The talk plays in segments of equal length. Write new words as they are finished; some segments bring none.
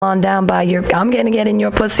on down by I'm going to get in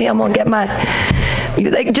your pussy. I'm going to get my,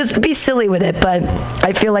 like, just be silly with it. But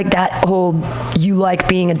I feel like that whole, you like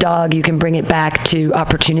being a dog, you can bring it back to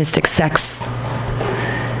opportunistic sex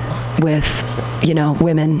with,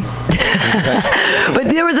 women. But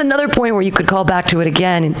there was another point where you could call back to it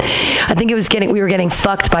again, and I think it was we were getting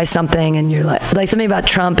fucked by something, and you're like something about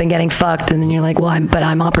Trump and getting fucked, and then you're like, well, I'm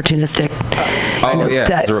opportunistic.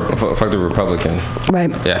 Fuck the Republican. Right.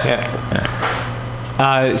 Yeah.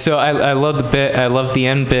 So I love the bit. I love the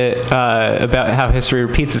end bit about how history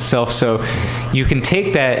repeats itself. So you can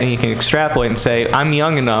take that and you can extrapolate and say, I'm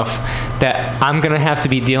young enough that I'm going to have to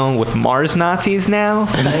be dealing with Mars Nazis now.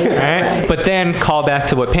 Right? But then call back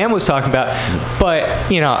to what Pam was talking about. But,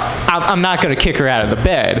 I'm not going to kick her out of the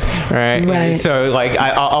bed. Right? So, like,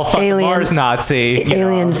 I'll fuck the Mars Nazi.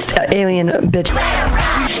 Alien bitch.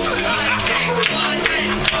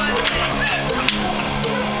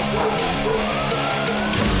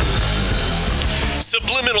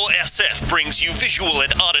 Subliminal SF brings you visual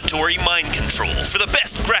and auditory mind control. For the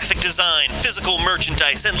best graphic design, physical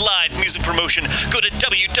merchandise, and live music promotion, go to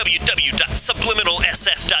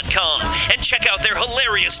www.subliminalsf.com and check out their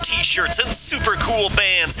hilarious t-shirts and super cool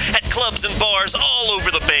bands at clubs and bars all over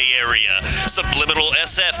the Bay Area. Subliminal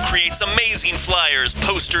SF creates amazing flyers,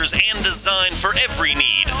 posters, and design for every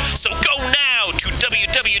need. So go now to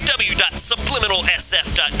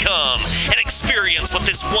www.subliminalsf.com and experience what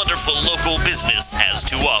this wonderful local business has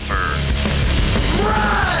to offer.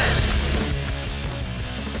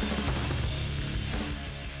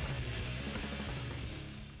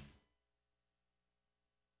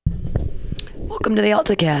 Welcome to the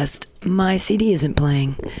Alta-Cast. My CD isn't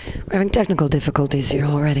playing. We're having technical difficulties here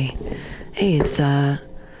already. Hey, it's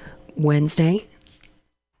Wednesday.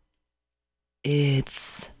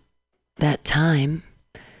 It's that time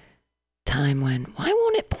when, why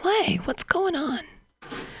won't it play? What's going on?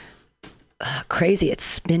 Crazy. It's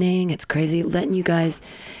spinning. It's crazy. Letting you guys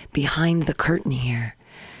behind the curtain here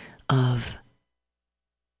of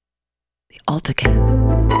the Alta-Cast.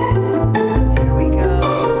 Here we go.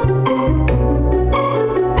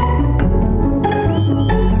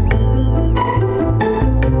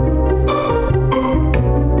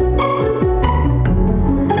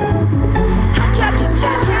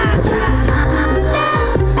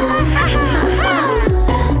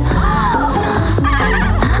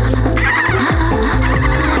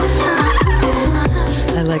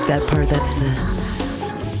 I like that part.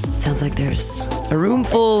 Sounds like there's a room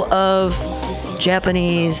full of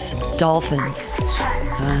Japanese dolphins.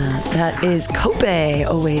 That is Kobe,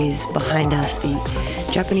 always behind us, the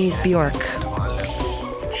Japanese Bjork.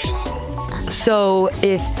 So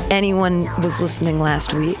if anyone was listening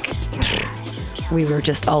last week, we were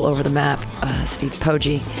just all over the map. Steve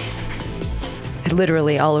Poggi,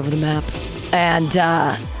 literally all over the map, and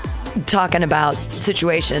talking about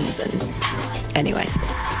situations. And anyways,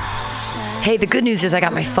 hey, the good news is I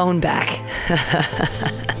got my phone back.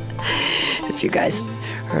 If you guys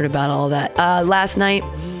heard about all that. Last night,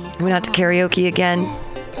 we went out to karaoke again.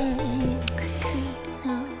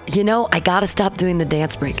 I gotta stop doing the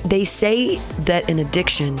dance break. They say that an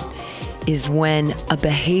addiction is when a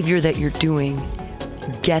behavior that you're doing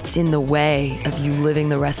gets in the way of you living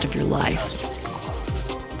the rest of your life.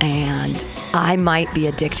 And I might be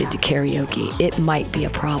addicted to karaoke. It might be a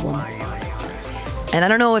problem. And I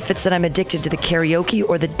don't know if it's that I'm addicted to the karaoke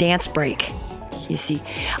or the dance break. You see,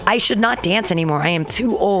 I should not dance anymore. I am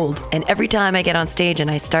too old. And every time I get on stage and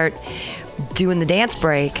I start doing the dance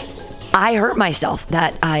break, I hurt myself.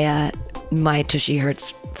 My tushy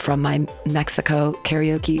hurts from my Mexico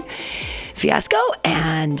karaoke fiasco.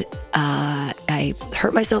 And I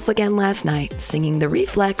hurt myself again last night singing The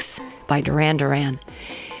Reflex by Duran Duran.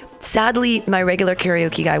 Sadly, my regular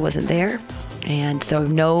karaoke guy wasn't there. And so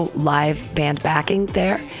no live band backing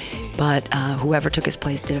there, but whoever took his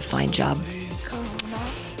place did a fine job,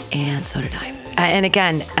 and so did I. And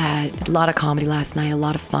again, a lot of comedy last night, a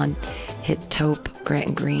lot of fun. Hit Taupe, Grant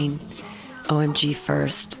and Green, OMG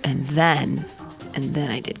first, and then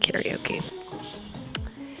I did karaoke.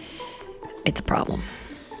 It's a problem.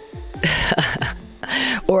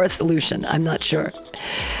 Or a solution, I'm not sure.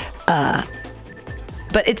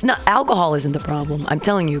 But it's not, alcohol isn't the problem. I'm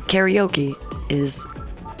telling you, karaoke is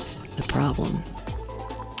the problem.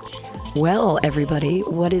 Well, everybody,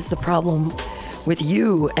 what is the problem with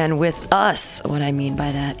you and with us? What I mean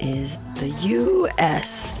by that is the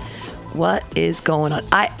U.S. What is going on?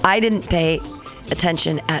 I didn't pay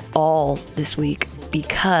attention at all this week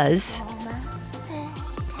because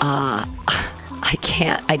I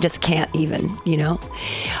just can't even,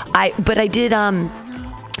 But I did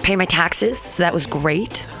pay my taxes, so that was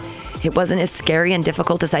great. It wasn't as scary and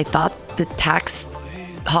difficult as I thought. The tax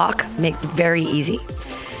hawk made it very easy.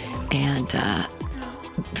 And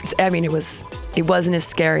I mean, it wasn't as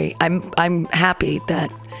scary. I'm happy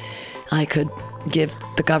that I could give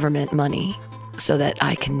the government money so that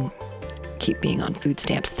I can keep being on food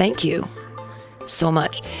stamps. Thank you so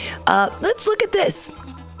much. Let's look at this.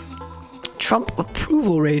 Trump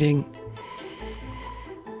approval rating.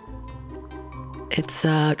 It's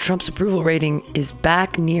Trump's approval rating is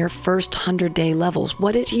back near first 100-day levels.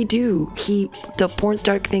 What did he do? The porn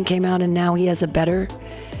star thing came out and now he has a better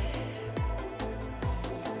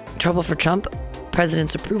trouble for Trump.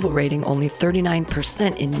 President's approval rating only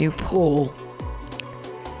 39% in new poll.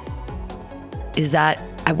 Is that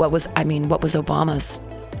what was Obama's?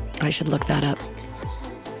 I should look that up.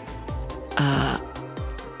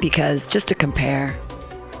 Because just to compare,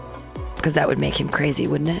 because that would make him crazy,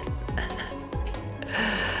 wouldn't it?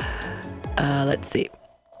 Let's see.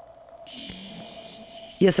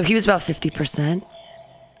 Yeah, so he was about 50%.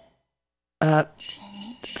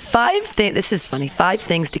 This is funny. 5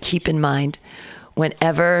 things to keep in mind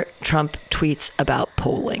whenever Trump tweets about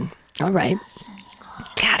polling. All right.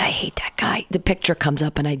 God, I hate that guy. The picture comes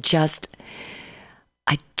up and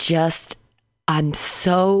I'm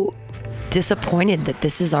so disappointed that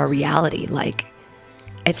this is our reality. Like,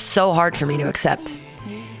 it's so hard for me to accept.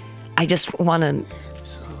 I just want to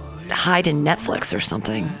hide in Netflix or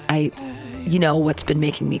something. You know what's been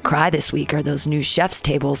making me cry this week are those new chef's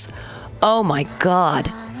tables. Oh my God.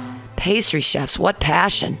 Pastry chefs, what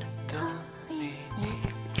passion.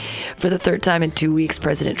 For the third time in 2 weeks,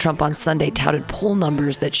 President Trump on Sunday touted poll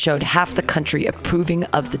numbers that showed half the country approving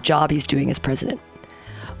of the job he's doing as president.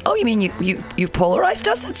 Oh, you mean you polarized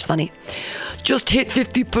us? That's funny. Just hit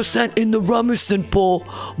 50% in the Rasmussen poll,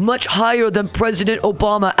 much higher than President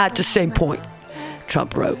Obama at the same point,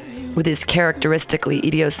 Trump wrote, with his characteristically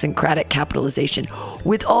idiosyncratic capitalization.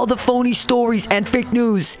 With all the phony stories and fake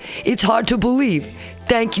news, it's hard to believe.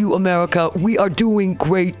 Thank you, America. We are doing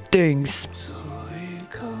great things.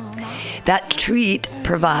 That tweet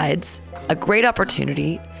provides a great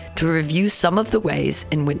opportunity to review some of the ways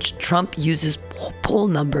in which Trump uses poll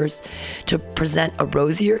numbers to present a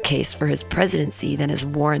rosier case for his presidency than is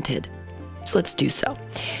warranted. So let's do so.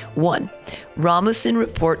 1. Rasmussen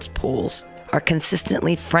reports polls are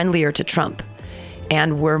consistently friendlier to Trump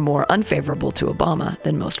and were more unfavorable to Obama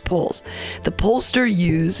than most polls. The pollster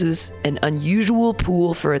uses an unusual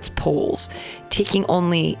pool for its polls, talking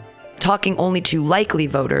only to likely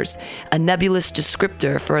voters, a nebulous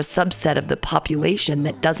descriptor for a subset of the population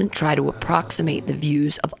that doesn't try to approximate the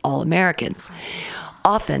views of all Americans.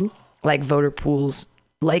 Often, likely voter pools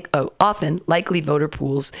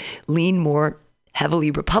lean more heavily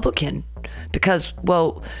Republican because,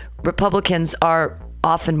 well, Republicans are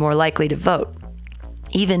often more likely to vote.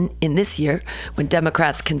 Even in this year, when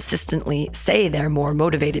Democrats consistently say they're more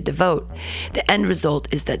motivated to vote, the end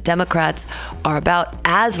result is that Democrats are about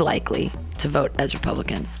as likely to vote as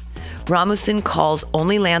Republicans. Rasmussen calls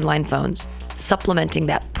only landline phones, supplementing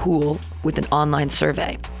that pool with an online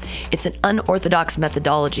survey. It's an unorthodox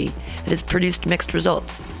methodology that has produced mixed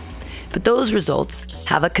results. But those results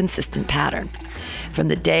have a consistent pattern. From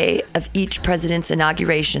the day of each president's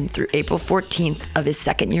inauguration through April 14th of his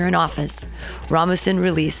second year in office, Rasmussen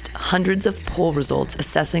released hundreds of poll results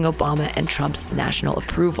assessing Obama and Trump's national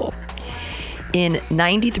approval. In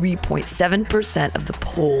 93.7% of the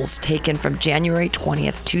polls taken from January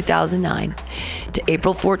 20th, 2009 to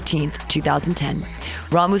April 14th, 2010,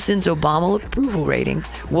 Rasmussen's Obama approval rating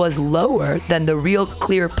was lower than the Real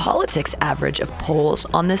Clear Politics average of polls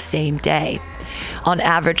on the same day. On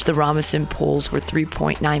average, the Rasmussen polls were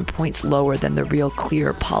 3.9 points lower than the Real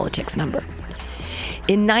Clear Politics number.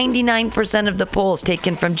 In 99% of the polls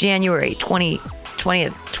taken from January 20th,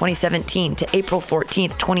 2017 to April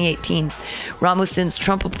 14th, 2018, Rasmussen's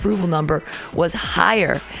Trump approval number was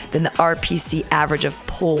higher than the RPC average of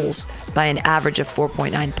polls by an average of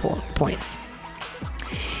 4.9 points.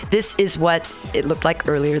 This is what it looked like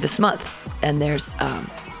earlier this month. And there's,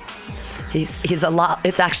 he's a lot,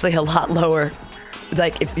 it's actually a lot lower.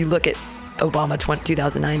 Like if you look at Obama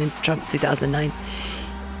 2009 and Trump 2009,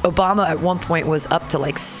 Obama at one point was up to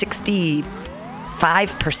like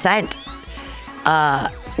 65%.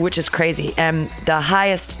 Which is crazy. And the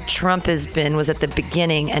highest Trump has been was at the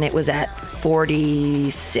beginning, and it was at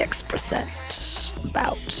 46%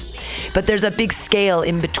 about. But there's a big scale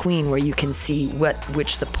in between where you can see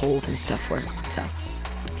which the polls and stuff were. So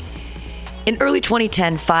In early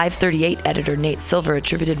 2010, 538 editor Nate Silver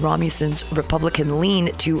attributed Rasmussen's Republican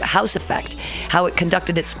lean to house effect. How it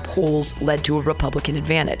conducted its polls led to a Republican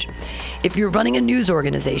advantage. If you're running a news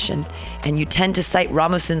organization and you tend to cite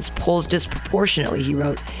Rasmussen's polls disproportionately, he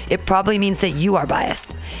wrote, it probably means that you are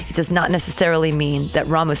biased. It does not necessarily mean that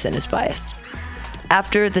Rasmussen is biased.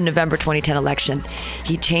 After the November 2010 election,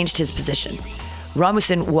 he changed his position.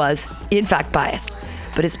 Rasmussen was, in fact, biased,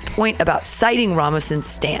 but his point about citing Rasmussen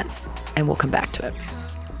stands, and we'll come back to it.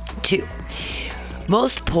 2.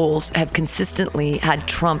 Most polls have consistently had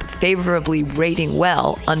Trump favorably rating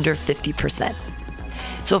well under 50%.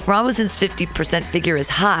 So if Rasmussen's 50% figure is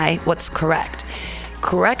high, what's correct?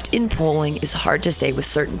 Correct in polling is hard to say with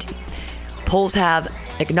certainty. Polls have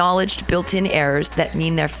acknowledged built-in errors that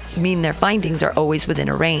mean their findings are always within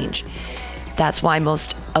a range. That's why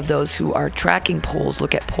most of those who are tracking polls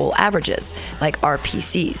look at poll averages, like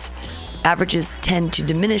RPCs. Averages tend to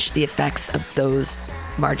diminish the effects of those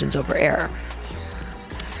margins over error.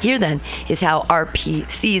 Here then is how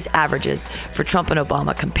RPC's averages for Trump and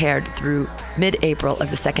Obama compared through mid-April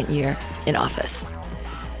of the second year in office.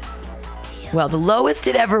 Well, the lowest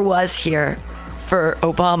it ever was here for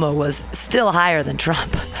Obama was still higher than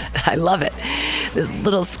Trump. I love it. This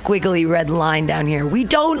little squiggly red line down here. We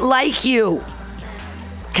don't like you.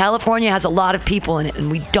 California has a lot of people in it,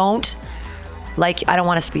 and we don't like you. I don't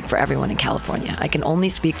want to speak for everyone in California. I can only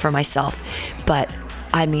speak for myself. But,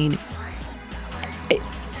 I mean,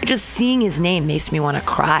 just seeing his name makes me want to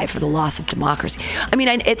cry for the loss of democracy. I mean,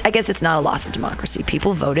 I guess it's not a loss of democracy.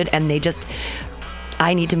 People voted, and they just...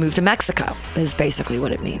 I need to move to Mexico is basically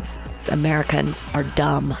what it means. So Americans are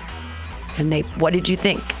dumb. And what did you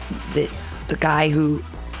think? The guy who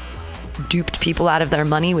duped people out of their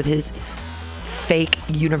money with his fake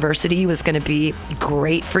university was going to be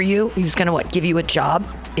great for you? He was going to, give you a job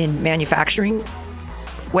in manufacturing?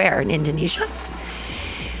 Where? In Indonesia?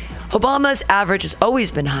 Obama's average has always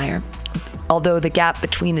been higher, although the gap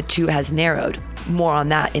between the two has narrowed. More on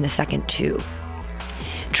that in a second, too.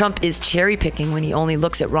 Trump is cherry-picking when he only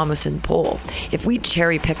looks at Rasmussen poll. If we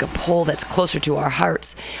cherry-pick a poll that's closer to our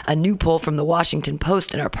hearts, a new poll from the Washington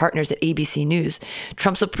Post and our partners at ABC News,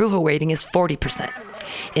 Trump's approval rating is 40%.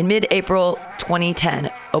 In mid-April 2010,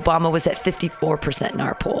 Obama was at 54% in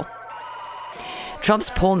our poll. Trump's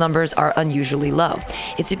poll numbers are unusually low.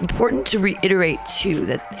 It's important to reiterate, too,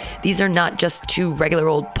 that these are not just two regular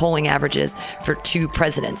old polling averages for two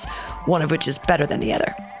presidents, one of which is better than the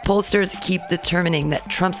other. Pollsters keep determining that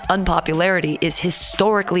Trump's unpopularity is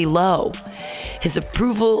historically low. His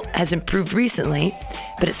approval has improved recently,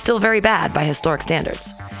 but it's still very bad by historic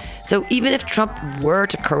standards. So even if Trump were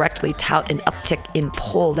to correctly tout an uptick in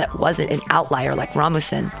poll that wasn't an outlier like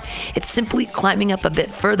Rasmussen, it's simply climbing up a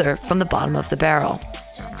bit further from the bottom of the barrel.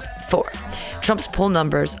 4. Trump's poll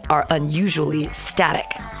numbers are unusually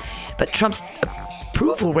static, but Trump's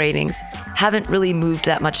approval ratings haven't really moved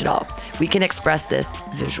that much at all. We can express this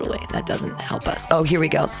visually. That doesn't help us. Oh, here we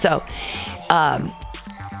go. So,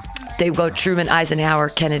 they go Truman, Eisenhower,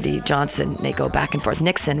 Kennedy, Johnson. They go back and forth.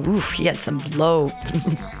 Nixon, oof, he had some low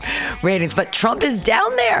ratings, but Trump is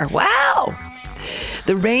down there. Wow.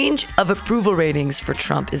 The range of approval ratings for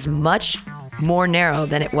Trump is much more narrow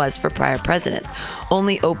than it was for prior presidents.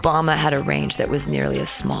 Only Obama had a range that was nearly as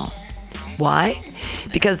small. Why?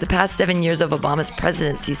 Because the past 7 years of Obama's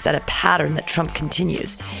presidency set a pattern that Trump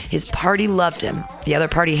continues. His party loved him, the other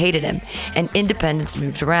party hated him, and independents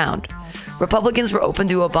moved around. Republicans were open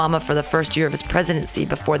to Obama for the first year of his presidency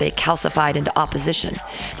before they calcified into opposition.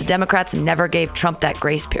 The Democrats never gave Trump that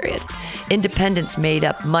grace period. Independents made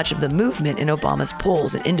up much of the movement in Obama's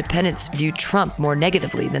polls, and independents viewed Trump more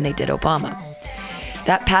negatively than they did Obama.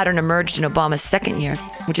 That pattern emerged in Obama's second year,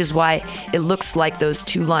 which is why it looks like those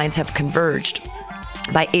two lines have converged.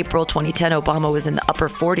 By April 2010, Obama was in the upper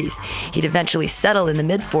 40s. He'd eventually settle in the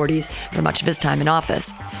mid-40s for much of his time in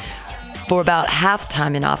office. For about half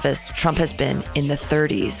time in office, Trump has been in the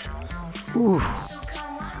 30s. Ooh.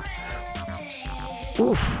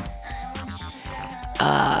 Ooh.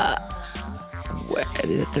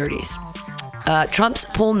 The 30s. Trump's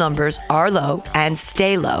poll numbers are low and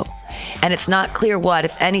stay low, and it's not clear what,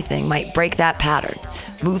 if anything, might break that pattern.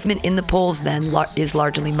 Movement in the polls, then, is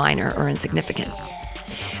largely minor or insignificant.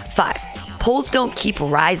 5. Polls don't keep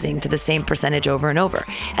rising to the same percentage over and over.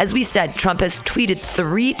 As we said, Trump has tweeted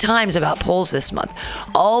 3 times about polls this month.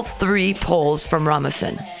 All 3 polls from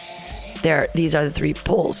Rasmussen. These are the 3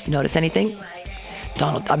 polls. Notice anything?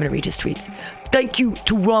 Donald, I'm going to read his tweets. Thank you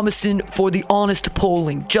to Rasmussen for the honest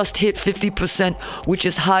polling. Just hit 50%, which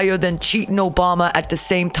is higher than cheating Obama at the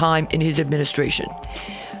same time in his administration.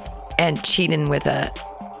 And cheating with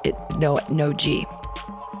no G.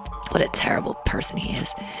 What a terrible person he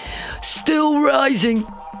is. Still rising.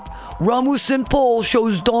 Rasmussen poll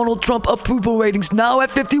shows Donald Trump approval ratings now at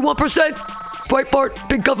 51%. Breitbart,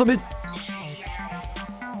 big government.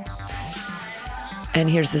 And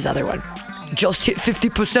here's this other one. Just hit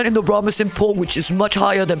 50% in the Rasmussen poll, which is much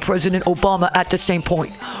higher than President Obama at the same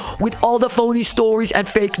point. With all the phony stories and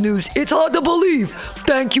fake news, it's hard to believe.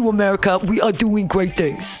 Thank you, America. We are doing great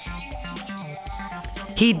things.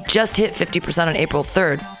 He just hit 50% on April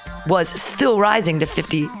 3rd, was still rising to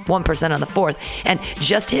 51% on the 4th, and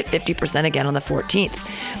just hit 50% again on the 14th.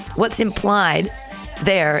 What's implied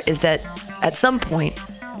there is that at some point,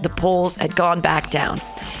 the polls had gone back down.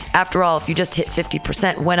 After all, if you just hit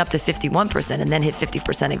 50%, went up to 51%, and then hit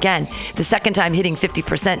 50% again, the second time hitting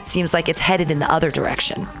 50% seems like it's headed in the other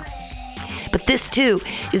direction. But this, too,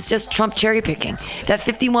 is just Trump cherry picking. That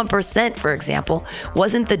 51%, for example,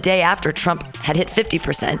 wasn't the day after Trump had hit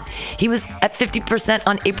 50%. He was at 50%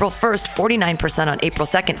 on April 1st, 49% on April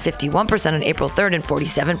 2nd, 51% on April 3rd, and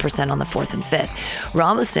 47% on the 4th and 5th.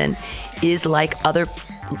 Rasmussen is like other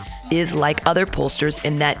pollsters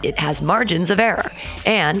in that it has margins of error.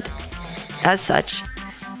 And as such,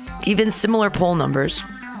 even similar poll numbers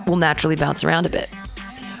will naturally bounce around a bit.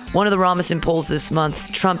 One of the Rasmussen polls this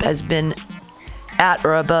month, Trump has been at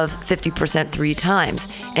or above 50% 3 times,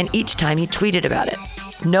 and each time he tweeted about it.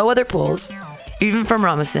 No other polls, even from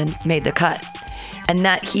Rasmussen, made the cut. And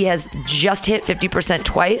that he has just hit 50%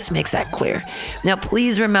 twice makes that clear. Now,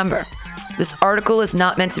 please remember, this article is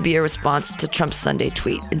not meant to be a response to Trump's Sunday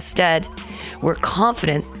tweet. Instead, we're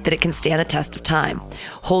confident that it can stand the test of time,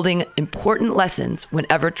 holding important lessons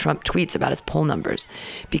whenever Trump tweets about his poll numbers,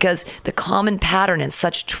 because the common pattern in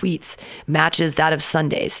such tweets matches that of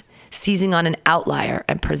Sunday's, seizing on an outlier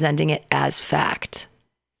and presenting it as fact.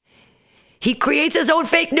 He creates his own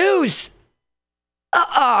fake news.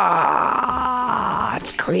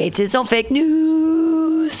 Creates his own fake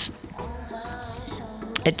news.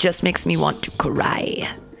 It just makes me want to cry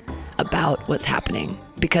about what's happening,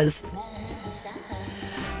 because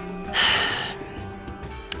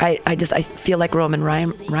I feel like Roman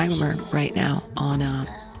Reimer right now on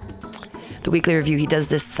the Weekly Review. He does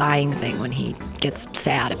this sighing thing when he gets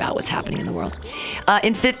sad about what's happening in the world.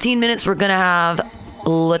 In 15 minutes, we're going to have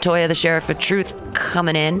LaToya, the Sheriff of Truth,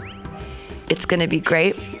 coming in. It's going to be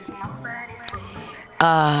great.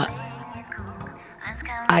 I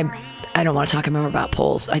don't want to talk more about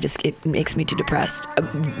polls. It makes me too depressed.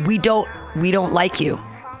 We don't like you.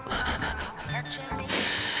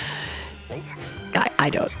 I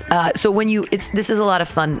don't. So this is a lot of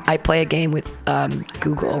fun. I play a game with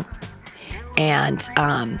Google, and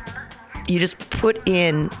you just put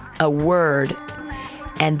in a word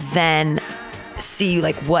and then see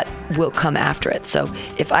like what will come after it. So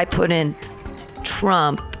if I put in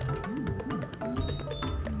Trump,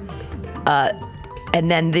 and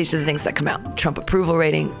then these are the things that come out: Trump approval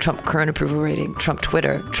rating, Trump current approval rating, Trump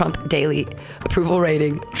Twitter, Trump daily approval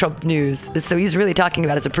rating, Trump news. So he's really talking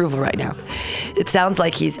about his approval right now. It sounds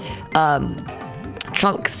like he's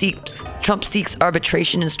Trump seeks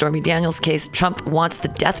arbitration in Stormy Daniels' case. Trump wants the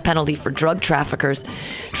death penalty for drug traffickers.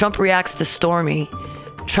 Trump reacts to Stormy.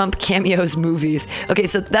 Trump cameos movies. Okay,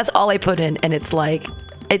 so that's all I put in, and it's like,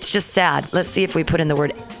 it's just sad. Let's see if we put in the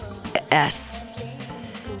word S.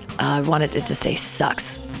 I wanted it to say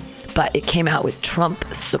sucks, but it came out with Trump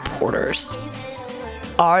supporters.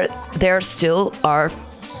 There still are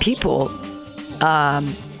people.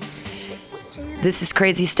 This is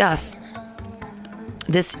crazy stuff.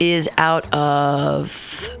 This is out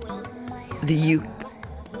of the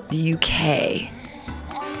UK,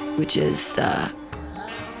 which is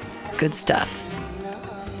good stuff.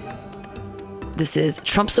 This is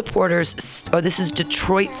Trump supporters, or this is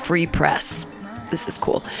Detroit Free Press. This is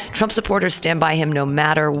cool. Trump supporters stand by him no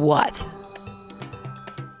matter what.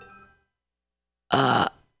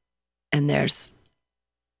 And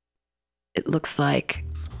it looks like,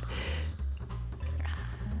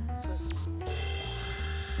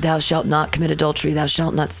 thou shalt not commit adultery, thou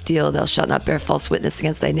shalt not steal, thou shalt not bear false witness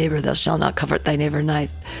against thy neighbor, thou shalt not covet thy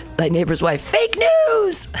neighbor's wife. Fake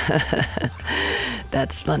news!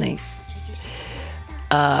 That's funny.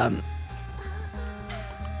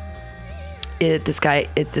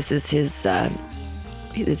 This is his,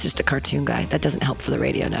 it's just a cartoon guy. That doesn't help for the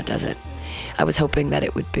radio now, does it? I was hoping that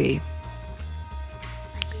it would be.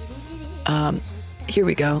 Here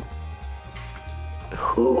we go.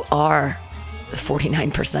 Who are the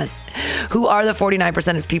 49%? Who are the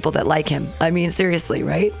 49% of people that like him? I mean, seriously,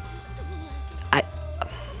 right?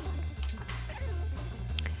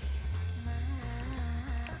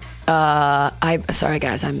 I'm sorry,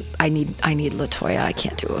 guys. I need LaToya. I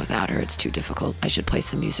can't do it without her. It's too difficult. I should play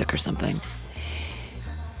some music or something.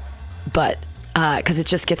 But because it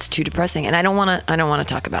just gets too depressing, and I don't want to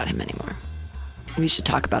talk about him anymore. We should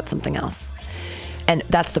talk about something else. And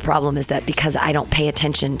that's the problem, is that because I don't pay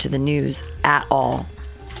attention to the news at all,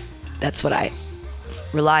 that's what I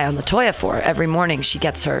rely on LaToya for. Every morning she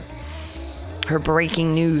gets her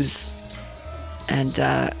breaking news. And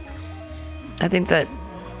I think that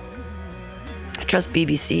I trust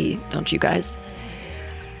BBC, don't you guys?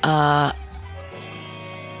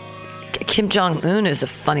 Kim Jong-un is a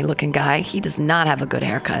funny looking guy. He does not have a good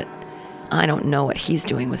haircut. I don't know what he's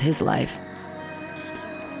doing with his life.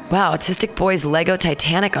 Wow, Autistic Boy's Lego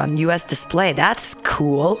Titanic on US display. That's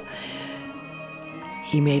cool.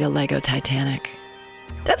 He made a Lego Titanic.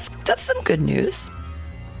 That's some good news.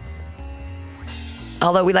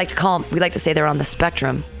 Although we like to say they're on the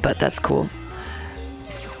spectrum, but that's cool.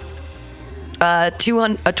 A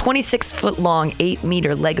 26-foot-long,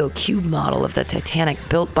 8-meter Lego cube model of the Titanic,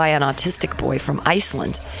 built by an autistic boy from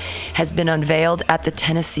Iceland, has been unveiled at the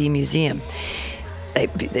Tennessee Museum. They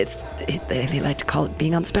like to call it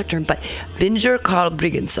being on the spectrum, but Binger Carl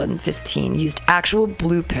Briggenson, 15, used actual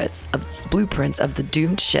blueprints of the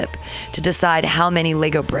doomed ship to decide how many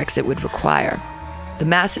Lego bricks it would require. The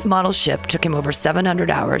massive model ship took him over 700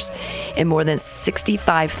 hours and more than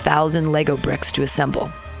 65,000 Lego bricks to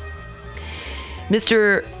assemble.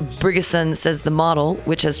 Mr. Briggeson says the model,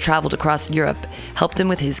 which has traveled across Europe, helped him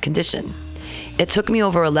with his condition. It took me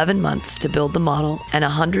over 11 months to build the model, and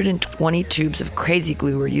 120 tubes of crazy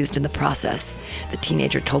glue were used in the process, the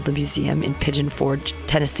teenager told the museum in Pigeon Forge,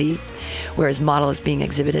 Tennessee, where his model is being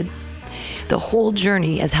exhibited. The whole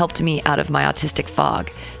journey has helped me out of my autistic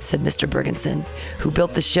fog, said Mr. Briggenson, who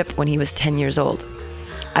built the ship when he was 10 years old.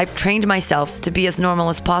 I've trained myself to be as normal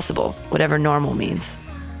as possible, whatever normal means.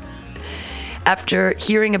 After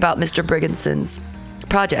hearing about Mr. Brigginson's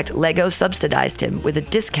project, Lego subsidized him with a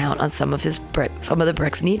discount on some of the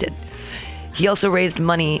bricks needed. He also raised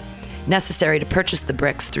money necessary to purchase the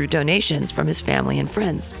bricks through donations from his family and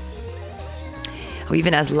friends. He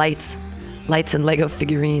even has lights and Lego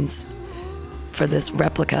figurines for this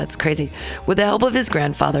replica. It's crazy. With the help of his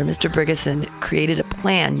grandfather, Mr. Briggeson created a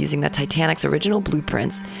plan using the Titanic's original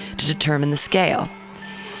blueprints to determine the scale.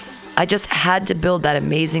 I just had to build that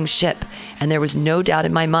amazing ship, and there was no doubt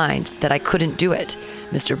in my mind that I couldn't do it,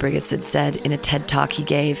 Mr. Briggeson said in a TED Talk he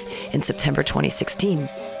gave in September 2016.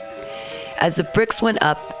 As the bricks went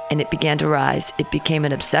up and it began to rise, it became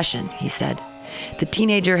an obsession, he said. The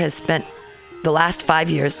teenager has spent the last 5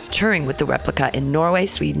 years touring with the replica in Norway,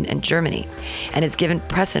 Sweden, and Germany, and has given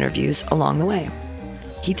press interviews along the way.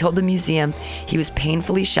 He told the museum he was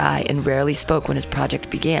painfully shy and rarely spoke when his project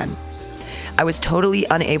began. I was totally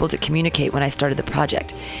unable to communicate when I started the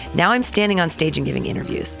project. Now I'm standing on stage and giving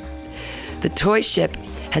interviews. The toy ship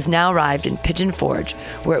has now arrived in Pigeon Forge,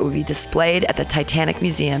 where it will be displayed at the Titanic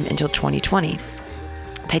Museum until 2020.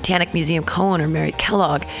 Titanic Museum co-owner Mary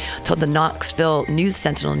Kellogg told the Knoxville News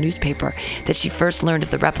Sentinel newspaper that she first learned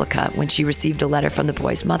of the replica when she received a letter from the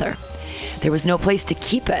boy's mother. There was no place to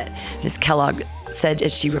keep it, Ms. Kellogg said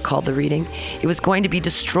as she recalled the reading. It was going to be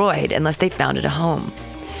destroyed unless they found it a home.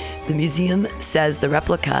 The museum says the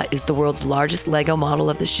replica is the world's largest Lego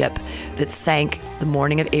model of the ship that sank the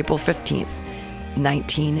morning of April 15th,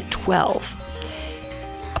 1912.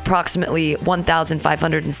 Approximately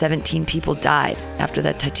 1,517 people died after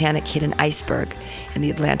the Titanic hit an iceberg in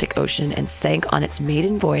the Atlantic Ocean and sank on its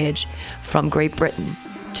maiden voyage from Great Britain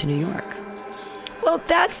to New York. Well,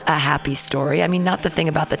 that's a happy story. I mean, not the thing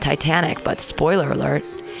about the Titanic, but spoiler alert.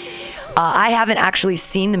 I haven't actually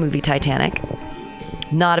seen the movie Titanic.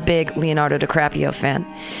 Not a big Leonardo DiCaprio fan.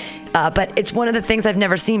 But it's one of the things I've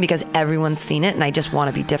never seen because everyone's seen it and I just want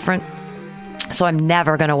to be different. So I'm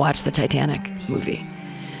never going to watch the Titanic movie.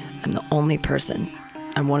 I'm the only person.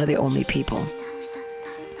 I'm one of the only people.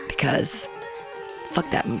 Because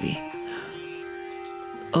fuck that movie.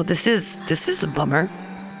 Oh, this is a bummer.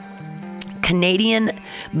 Canadian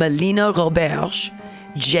Melina Roberge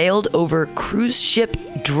jailed over cruise ship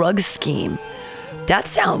drug scheme. That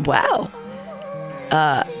sound wow.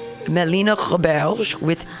 Melina Roberge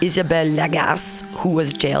with Isabelle Lagasse, who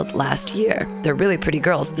was jailed last year. They're really pretty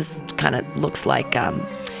girls. This kind of looks like,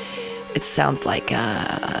 it sounds like,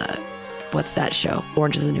 what's that show?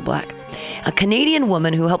 Orange is the New Black. A Canadian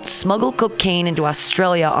woman who helped smuggle cocaine into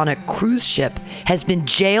Australia on a cruise ship has been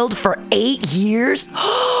jailed for 8 years.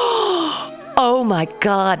 Oh my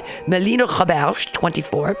God. Melina Roberge,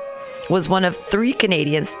 24, was one of 3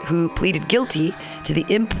 Canadians who pleaded guilty to the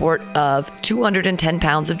import of 210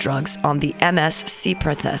 pounds of drugs on the MS Sea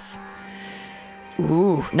Princess.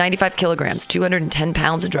 Ooh, 95 kilograms, 210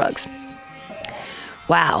 pounds of drugs.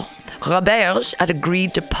 Wow. Roberge had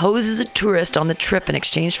agreed to pose as a tourist on the trip in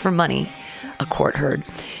exchange for money, a court heard.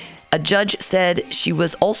 A judge said she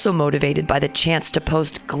was also motivated by the chance to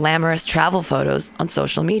post glamorous travel photos on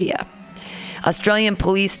social media. Australian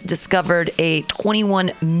police discovered a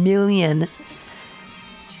 21 million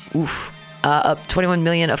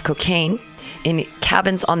of cocaine in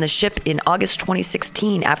cabins on the ship in August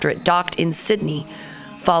 2016 after it docked in Sydney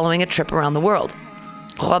following a trip around the world.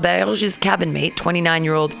 Roberge's cabin mate,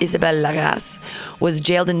 29-year-old Isabelle Larasse, was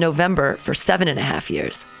jailed in November for 7.5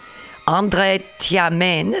 years. André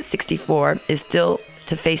Thiamen, 64, is still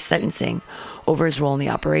to face sentencing over his role in the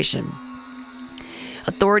operation.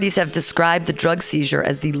 Authorities have described the drug seizure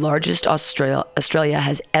as the largest Australia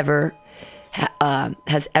has ever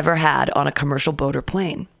had on a commercial boat or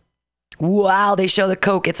plane. Wow, they show the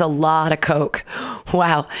coke. It's a lot of coke.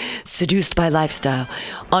 Wow, seduced by lifestyle.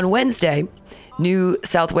 On Wednesday, New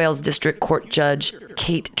South Wales District Court Judge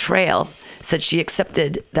Kate Trail said she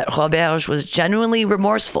accepted that Roberge was genuinely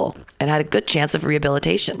remorseful and had a good chance of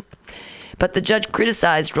rehabilitation. But the judge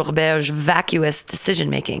criticized Roberge's vacuous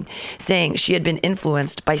decision-making, saying she had been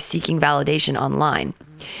influenced by seeking validation online.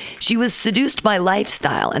 She was seduced by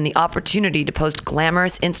lifestyle and the opportunity to post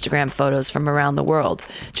glamorous Instagram photos from around the world,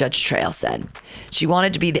 Judge Trail said. She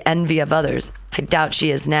wanted to be the envy of others. I doubt she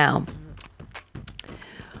is now.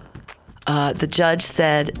 The judge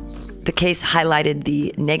said the case highlighted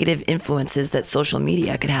the negative influences that social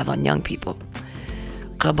media could have on young people.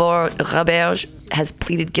 Roberge has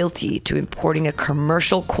pleaded guilty to importing a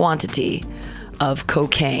commercial quantity of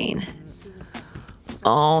cocaine.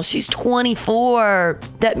 Oh, she's 24.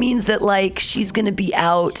 That means that, like, she's going to be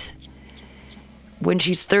out when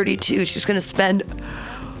she's 32. She's going to spending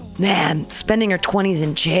her 20s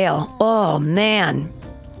in jail. Oh, man.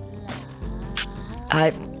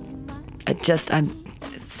 I'm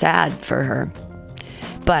sad for her.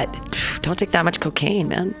 But don't take that much cocaine,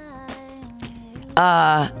 man.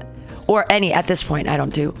 At this point, I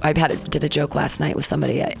don't do. Did a joke last night with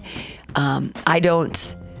somebody. I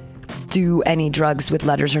don't do any drugs with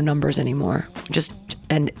letters or numbers anymore.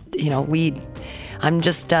 Weed.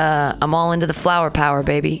 I'm all into the flower power,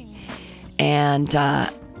 baby. And,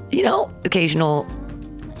 occasional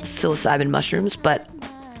psilocybin mushrooms, but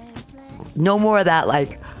no more of that,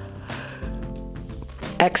 like,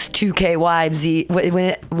 X2KYZ.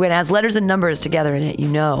 When it has letters and numbers together in it,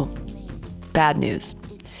 bad news.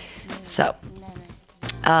 So,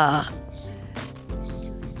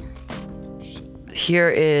 here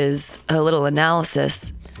is a little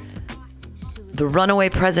analysis. The runaway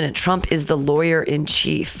president, Trump, is the lawyer in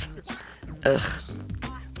chief. Ugh.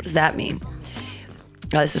 What does that mean?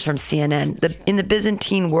 This is from CNN. In the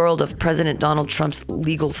Byzantine world of President Donald Trump's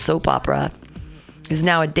legal soap opera is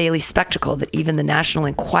now a daily spectacle that even the National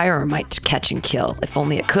Enquirer might catch and kill, if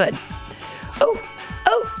only it could. Oh,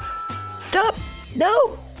 stop.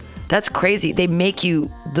 No. That's crazy. They make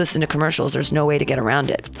you listen to commercials. There's no way to get around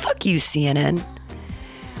it. Fuck you, CNN.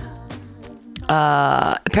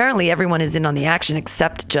 Apparently, everyone is in on the action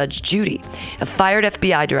except Judge Judy, a fired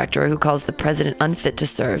FBI director who calls the president unfit to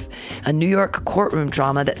serve, a New York courtroom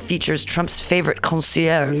drama that features Trump's favorite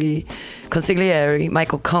consigliere,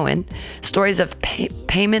 Michael Cohen, stories of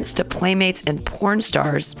payments to playmates and porn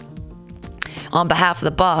stars on behalf of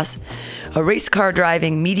the boss, a race car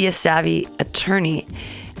driving, media-savvy attorney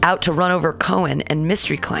out to run over Cohen and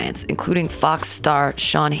mystery clients, including Fox star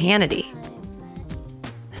Sean Hannity.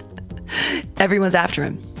 Everyone's after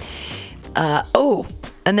him.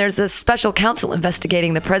 And there's a special counsel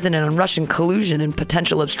investigating the president on Russian collusion and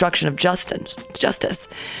potential obstruction of justice.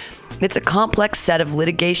 It's a complex set of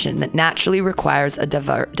litigation that naturally requires a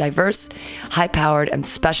diverse, high-powered, and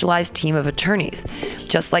specialized team of attorneys,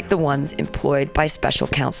 just like the ones employed by special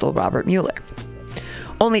counsel Robert Mueller.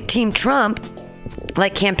 Only Team Trump,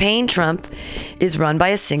 like Campaign Trump, is run by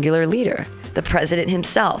a singular leader, the president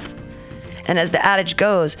himself. And as the adage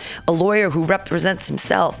goes, a lawyer who represents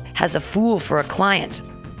himself has a fool for a client.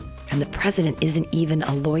 And the president isn't even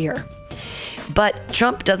a lawyer. But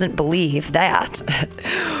Trump doesn't believe that.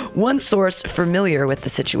 One source familiar with the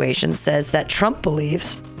situation says that Trump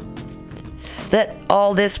believes that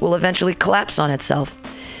all this will eventually collapse on itself,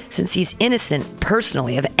 since he's innocent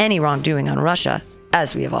personally of any wrongdoing on Russia,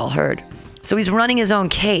 as we have all heard. So he's running his own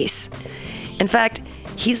case. In fact,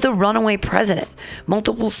 he's the runaway president.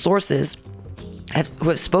 Multiple sources who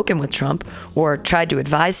have spoken with Trump or tried to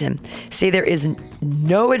advise him say there is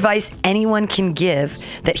no advice anyone can give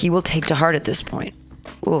that he will take to heart at this point.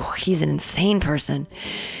 Oh, he's an insane person.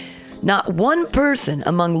 Not one person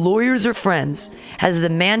among lawyers or friends has the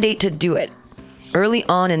mandate to do it. Early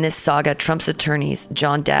on in this saga, Trump's attorneys,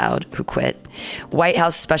 John Dowd, who quit, White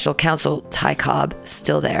House Special Counsel Ty Cobb,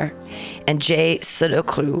 still there, and Jay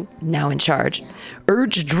Sudokru, now in charge,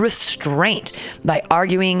 urged restraint by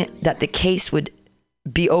arguing that the case would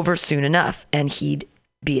be over soon enough and he'd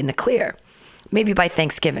be in the clear, maybe by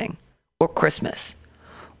Thanksgiving or Christmas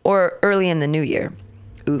or early in the new year.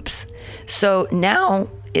 Oops. So now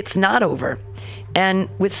it's not over. And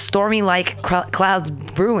with stormy-like clouds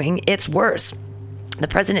brewing, it's worse. The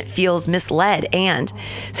president feels misled and,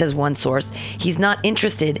 says one source, he's not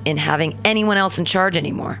interested in having anyone else in charge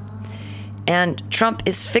anymore. And Trump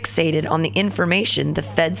is fixated on the information the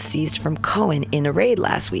Fed seized from Cohen in a raid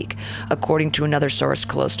last week, according to another source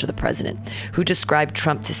close to the president, who described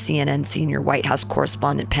Trump to CNN senior White House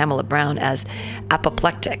correspondent Pamela Brown as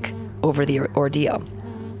apoplectic over the ordeal.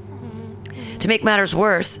 To make matters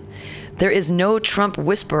worse, there is no Trump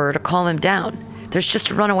whisperer to calm him down. There's just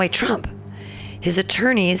a runaway Trump. His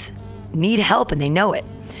attorneys need help and they know it.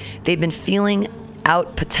 They've been feeling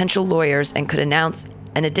out potential lawyers and could announce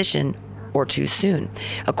an addition or two soon,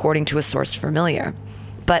 according to a source familiar.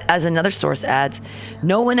 But as another source adds,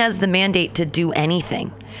 no one has the mandate to do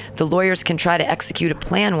anything. The lawyers can try to execute a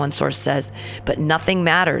plan, one source says, but nothing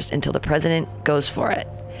matters until the president goes for it.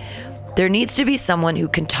 There needs to be someone who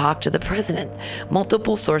can talk to the president.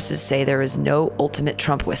 Multiple sources say there is no ultimate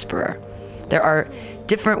Trump whisperer. There are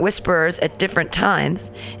different whisperers at different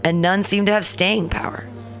times, and none seem to have staying power,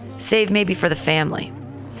 save maybe for the family.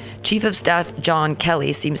 Chief of Staff John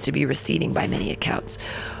Kelly seems to be receding by many accounts.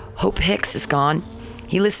 Hope Hicks is gone.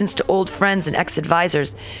 He listens to old friends and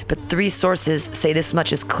ex-advisors, but three sources say this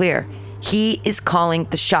much is clear. He is calling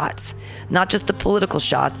the shots, not just the political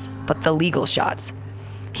shots, but the legal shots.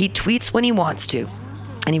 He tweets when he wants to,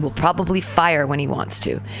 and he will probably fire when he wants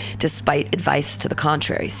to, despite advice to the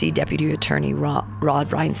contrary. See Deputy Attorney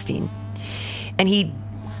Rod Rosenstein. And he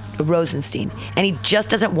just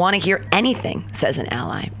doesn't want to hear anything, says an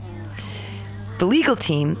ally. The legal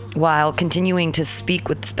team, while continuing to speak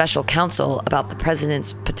with special counsel about the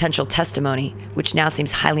president's potential testimony, which now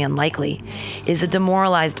seems highly unlikely, is a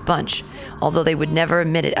demoralized bunch, although they would never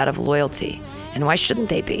admit it out of loyalty. And why shouldn't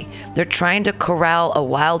they be? They're trying to corral a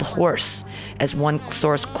wild horse, as one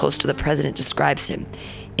source close to the president describes him,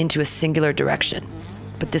 into a singular direction.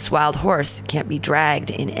 But this wild horse can't be dragged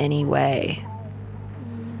in any way.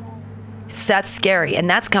 So that's scary, and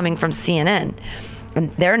that's coming from CNN.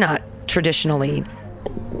 And they're not traditionally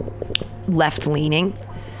left-leaning.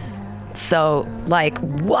 So, like,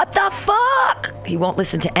 what the fuck? He won't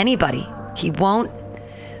listen to anybody. He won't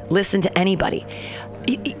listen to anybody.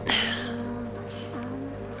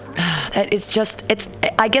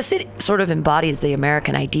 I guess it sort of embodies the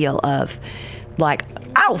American ideal of, like,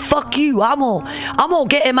 oh, fuck you. I'm gonna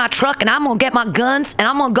get in my truck and I'm gonna get my guns and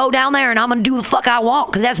I'm gonna go down there and I'm gonna do the fuck I want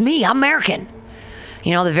because that's me. I'm American.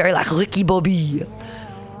 You know, they're very like Ricky Bobby.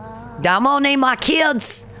 I'm gonna name my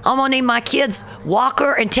kids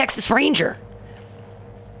Walker and Texas Ranger.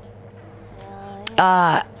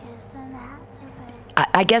 I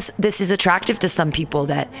guess this is attractive to some people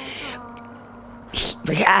that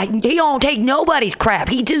he don't take nobody's crap.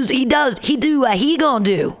 He do what he gonna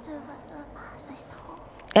do.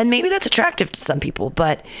 And maybe that's attractive to some people,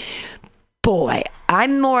 but boy,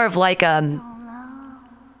 I'm more of like I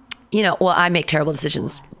make terrible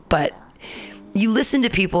decisions, but you listen to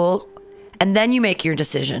people and then you make your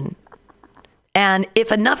decision. And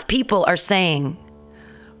if enough people are saying,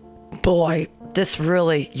 boy,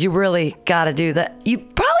 you really got to do that, you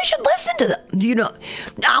probably should listen to them. You know,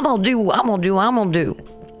 I'm gonna do.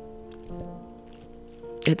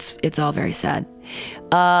 It's all very sad.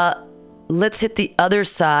 Let's hit the other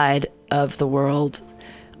side of the world,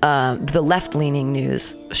 the left-leaning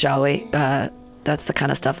news, shall we? That's the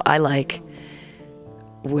kind of stuff I like.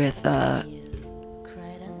 With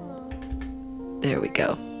there we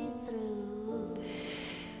go.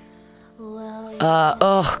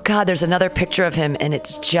 Oh God, there's another picture of him, and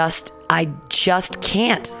it's just, I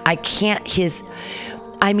can't.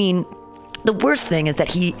 The worst thing is that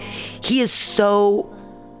he is so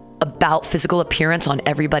about physical appearance on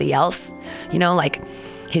everybody else. You know, like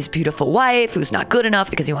his beautiful wife who's not good enough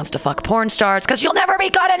because he wants to fuck porn stars because you'll never be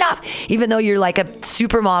good enough. Even though you're like a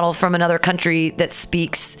supermodel from another country that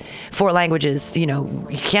speaks 4 languages, you know,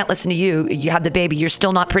 you can't listen to you. You have the baby. You're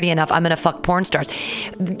still not pretty enough. I'm going to fuck porn stars.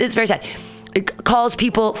 It's very sad. It calls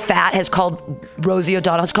people fat, has called Rosie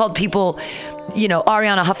O'Donnell, has called people, you know,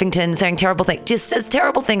 Ariana Huffington saying terrible things, just says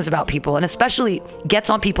terrible things about people, and especially gets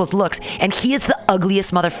on people's looks. And he is the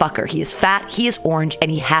ugliest motherfucker. He is fat, he is orange,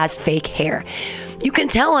 and he has fake hair. You can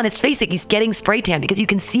tell on his face that he's getting spray tan because you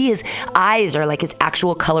can see his eyes are like his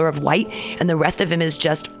actual color of white, and the rest of him is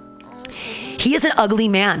just... He is an ugly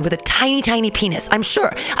man with a tiny, tiny penis. I'm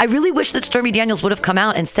sure. I really wish that Stormy Daniels would have come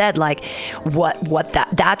out and said, like,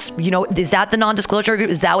 that's, you know, is that the non-disclosure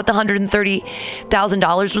agreement? Is that what the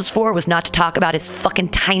 $130,000 was for? Was not to talk about his fucking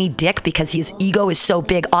tiny dick because his ego is so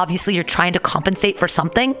big. Obviously, you're trying to compensate for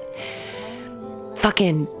something.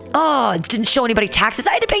 Fucking, didn't show anybody taxes.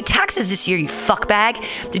 I had to pay taxes this year, you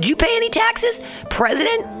fuckbag. Did you pay any taxes?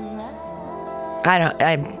 President?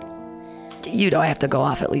 You know I have to go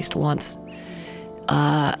off at least once.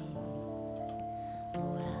 God,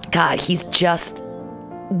 he's just...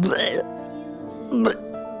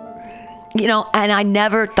 You know, and I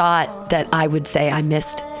never thought that I would say I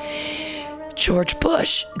missed George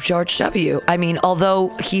George W. I mean,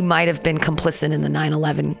 although he might have been complicit in the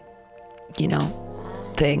 9/11, you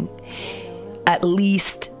know, thing, at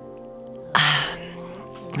least, I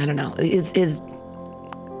don't know, he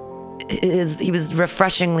was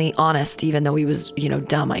refreshingly honest, even though he was, you know,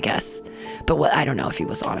 dumb, I guess. But I don't know if he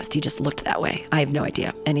was honest. He just looked that way. I have no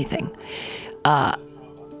idea anything.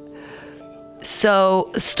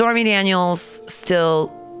 So Stormy Daniels,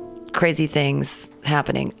 still crazy things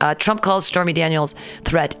happening. Trump calls Stormy Daniels'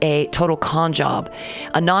 threat a total con job.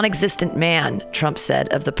 A non-existent man, Trump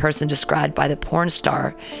said of the person described by the porn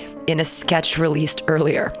star in a sketch released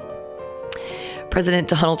earlier. President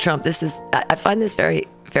Donald Trump, I find this very,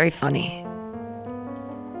 very funny.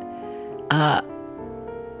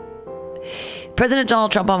 President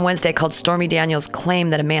Donald Trump on Wednesday called Stormy Daniels' claim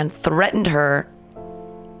that a man threatened her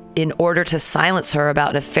in order to silence her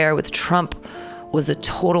about an affair with Trump was a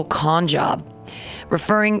total con job.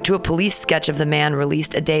 Referring to a police sketch of the man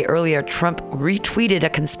released a day earlier, Trump retweeted a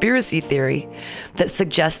conspiracy theory that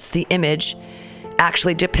suggests the image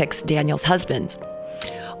actually depicts Daniels' husband.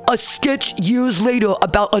 A sketch years later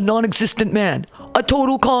about a non-existent man. A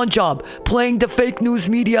total con job, playing the fake news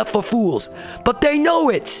media for fools. But they know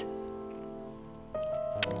it.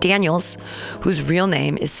 Daniels, whose real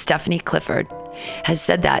name is Stephanie Clifford, has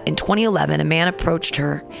said that in 2011, a man approached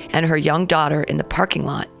her and her young daughter in the parking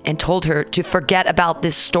lot and told her to forget about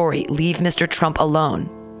this story, leave Mr. Trump alone.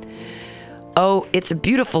 Oh, it's a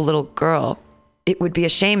beautiful little girl. It would be a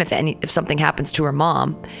shame if something happens to her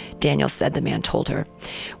mom, Daniels said the man told her.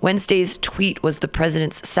 Wednesday's tweet was the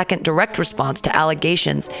president's second direct response to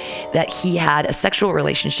allegations that he had a sexual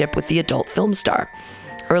relationship with the adult film star.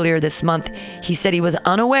 Earlier this month, he said he was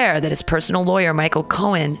unaware that his personal lawyer, Michael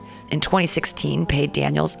Cohen, in 2016 paid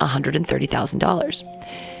Daniels $130,000.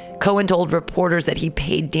 Cohen told reporters that he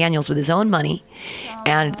paid Daniels with his own money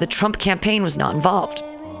and the Trump campaign was not involved.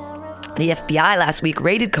 The FBI last week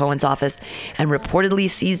raided Cohen's office and reportedly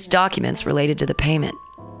seized documents related to the payment.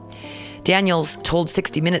 Daniels told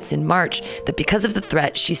 60 Minutes in March that because of the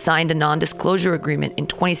threat, she signed a non-disclosure agreement in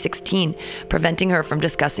 2016, preventing her from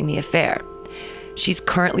discussing the affair. She's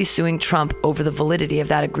currently suing Trump over the validity of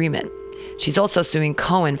that agreement. She's also suing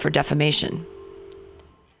Cohen for defamation.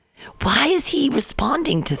 Why is he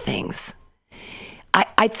responding to things?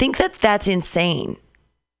 I think that's insane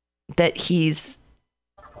that he's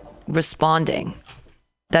responding.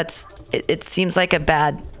 It seems like a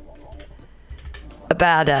bad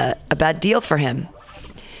deal for him,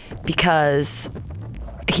 because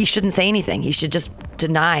he shouldn't say anything. He should just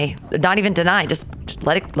deny, not even deny, just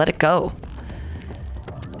let it go.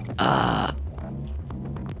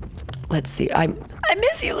 Let's see. I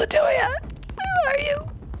miss you, LaToya. Where are you?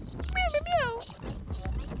 Meow, meow, meow.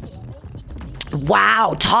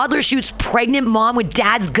 Wow, toddler shoots pregnant mom with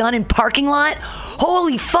dad's gun in parking lot?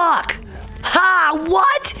 Holy fuck. Ha,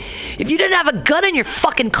 what? If you didn't have a gun in your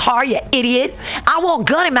fucking car, you idiot. I want a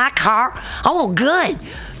gun in my car. I want a gun.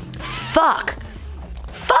 Fuck.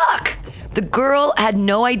 The girl had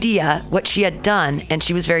no idea what she had done, and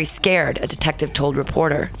she was very scared, a detective told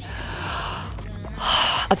reporter.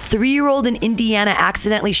 A 3-year-old in Indiana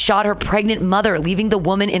accidentally shot her pregnant mother, leaving the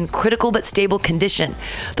woman in critical but stable condition,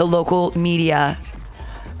 the local media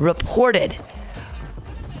reported.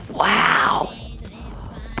 Wow.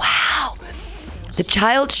 The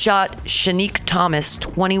child shot Shanique Thomas,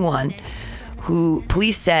 21, who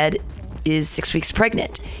police said is 6 weeks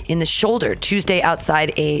pregnant, in the shoulder Tuesday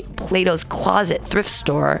outside a Plato's Closet thrift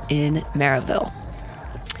store in Maryville.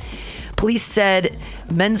 Police said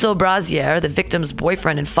Menzo Brazier, the victim's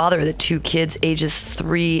boyfriend and father of the two kids, ages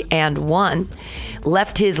 3 and 1,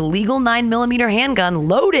 left his legal 9mm handgun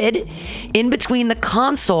loaded in between the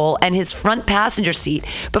console and his front passenger seat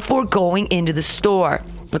before going into the store,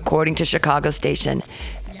 according to Chicago station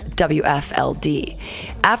WFLD.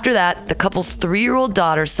 After that, the couple's 3-year-old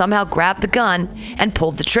daughter somehow grabbed the gun and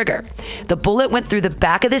pulled the trigger. The bullet went through the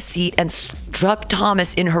back of the seat and struck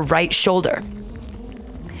Thomas in her right shoulder.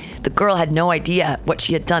 The girl had no idea what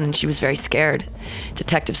she had done, and she was very scared.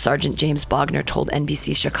 Detective Sergeant James Bogner told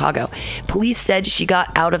NBC Chicago. Police said she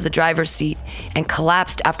got out of the driver's seat and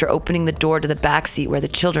collapsed after opening the door to the back seat where the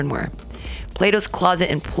children were. Plato's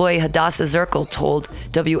Closet employee Hadassah Zirkle told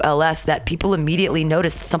WLS that people immediately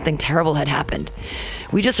noticed something terrible had happened.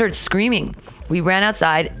 We just heard screaming. We ran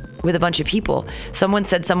outside with a bunch of people. Someone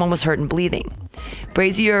said someone was hurt and bleeding.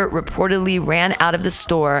 Brazier reportedly ran out of the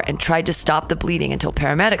store and tried to stop the bleeding until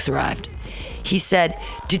paramedics arrived. He said,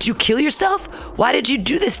 "Did you kill yourself? Why did you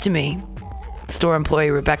do this to me?" Store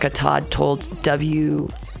employee Rebecca Todd told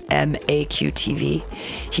WMAQ-TV.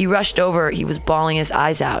 He rushed over. He was bawling his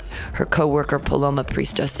eyes out, her co-worker Paloma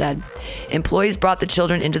Pristo said. Employees brought the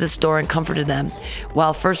children into the store and comforted them,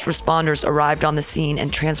 while first responders arrived on the scene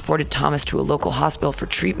and transported Thomas to a local hospital for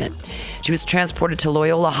treatment. She was transported to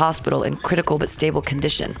Loyola Hospital in critical but stable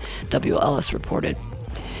condition, WLS reported.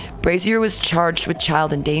 Brazier was charged with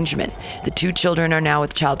child endangerment. The 2 children are now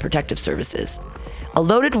with Child Protective Services. A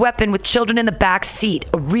loaded weapon with children in the back seat,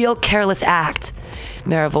 a real careless act,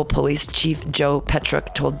 Maryville Police Chief Joe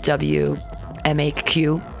Petruk told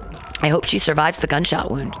WMAQ. I hope she survives the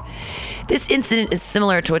gunshot wound. This incident is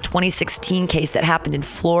similar to a 2016 case that happened in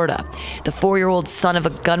Florida. The 4-year-old son of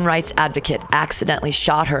a gun rights advocate accidentally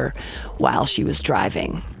shot her while she was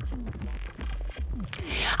driving.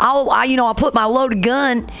 I put my loaded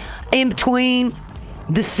gun in between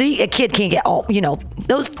the seat. A kid can't get all,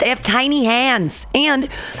 they have tiny hands. And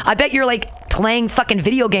I bet you're like playing fucking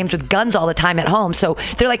video games with guns all the time at home. So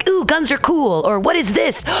they're like, ooh, guns are cool. Or what is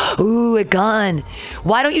this? Ooh, a gun.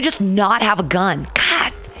 Why don't you just not have a gun?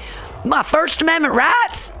 God, my First Amendment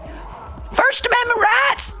rights. First Amendment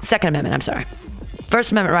rights. Second Amendment, I'm sorry.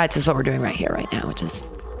 First Amendment rights is what we're doing right here, right now, which is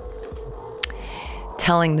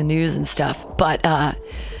telling the news and stuff. But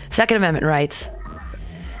Second Amendment rights.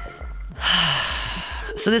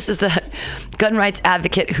 So this is the gun rights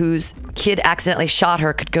advocate whose kid accidentally shot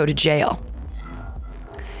her could go to jail.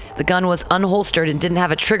 The gun was unholstered and didn't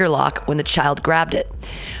have a trigger lock when the child grabbed it.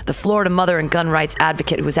 The Florida mother and gun rights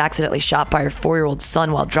advocate who was accidentally shot by her 4-year-old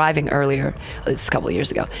son while driving earlier, this is a couple of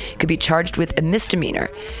years ago, could be charged with a misdemeanor,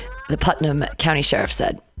 the Putnam County Sheriff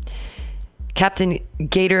said. Captain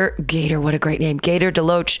Gator, what a great name, Gator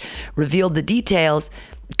DeLoach revealed the details.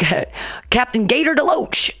 Captain Gator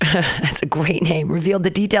DeLoach, that's a great name, revealed the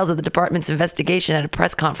details of the department's investigation at a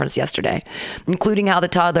press conference yesterday, including how the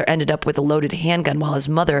toddler ended up with a loaded handgun while his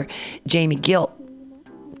mother, Jamie Gilt,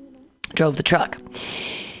 drove the truck.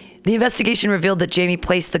 The investigation revealed that Jamie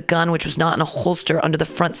placed the gun, which was not in a holster, under the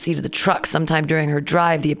front seat of the truck. Sometime during her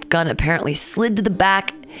drive, the gun apparently slid to the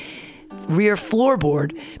back rear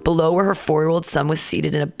floorboard below where her 4-year-old son was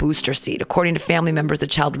seated in a booster seat. According to family members, the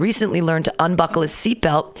child recently learned to unbuckle his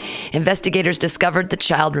seatbelt. Investigators discovered the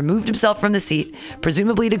child removed himself from the seat,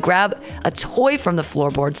 presumably to grab a toy from the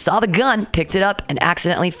floorboard, saw the gun, picked it up, and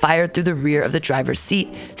accidentally fired through the rear of the driver's seat,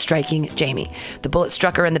 striking Jamie. The bullet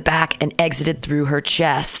struck her in the back and exited through her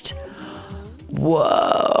chest.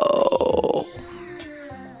 Whoa.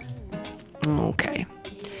 Okay.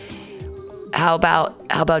 How about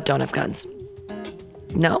don't have guns?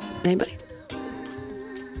 No? Anybody?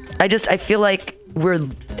 I feel like we're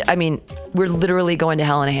literally going to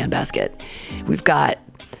hell in a handbasket.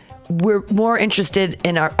 We're more interested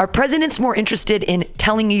in our president's more interested in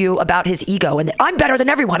telling you about his ego and that I'm better than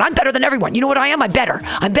everyone. I'm better than everyone. You know what I am? I'm better.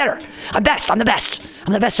 I'm best. I'm the best.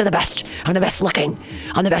 I'm the best of the best. I'm the best looking.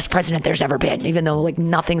 I'm the best president there's ever been, even though like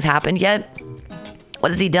nothing's happened yet.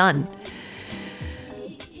 What has he done?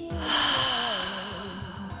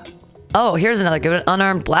 Oh, here's another good one.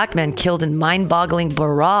 Unarmed black men killed in mind-boggling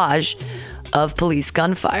barrage of police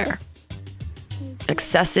gunfire.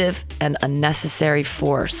 Excessive and unnecessary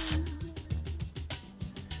force.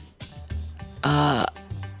 An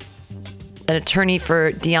attorney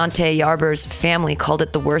for Deontay Yarber's family called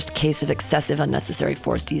it the worst case of excessive unnecessary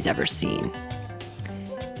force he's ever seen.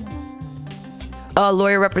 A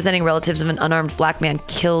lawyer representing relatives of an unarmed black man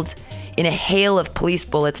killed in a hail of police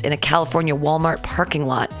bullets in a California Walmart parking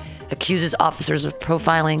lot accuses officers of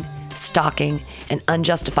profiling, stalking, and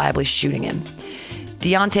unjustifiably shooting him.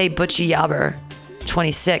 Deontay Butchie Yarber,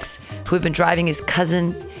 26, who had been driving his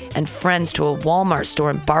cousin and friends to a Walmart store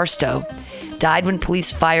in Barstow, died when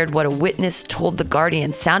police fired what a witness told The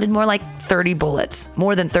Guardian sounded more than 30 bullets.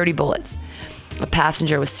 A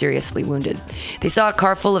passenger was seriously wounded. They saw a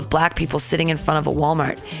car full of black people sitting in front of a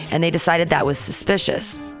Walmart, and they decided that was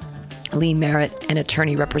suspicious. Lee Merritt, an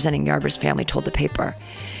attorney representing Yarber's family, told the paper.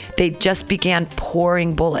 They just began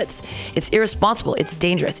pouring bullets. It's irresponsible. It's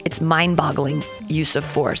dangerous. It's mind-boggling use of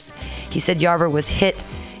force. He said Yarber was hit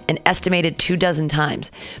an estimated 24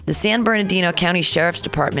 times. The San Bernardino County Sheriff's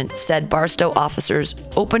Department said Barstow officers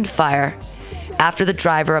opened fire after the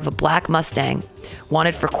driver of a black Mustang,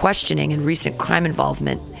 wanted for questioning and recent crime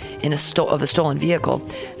involvement of a stolen vehicle,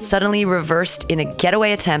 suddenly reversed in a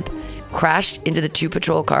getaway attempt, crashed into the 2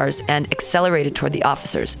 patrol cars, and accelerated toward the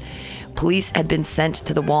officers. Police had been sent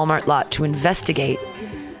to the Walmart lot to investigate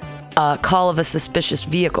a call of a suspicious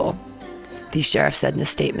vehicle, the sheriff said in a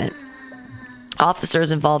statement.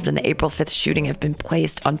 Officers involved in the April 5th shooting have been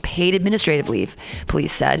placed on paid administrative leave,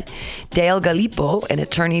 police said. Dale Galipo, an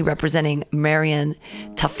attorney representing Marion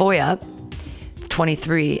Tafoya,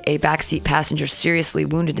 23, a backseat passenger seriously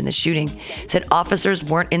wounded in the shooting, said officers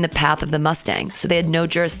weren't in the path of the Mustang, so they had no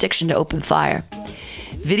jurisdiction to open fire.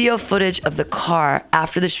 Video footage of the car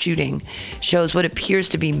after the shooting shows what appears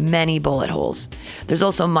to be many bullet holes. There's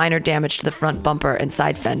also minor damage to the front bumper and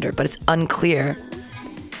side fender, but it's unclear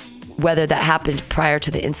whether that happened prior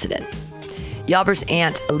to the incident. Yarber's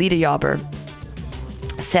aunt, Alita Yarber,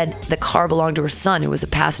 said the car belonged to her son, who was a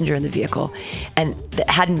passenger in the vehicle, and that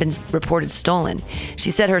hadn't been reported stolen.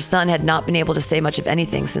 She said her son had not been able to say much of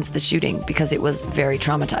anything since the shooting because it was very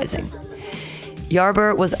traumatizing.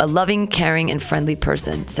 Yarber was a loving, caring, and friendly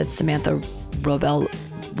person, said Samantha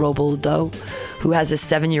Roboldo, who has a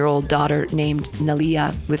 7-year-old daughter named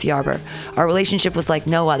Nalia with Yarber. Our relationship was like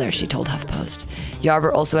no other, she told HuffPost.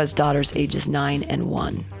 Yarber also has daughters ages 9 and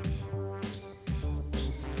 1.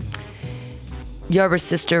 Yarber's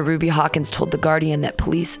sister, Ruby Hawkins, told The Guardian that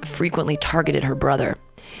police frequently targeted her brother.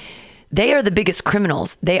 They are the biggest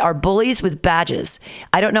criminals. They are bullies with badges.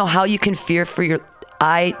 I don't know how you can fear for your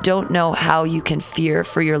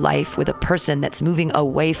life with a person that's moving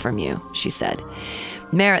away from you, she said.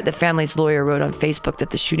 Merritt, the family's lawyer, wrote on Facebook that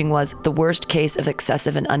the shooting was the worst case of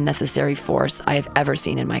excessive and unnecessary force I have ever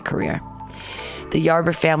seen in my career. The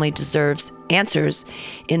Yarber family deserves answers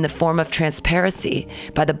in the form of transparency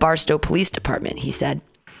by the Barstow Police Department, he said.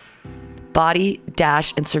 Body,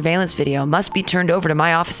 dash, and surveillance video must be turned over to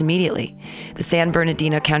my office immediately. The San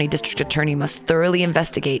Bernardino County District Attorney must thoroughly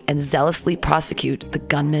investigate and zealously prosecute the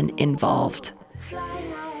gunmen involved.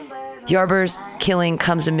 Yarber's killing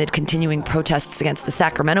comes amid continuing protests against the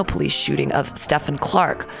Sacramento police shooting of Stephen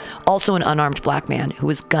Clark, also an unarmed black man who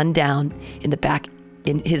was gunned down in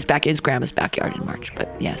his grandma's backyard in March. But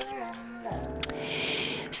yes.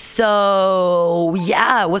 So,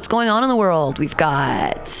 yeah, what's going on in the world? We've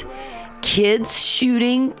got kids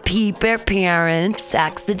shooting their parents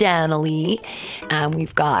accidentally, and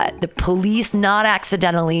we've got the police not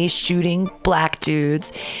accidentally shooting black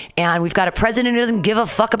dudes, and we've got a president who doesn't give a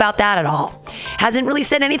fuck about that at all. Hasn't really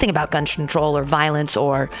said anything about gun control or violence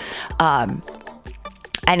or are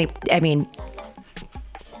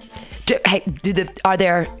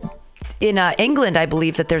there in England? I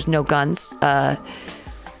believe that there's no guns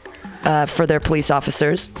for their police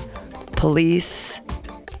officers. Police,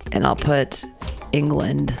 and I'll put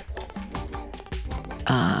England.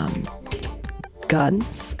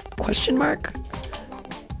 Guns? Question mark.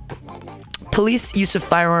 Police use of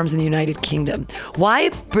firearms in the United Kingdom. Why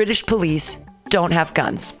British police don't have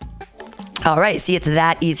guns? All right, see, it's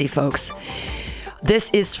that easy, folks.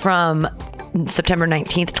 This is from September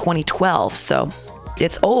 19th, 2012, so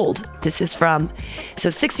it's old. This is from,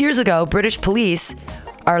 6 years ago, British police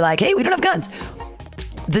are like, hey, we don't have guns.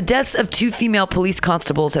 The deaths of 2 female police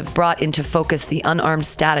constables have brought into focus the unarmed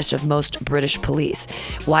status of most British police.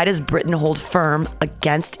 Why does Britain hold firm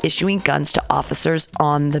against issuing guns to officers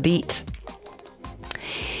on the beat?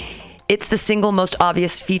 It's the single most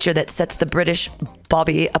obvious feature that sets the British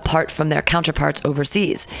bobby apart from their counterparts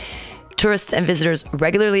overseas. Tourists and visitors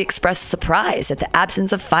regularly express surprise at the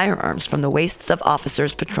absence of firearms from the waists of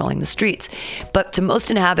officers patrolling the streets. But to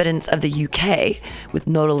most inhabitants of the UK, with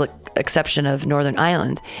notable exception of Northern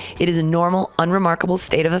Ireland, it is a normal, unremarkable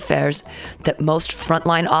state of affairs that most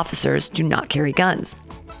frontline officers do not carry guns.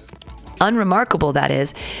 Unremarkable, that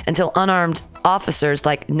is, until unarmed officers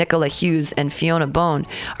like Nicola Hughes and Fiona Bone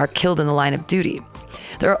are killed in the line of duty.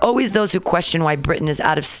 There are always those who question why Britain is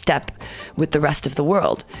out of step with the rest of the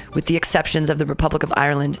world, with the exceptions of the Republic of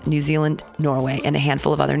Ireland, New Zealand, Norway, and a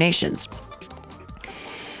handful of other nations.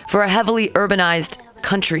 For a heavily urbanized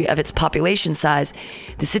country of its population size,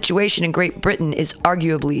 the situation in Great Britain is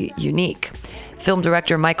arguably unique. Film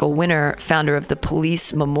director Michael Winner, founder of the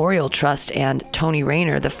Police Memorial Trust, and Tony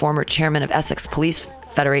Rayner, the former chairman of Essex Police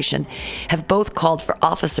Federation, have both called for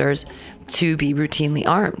officers to be routinely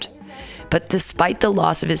armed. But despite the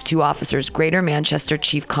loss of his 2 officers, Greater Manchester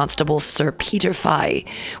Chief Constable Sir Peter Fye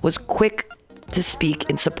was quick to speak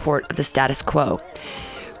in support of the status quo.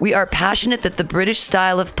 We are passionate that the British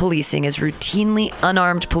style of policing is routinely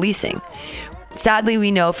unarmed policing. Sadly,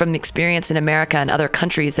 we know from experience in America and other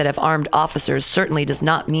countries that have armed officers certainly does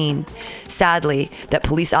not mean, sadly, that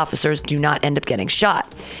police officers do not end up getting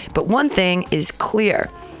shot. But one thing is clear.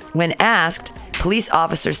 When asked, police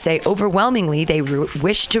officers say overwhelmingly they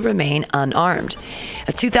wish to remain unarmed.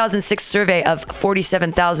 A 2006 survey of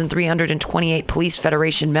 47,328 Police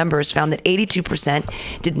Federation members found that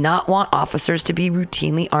 82% did not want officers to be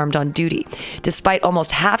routinely armed on duty, despite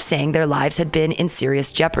almost half saying their lives had been in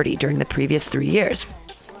serious jeopardy during the previous 3 years.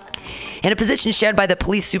 In a position shared by the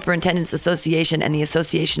Police Superintendents Association and the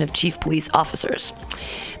Association of Chief Police Officers.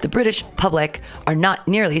 The British public are not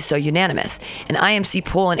nearly so unanimous. An IMC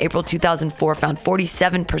poll in April 2004 found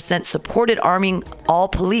 47% supported arming all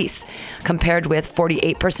police, compared with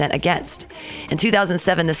 48% against. In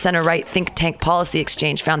 2007, the center-right think tank Policy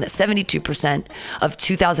Exchange found that 72% of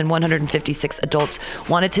 2,156 adults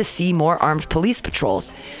wanted to see more armed police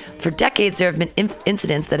patrols. For decades, there have been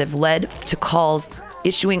incidents that have led to calls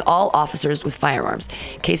issuing all officers with firearms.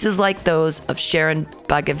 Cases like those of Sharon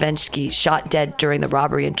Bagavensky, shot dead during the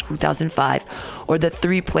robbery in 2005, or the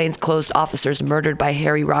 3 plainclothes officers murdered by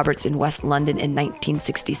Harry Roberts in West London in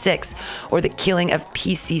 1966, or the killing of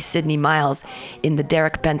PC Sidney Miles in the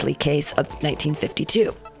Derek Bentley case of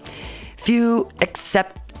 1952. Few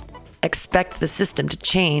expect the system to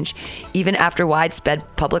change even after widespread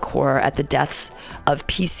public horror at the deaths of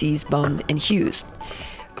PCs, Bone, and Hughes.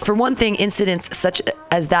 For one thing, incidents such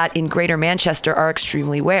as that in Greater Manchester are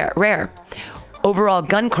extremely rare. Overall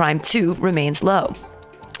gun crime, too, remains low.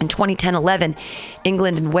 In 2010-11,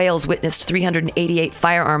 England and Wales witnessed 388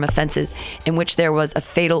 firearm offenses in which there was a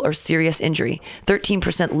fatal or serious injury,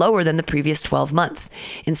 13% lower than the previous 12 months.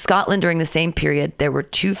 In Scotland during the same period, there were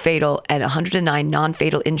 2 fatal and 109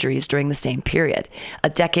 non-fatal injuries during the same period, a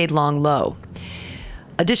decade-long low.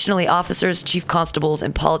 Additionally, officers, chief constables,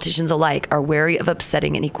 and politicians alike are wary of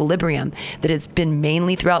upsetting an equilibrium that has been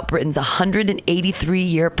mainly throughout Britain's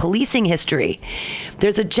 183-year policing history.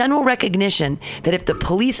 There's a general recognition that if the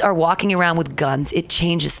police are walking around with guns, it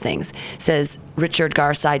changes things, says Richard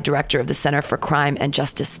Garside, director of the Center for Crime and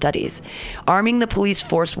Justice Studies. Arming the police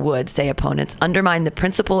force would, say opponents, undermine the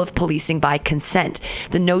principle of policing by consent,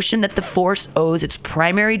 the notion that the force owes its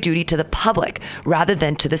primary duty to the public rather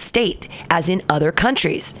than to the state, as in other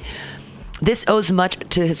countries. This owes much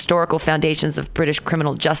to historical foundations of British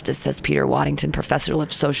criminal justice, says Peter Waddington, professor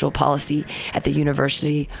of social policy at the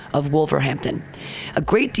University of Wolverhampton. A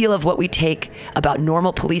great deal of what we take about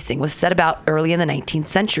normal policing was said about early in the 19th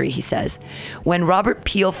century, he says. When Robert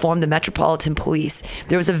Peel formed the Metropolitan Police,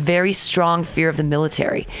 there was a very strong fear of the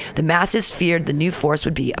military. The masses feared the new force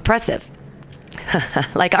would be oppressive.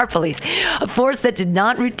 Like our police, a force that did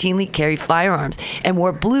not routinely carry firearms and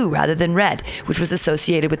wore blue rather than red, which was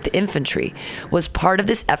associated with the infantry, was part of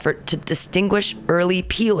this effort to distinguish early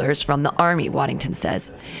peelers from the army, Waddington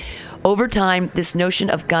says. Over time, this notion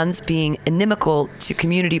of guns being inimical to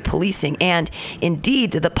community policing and,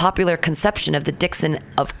 indeed, to the popular conception of the Dixon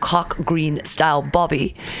of cock green style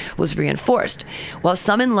bobby was reinforced. While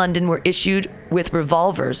some in London were issued with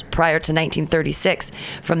revolvers prior to 1936,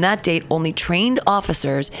 from that date only trained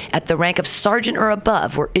officers at the rank of sergeant or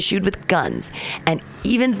above were issued with guns, and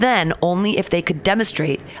even then only if they could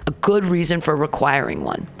demonstrate a good reason for requiring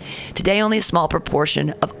one. Today, only a small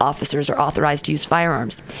proportion of officers are authorized to use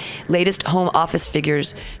firearms. Latest Home Office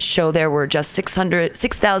figures show there were just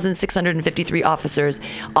 6,653 officers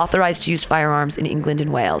authorized to use firearms in England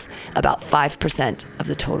and Wales, about 5% of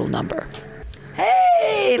the total number.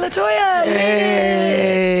 Hey, LaToya!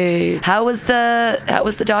 Hey! How was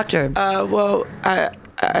the doctor? Well,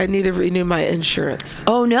 I need to renew my insurance.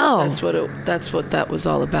 Oh no! That's what that was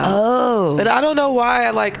all about. Oh. But I don't know why.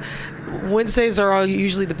 Wednesdays are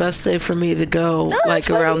usually the best day for me to go,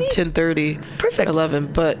 around 10:30. Perfect.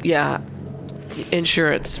 11. But yeah,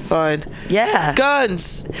 insurance, fine. Yeah.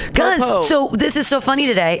 Guns. So this is so funny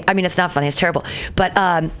today. I mean, it's not funny. It's terrible. But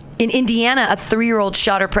in Indiana, a 3-year-old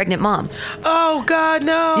shot her pregnant mom. Oh God,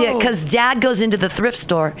 no. Yeah, because dad goes into the thrift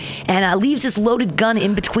store and leaves this loaded gun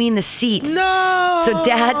in between the seat.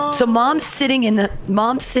 No. So mom's sitting in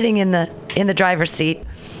the driver's seat.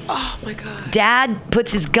 Oh my God. Dad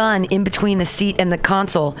puts his gun in between the seat and the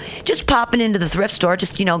console, just popping into the thrift store,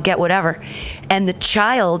 just, get whatever. And the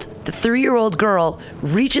child, the 3-year-old girl,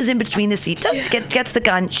 reaches in between the seats, gets the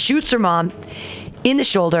gun, shoots her mom in the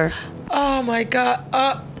shoulder. Oh my God.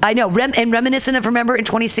 I know. Reminiscent of, remember in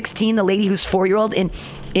 2016, the lady who's 4-year-old in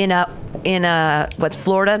Florida,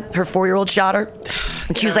 her 4-year-old shot her.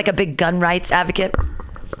 And she was like a big gun rights advocate.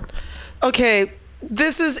 Okay.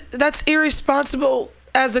 that's irresponsible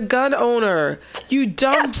as a gun owner. You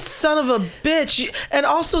dumb son of a bitch. And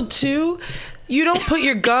also too, you don't put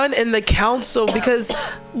your gun in the council, because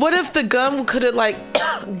what if the gun could have like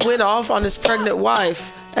went off on his pregnant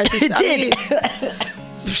wife? It did.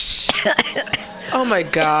 Oh my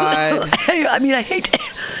God. I mean, I hate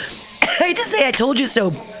to say I told you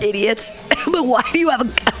so, idiots. But why do you have a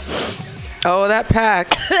gun? Oh, that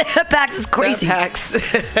packs. That packs is crazy. That packs.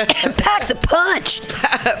 It packs a punch.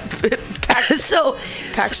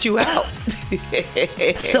 Packs you out.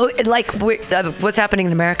 So, like, what's happening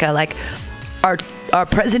in America? Like, our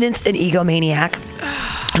president's an egomaniac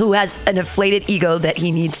who has an inflated ego that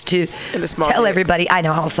he needs to tell everybody. I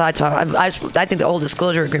know. Also, I think the old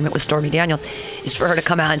disclosure agreement with Stormy Daniels is for her to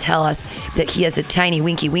come out and tell us that he has a tiny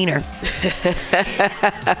winky wiener,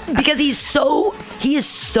 because he is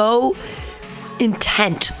so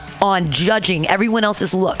intent on judging everyone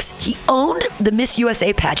else's looks. He owned the Miss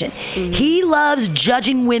USA pageant. Mm-hmm. He loves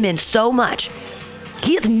judging women so much.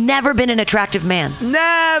 He has never been an attractive man.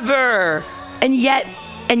 Never. And yet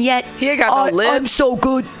he ain't got no lips. I'm so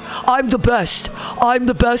good. I'm the best. I'm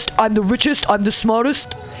the best. I'm the richest. I'm the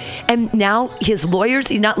smartest. And now his lawyers,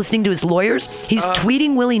 he's not listening to his lawyers. He's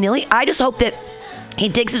tweeting willy-nilly. I just hope that he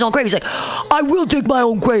digs his own grave. He's like, I will dig my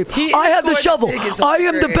own grave. I have the shovel. I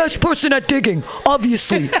am the best person at digging,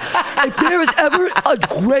 obviously. If there is ever a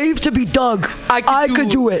grave to be dug, I could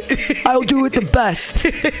do it. I'll do it the best.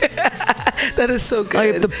 That is so good. I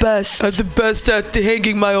am the best. I'm the best at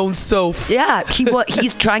hanging my own self. Yeah,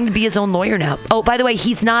 he's trying to be his own lawyer now. Oh, by the way,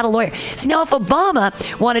 he's not a lawyer. See, now if Obama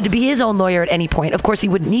wanted to be his own lawyer at any point, of course he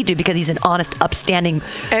wouldn't need to, because he's an honest, upstanding...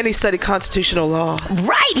 And he studied constitutional law.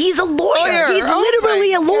 Right, he's a lawyer. He's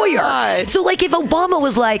literally a lawyer. God. So, like, if Obama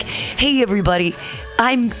was like, hey, everybody...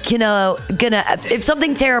 I'm gonna if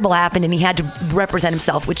something terrible happened and he had to represent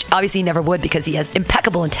himself, which obviously he never would, because he has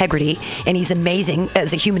impeccable integrity and he's amazing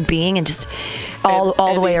as a human being and just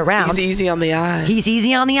all the way around. He's easy on the eyes. He's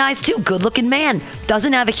easy on the eyes too. Good looking man.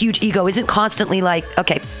 Doesn't have a huge ego. Isn't constantly like,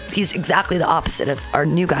 okay, he's exactly the opposite of our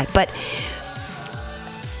new guy. But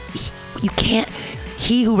you can't.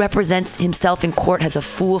 He who represents himself in court has a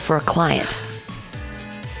fool for a client.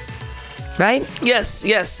 Right?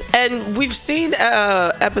 Yes. And we've seen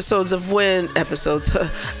episodes of yeah,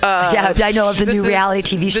 I know of the new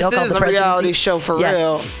reality TV show called The Presidency. This is a reality show for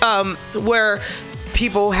real, where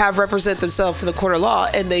people have represented themselves in the court of law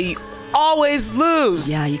and they always lose.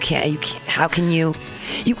 Yeah, you can't. How can you?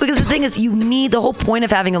 Because the thing is, you need, the whole point of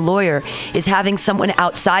having a lawyer is having someone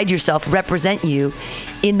outside yourself represent you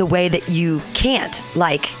in the way that you can't.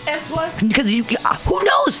 Like, and plus, because who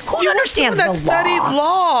knows? Who understands the law? That studied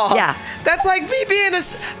law. Yeah. That's like me being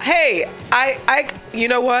hey, I you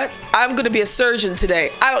know what? I'm going to be a surgeon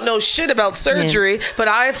today. I don't know shit about surgery, but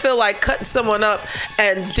I feel like cutting someone up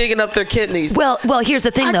and digging up their kidneys. Well, here's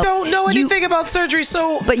the thing, though. I don't know anything about surgery,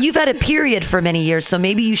 so... But you've had a period for many years, so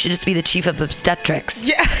maybe you should just be the chief of obstetrics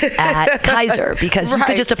at Kaiser, because you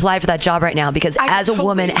could just apply for that job right now, because as a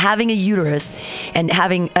woman, having a uterus and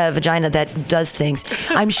having a vagina that does things,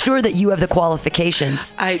 I'm sure that you have the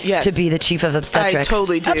qualifications to be the chief of obstetrics. I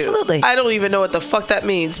totally do. Absolutely. I don't even know what the fuck that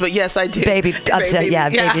means, but yes, I do. Baby stuff,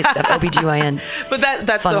 OBGYN. But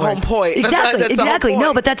that's the whole point. Exactly.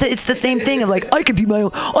 No, but it's the same thing of like, I could be my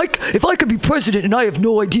own. If I could be president and I have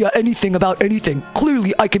no idea anything about anything,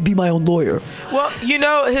 clearly I could be my own lawyer. Well,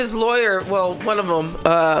 his lawyer, one of them,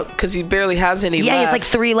 because he barely has any left. Yeah, he has like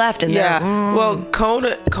 3 left in there. Well,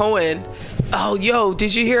 Cohen. Oh,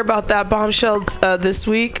 did you hear about that bombshell this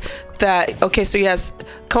week?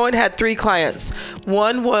 Cohen had 3 clients.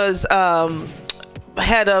 One was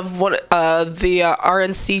head of the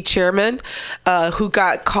RNC chairman, who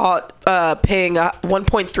got caught paying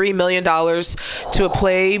 $1.3 million to a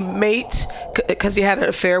playmate because he had an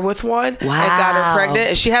affair with one and got her pregnant,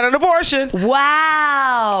 and she had an abortion.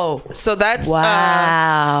 Wow. So that's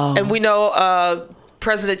and we know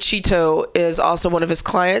President Cheeto is also one of his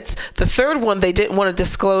clients. The third one they didn't want to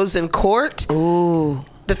disclose in court. Ooh.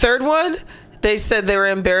 The third one, they said they were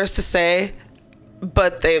embarrassed to say,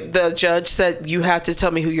 but the judge said, you have to tell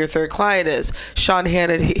me who your third client is. Sean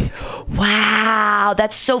Hannity. Wow,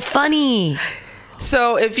 that's so funny.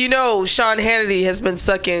 So if you know, Sean Hannity has been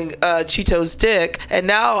sucking Cheeto's dick, and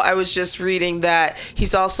now I was just reading that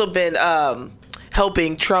he's also been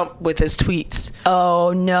helping Trump with his tweets.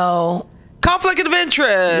 Oh, no. Conflict of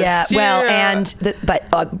interest. Yeah, well, and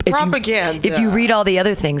propaganda. If you read all the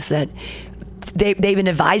other things that they've been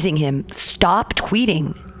advising him, stop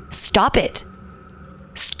tweeting. Stop it.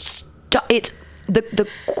 Stop it. The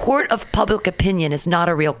court of public opinion is not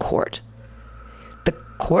a real court. The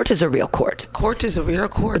court is a real court. Court is a real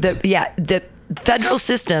court. federal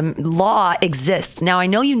system law exists. Now, I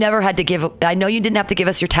know you didn't have to give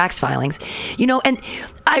us your tax filings, and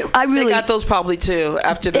I really they got those probably too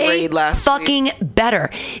after the raid last fucking week. better.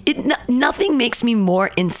 Nothing makes me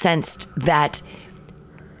more incensed that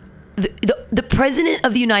the president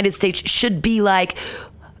of the United States should be like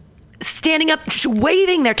standing up,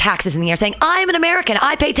 waving their taxes in the air, saying, "I am an American.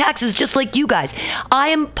 I pay taxes just like you guys. I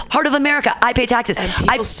am part of America. I pay taxes. And people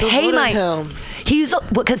I still pay voted him. He's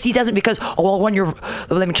because he doesn't because when you're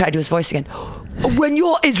let me try to do his voice again. When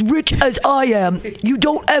you're as rich as I am, you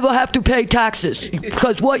don't ever have to pay taxes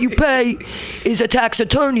because what you pay is a tax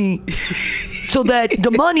attorney. So that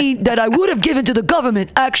the money that I would have given to the government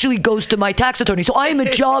actually goes to my tax attorney. So I am a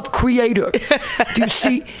job creator. Do you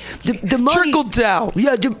see? The money Trickle down.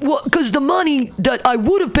 Yeah, because the money that I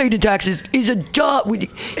would have paid in taxes is a job. You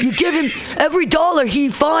give him every dollar he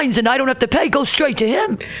finds, and I don't have to pay. Goes straight to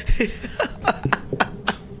him.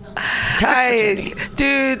 Tax attorney.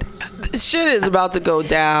 Dude, shit is about to go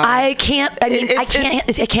down. I can't. I mean, I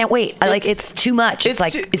can't wait. It's too much. It's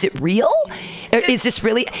like, is it real? Is this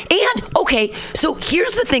really? And okay, so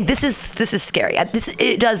here's the thing. This is scary.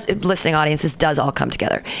 Listening audience, this does all come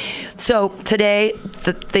together. So today,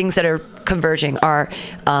 the things that are converging are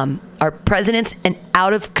our president's an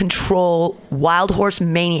out of control wild horse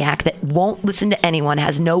maniac that won't listen to anyone,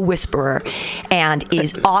 has no whisperer, and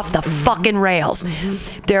is off the fucking rails.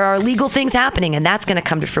 Mm-hmm. There are legal things happening, and that's going to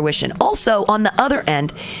come to fruition. Also, on the other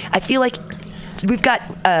end, I feel like we've got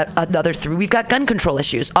another three. We've got gun control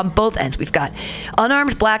issues on both ends. We've got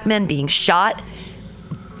unarmed black men being shot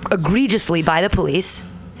egregiously by the police.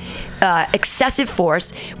 Excessive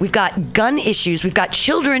force. We've got gun issues. We've got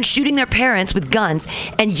children shooting their parents with guns,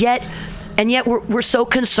 and yet we're so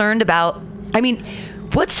concerned about. I mean,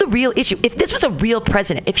 what's the real issue? If this was a real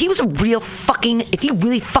president, if he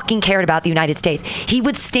really fucking cared about the United States, he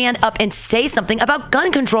would stand up and say something about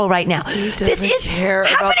gun control right now. This is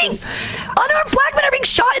happening. Unarmed black men are being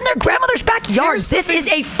shot in their grandmother's backyard. This is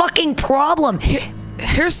a fucking problem.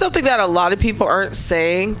 Here's something that a lot of people aren't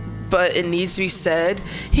saying, but it needs to be said.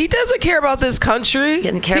 He doesn't care about this country.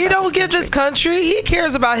 He don't get this country. He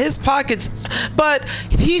cares about his pockets. But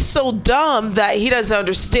he's so dumb that he doesn't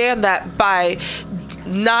understand that by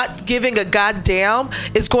not giving a goddamn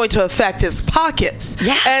is going to affect his pockets.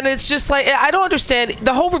 Yeah. And it's just like, I don't understand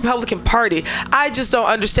the whole Republican Party. I just don't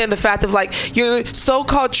understand the fact of like your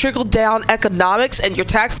so-called trickle down economics and your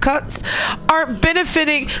tax cuts aren't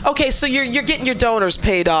benefiting. Okay, so you're getting your donors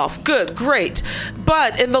paid off. Good, great.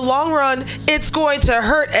 But in the long run, it's going to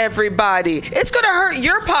hurt everybody. It's going to hurt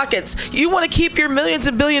your pockets. You want to keep your millions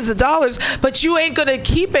and billions of dollars, but you ain't going to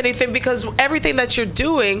keep anything because everything that you're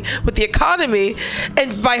doing with the economy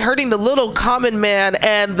and by hurting the little common man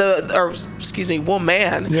and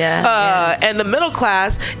woman, and the middle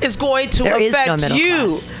class is going to affect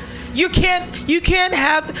you. You can't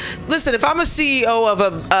have. Listen, if I'm a CEO of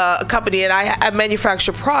a company and I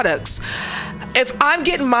manufacture products, if I'm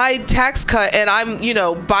getting my tax cut and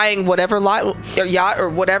I'm buying whatever yacht or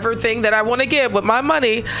whatever thing that I want to get with my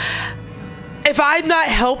money, if I'm not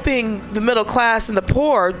helping the middle class and the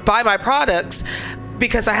poor buy my products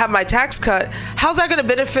because I have my tax cut, how's that going to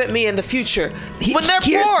benefit me in the future? When they're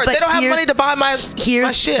poor, they don't have money to buy my shit.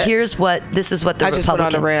 This is what the Republicans... I just went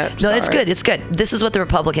on a rant. No, it's good. This is what the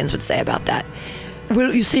Republicans would say about that.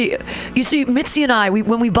 Well, you see, Mitzi and I,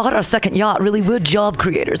 when we bought our second yacht, really we're job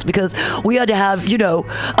creators because we had to have,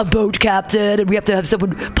 a boat captain and we have to have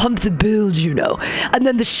someone pump the bills, and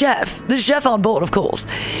then the chef on board, of course.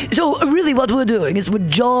 So really, what we're doing is we're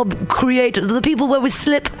job creators, the people where we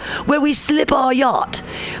slip our yacht.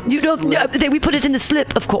 We put it in the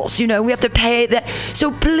slip, of course. We have to pay that.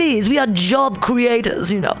 So please, we are job creators.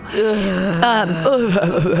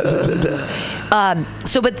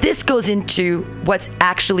 But this goes into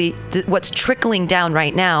what's trickling down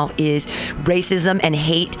right now is racism and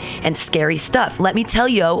hate and scary stuff. Let me tell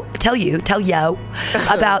you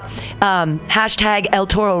about hashtag El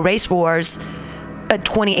Toro Race Wars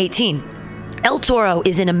 2018. El Toro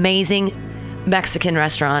is an amazing Mexican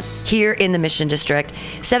restaurant here in the Mission District,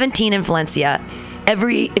 17 in Valencia.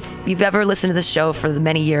 If you've ever listened to this show for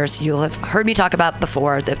many years, you'll have heard me talk about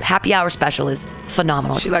before. The happy hour special is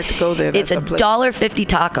phenomenal. She like to go there. It's $1.50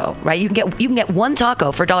 taco, right? You can get one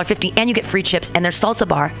taco for $1.50, and you get free chips. And their salsa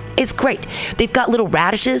bar is great. They've got little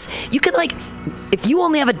radishes. You can if you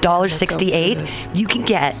only have $1.68, you can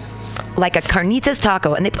get like a carnitas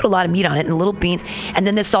taco, and they put a lot of meat on it and little beans, and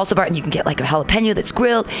then there's salsa bar, and you can get like a jalapeno that's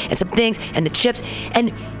grilled and some things and the chips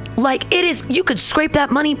and. You could scrape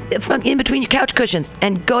that money from in between your couch cushions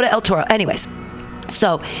and go to El Toro. Anyways,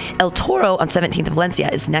 so El Toro on 17th and Valencia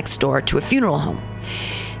is next door to a funeral home.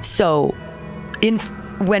 So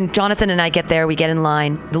when Jonathan and I get there, we get in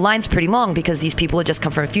line. The line's pretty long because these people had just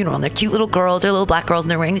come from a funeral, and they're cute little girls, they're little black girls,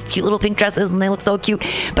 and they're wearing these cute little pink dresses, and they look so cute.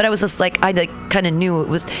 But I was just like, I kind of knew it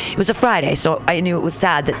was a Friday, so I knew it was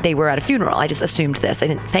sad that they were at a funeral. I just assumed this. I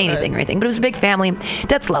didn't say anything or anything, but it was a big family.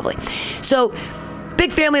 That's lovely. So,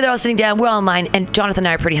 big family, they're all sitting down, we're all in line, and Jonathan and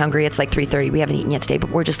I are pretty hungry. It's like 3:30, we haven't eaten yet today,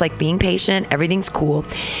 but we're just like being patient, everything's cool.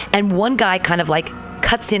 And one guy kind of like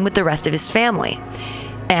cuts in with the rest of his family.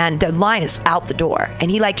 And the line is out the door. And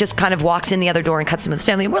he like just kind of walks in the other door and cuts in with his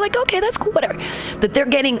family. And we're like, okay, that's cool, whatever. But they're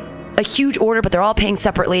getting a huge order, but they're all paying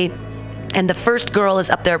separately. And the first girl is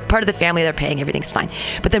up there, part of the family, they're paying, everything's fine.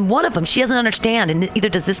 But then one of them, she doesn't understand, and either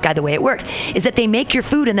does this guy the way it works, is that they make your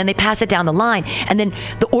food and then they pass it down the line, and then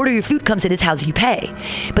the order your food comes in is how you pay.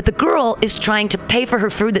 But the girl is trying to pay for her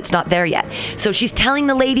food that's not there yet. So she's telling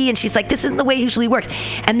the lady, and she's like, this isn't the way it usually works.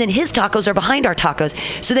 And then his tacos are behind our tacos.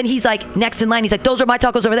 So then he's like, next in line, he's like, those are my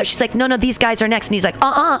tacos over there. She's like, no, these guys are next. And he's like,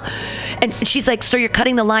 And she's like, so you're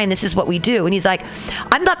cutting the line, this is what we do. And he's like,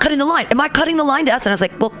 I'm not cutting the line. Am I cutting the line to us? And I was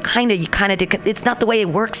like, well, kind of, you kind of did. It's not the way it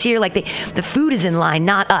works here. Like the food is in line,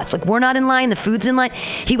 not us. Like we're not in line, the food's in line.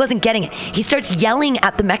 He wasn't getting it. He starts yelling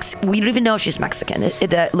at the we don't even know if she's Mexican,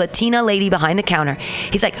 the Latina lady behind the counter.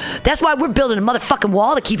 He's like, that's why we're building a motherfucking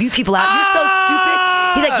wall to keep you people out. You're so stupid.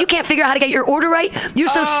 He's like, you can't figure out how to get your order right. You're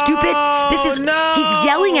so stupid. He's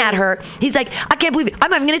yelling at her. He's like, I can't believe it.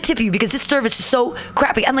 I'm not even gonna tip you because this service is so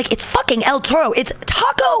crappy. I'm like, it's fucking El Toro. It's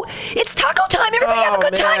taco time. Everybody have a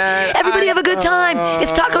good time. Everybody have a good time.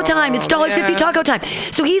 It's taco time. It's $1.50 taco time.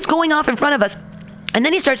 So he's going off in front of us, and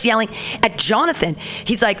then he starts yelling at Jonathan.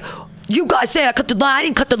 He's like, you guys say I cut the line. I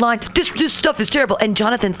didn't cut the line. This stuff is terrible. And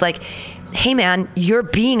Jonathan's like, hey man, you're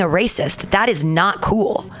being a racist. That is not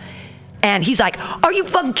cool. And he's like, are you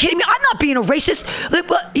fucking kidding me? I'm not being a racist.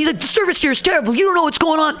 He's like, the service here is terrible. You don't know what's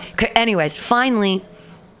going on. Okay, anyways, finally,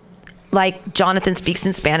 like, Jonathan speaks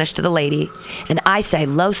in Spanish to the lady, and I say,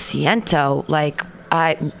 lo siento, like,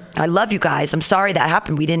 I love you guys. I'm sorry that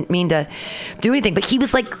happened. We didn't mean to do anything. But he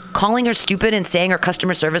was like calling her stupid and saying her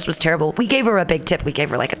customer service was terrible. We gave her a big tip. We gave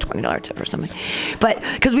her like a $20 tip or something. But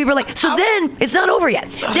because we were like, so then it's not over yet.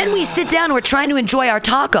 Then we sit down and we're trying to enjoy our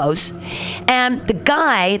tacos. And the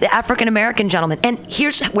guy, the African-American gentleman, and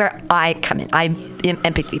here's where I come in. I'm an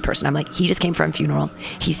empathy person. I'm like, he just came from a funeral.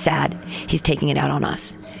 He's sad. He's taking it out on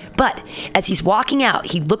us. But as he's walking out,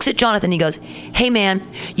 he looks at Jonathan and he goes, hey man,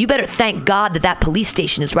 you better thank God that police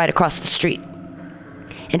station is right across the street.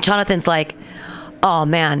 And Jonathan's like, oh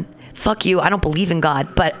man, fuck you, I don't believe in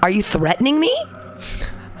God, but are you threatening me?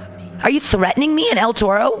 Are you threatening me in El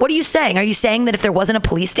Toro? What are you saying? Are you saying that if there wasn't a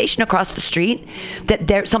police station across the street,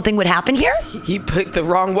 that something would happen here? He picked the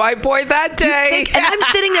wrong white boy that day. And I'm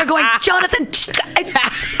sitting there going, Jonathan, he's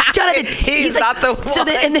like, not the one.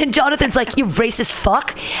 And then Jonathan's like, you racist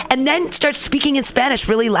fuck. And then starts speaking in Spanish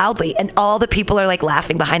really loudly. And all the people are like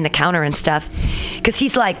laughing behind the counter and stuff. Because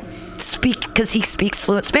he's like, because he speaks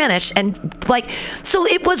fluent Spanish. And like, so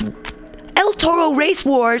it was El Toro Race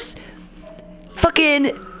Wars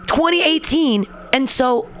fucking 2018, and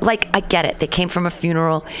so like I get it, they came from a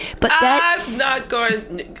funeral, but I'm not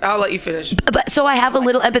going, I'll let you finish. But so I have a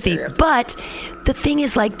little empathy, but the thing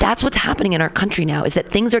is, like, that's what's happening in our country now, is that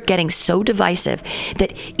things are getting so divisive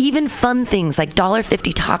that even fun things like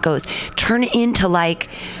 $1.50 tacos turn into like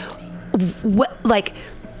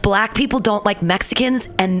black people don't like Mexicans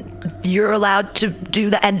and you're allowed to do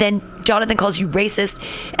that, and then Jonathan calls you racist,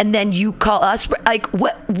 and then you call us like,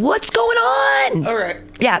 what's going on? All right.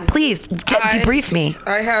 Yeah, please debrief me.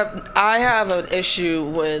 I have an issue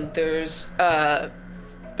when there's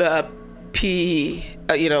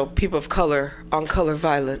people of color on color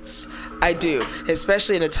violence. I do,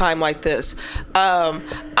 especially in a time like this. I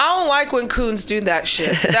don't like when coons do that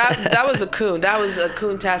shit. That was a coon. That was a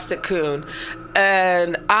coon-tastic coon.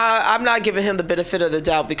 And I'm not giving him the benefit of the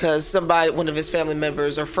doubt because one of his family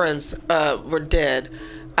members or friends were dead.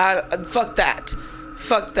 Fuck that.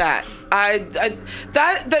 Fuck that.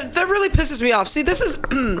 That really pisses me off. See, this is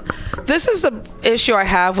an issue I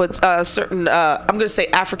have with certain I'm going to say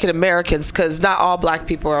African Americans, because not all black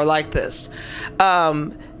people are like this.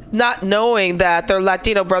 Not knowing that their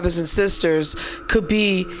Latino brothers and sisters could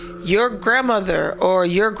be your grandmother or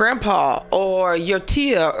your grandpa or your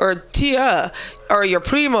tia or your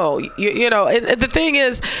primo, you know. And the thing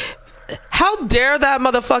is, how dare that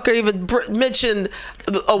motherfucker even mention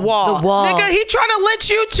a wall? The wall. Nigga, he trying to lynch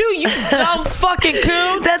you too, you dumb fucking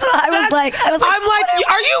coon. That's what I was like. I'm like,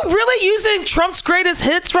 are you really using Trump's greatest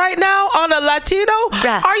hits right now on a Latino?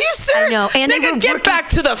 Bruh, Are you serious? I know. And nigga, get back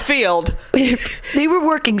to the field. They were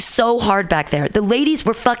working so hard back there. The ladies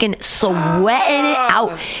were fucking sweating it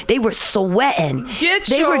out. They were sweating.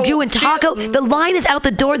 They were doing taco. The line is out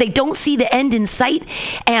the door. They don't see the end in sight,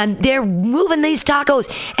 and they're moving these tacos.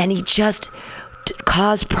 And he just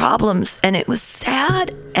caused problems, and it was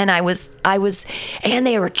sad. And I was, and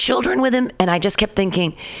there were children with him, and I just kept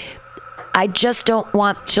thinking, I just don't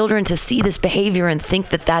want children to see this behavior and think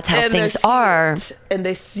that that's how things are. And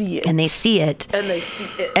they see it. And they see it. And they see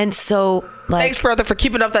it. And so, like, thanks, brother, for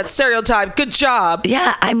keeping up that stereotype. Good job.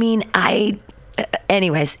 Yeah, I mean,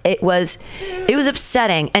 anyways, it was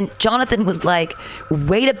upsetting. And Jonathan was like,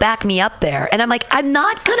 way to back me up there. And I'm like, I'm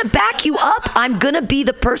not going to back you up. I'm going to be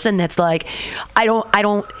the person that's like,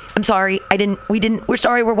 I'm sorry. We're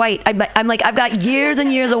sorry we're white. I'm like, I've got years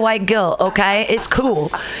and years of white guilt, okay? It's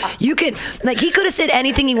cool. You could, like, he could have said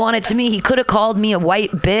anything he wanted to me. He could have called me a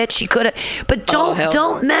white bitch. He could have, but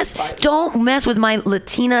don't mess with my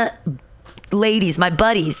Latina ladies, my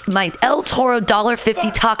buddies, my El Toro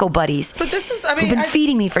 $1.50 taco buddies. But this is, who've been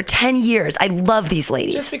feeding me for 10 years. I love these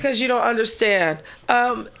ladies. Just because you don't understand.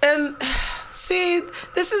 And see,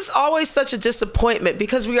 this is always such a disappointment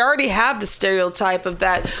because we already have the stereotype of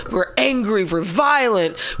that we're angry, we're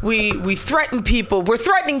violent, we threaten people, we're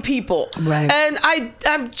threatening people. Right. And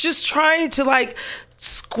I'm just trying to like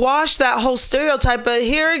squash that whole stereotype, but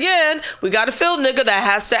here again, we got a field nigga that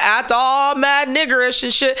has to act all mad niggerish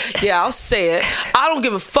and shit. Yeah, I'll say it. I don't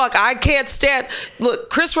give a fuck. I can't stand. Look,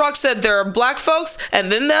 Chris Rock said there are black folks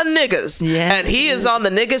and then there are niggas, and he is on the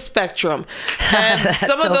nigga spectrum. And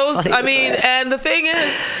some of those, I mean, and the thing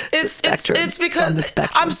is, it's because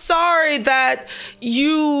I'm sorry that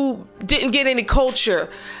you didn't get any culture.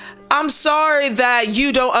 I'm sorry that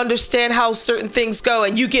you don't understand how certain things go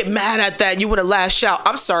and you get mad at that and you want to lash out.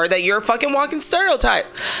 I'm sorry that you're a fucking walking stereotype.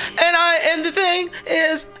 And the thing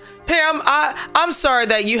is, Pam, I'm sorry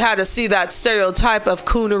that you had to see that stereotype of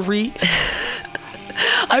coonery.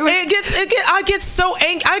 I get so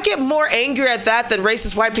angry. I get more angry at that than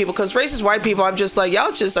racist white people, because racist white people, I'm just like,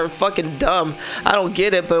 y'all just are fucking dumb. I don't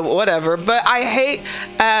get it, but whatever. But I hate,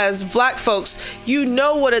 as black folks, you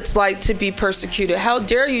know what it's like to be persecuted. How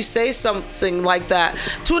dare you say something like that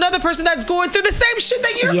to another person that's going through the same shit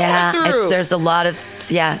that you're going through? There's a lot of,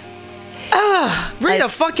 read a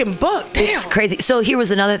fucking book. Damn. It's crazy. So here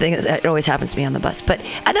was another thing that always happens to me on the bus. And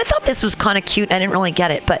I thought this was kind of cute. I didn't really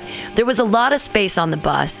get it, but there was a lot of space on the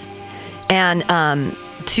bus, and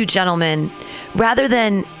two gentlemen, rather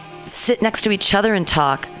than sit next to each other and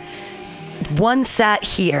talk, one sat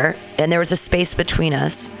here, and there was a space between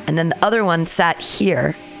us, and then the other one sat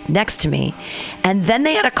here next to me, and then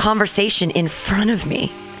they had a conversation in front of me,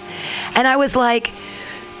 and I was like,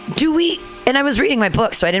 and I was reading my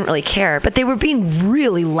book, so I didn't really care, but they were being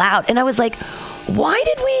really loud. And I was like, why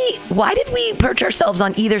did we perch ourselves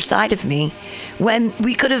on either side of me when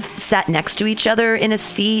we could have sat next to each other in a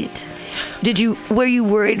seat? Were you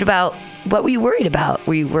worried about, what were you worried about?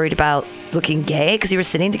 Were you worried about looking gay because you were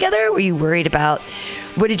sitting together? Were you worried about,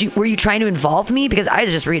 were you trying to involve me? Because I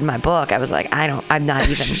was just reading my book. I was like, I'm not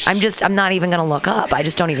even going to look up. I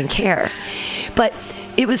just don't even care. But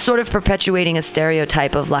it was sort of perpetuating a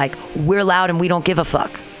stereotype of like, we're loud and we don't give a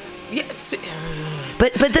fuck. Yes.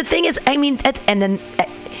 But the thing is, I mean, the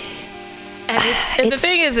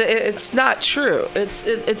thing is, it's not true.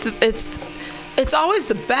 It's always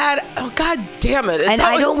the bad. Oh, God damn it!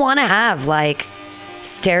 I don't want to have like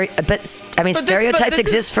stereotypes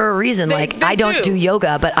exist for a reason. They I don't do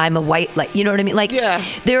yoga, but I'm a white, like, you know what I mean? Like, yeah.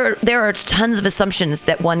 There are tons of assumptions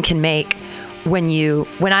that one can make when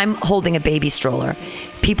I'm holding a baby stroller.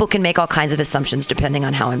 People can make all kinds of assumptions depending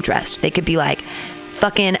on how I'm dressed. They could be like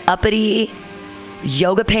fucking uppity,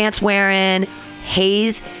 yoga pants wearing,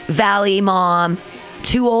 Hayes Valley mom,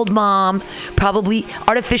 too old mom, probably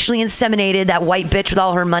artificially inseminated, that white bitch with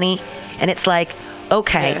all her money. And it's like,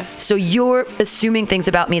 okay, so you're assuming things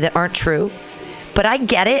about me that aren't true. But I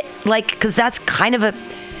get it, like, because that's kind of a,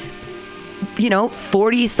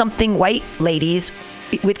 40-something white ladies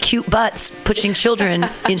with cute butts pushing children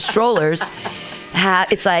in strollers.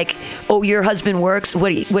 It's like, oh, your husband works.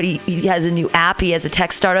 He has a new app. He has a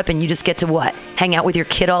tech startup, and you just get to what? Hang out with your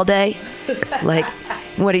kid all day? Like,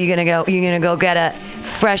 what are you gonna go? You're gonna go get a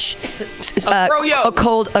fresh, a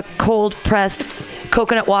cold pressed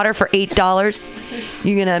coconut water for $8.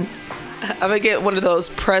 You're gonna. I'm gonna get one of those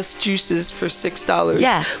pressed juices for $6.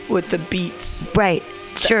 Yeah. With the beets. Right.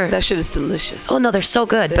 Sure. That shit is delicious. Oh no, they're so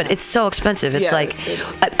good, but it's so expensive. It's Yeah. like,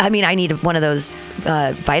 I mean, I need one of those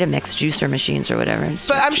Vitamix juicer machines or whatever.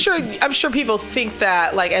 But I'm sure people think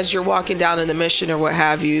that, like, as you're walking down in the Mission or what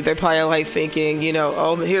have you, they're probably like thinking, you know,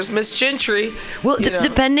 oh, here's Miss Gentry. Well,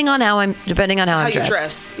 depending on how I'm you're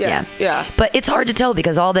dressed. Yeah. But it's hard to tell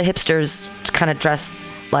because all the hipsters kind of dress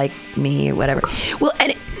like me or whatever. Well,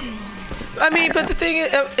 and I mean, but the thing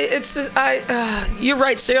is, you're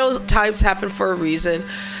right. Stereotypes happen for a reason.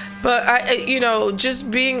 But just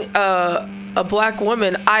being a black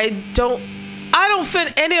woman, I don't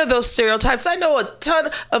fit any of those stereotypes. I know a ton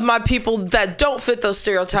of my people that don't fit those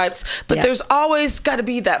stereotypes, but there's always got to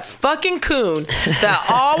be that fucking coon that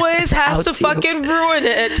always has to fucking ruin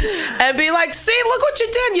it and be like, see, look what you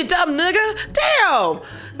did, you dumb nigga. Damn.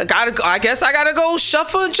 I guess I gotta go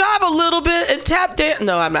shuffle and jive a little bit and tap dance.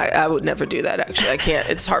 No, I'm not. I would never do that. Actually, I can't.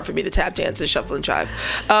 It's hard for me to tap dance and shuffle and jive.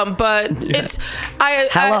 But it's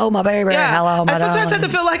hello, my baby. Yeah, hello, my I sometimes darling.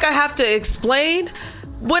 have to feel like I have to explain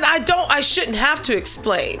when I shouldn't have to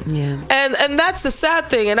explain. Yeah. And that's the sad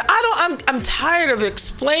thing. And I'm tired of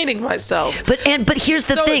explaining myself. But here's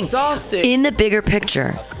the thing. Exhausting. In the bigger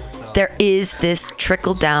picture, there is this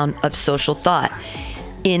trickle down of social thought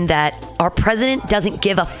in that our president doesn't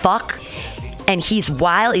give a fuck and he's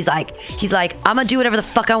wild. He's like, I'm gonna do whatever the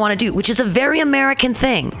fuck I want to do, which is a very American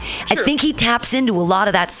thing. Sure. I think he taps into a lot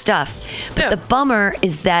of that stuff. But the bummer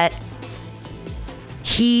is that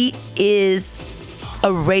he is a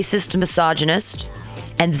racist misogynist,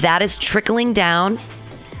 and that is trickling down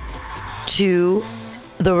to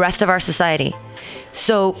the rest of our society.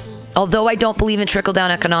 So although I don't believe in trickle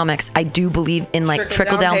down economics, I do believe in like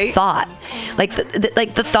trickle down thought. Like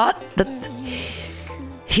the thought that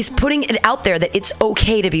he's putting it out there that it's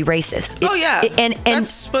okay to be racist. And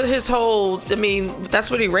that's what his whole, that's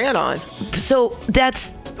what he ran on. So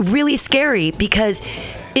that's really scary because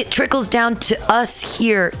it trickles down to us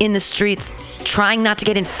here in the streets trying not to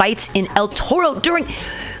get in fights in El Toro during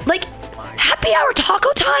like happy hour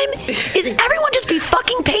taco time. Is everyone just be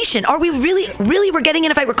fucking patient? Are we really we're getting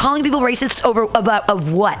in a fight? We're calling people racists over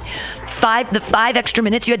of what? 5 extra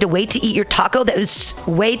minutes you had to wait to eat your taco that was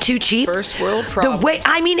way too cheap. First world problems.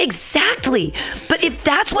 Exactly. But if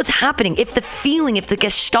that's what's happening, if the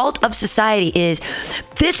gestalt of society is,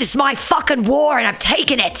 this is my fucking war and I'm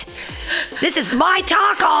taking it. This is my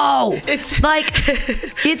taco. It's like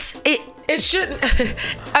it shouldn't.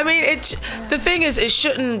 The thing is, it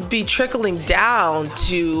shouldn't be trickling down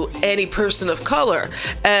to any person of color.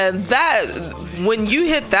 And that, when you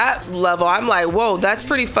hit that level, I'm like, whoa, that's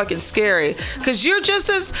pretty fucking scary. Because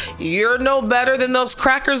you're no better than those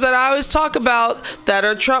crackers that I always talk about that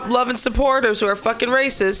are Trump loving supporters who are fucking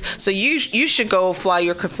racist. So you should go fly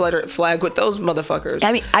your Confederate flag with those motherfuckers.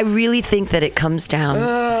 I mean, I really think that it comes down.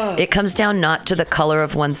 It comes down not to the color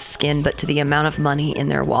of one's skin, but to the amount of money in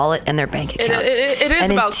their wallet and their bank account. It is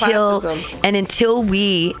about classism. And until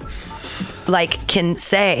we can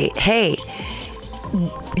say, hey,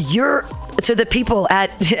 you're to the people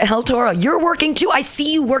at El Toro, you're working too. I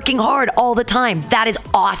see you working hard all the time. That is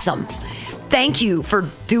awesome. Thank you for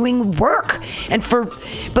doing work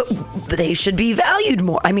but they should be valued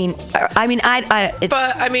more. There's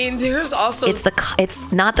also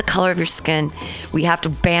it's not the color of your skin. We have to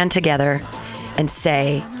band together and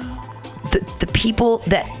say, the people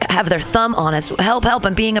that have their thumb on us, help,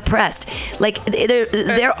 I'm being oppressed. Like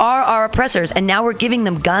there are our oppressors, and now we're giving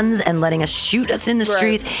them guns and letting us shoot us in the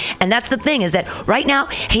streets. And that's the thing, is that right now,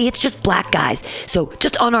 hey, it's just black guys, so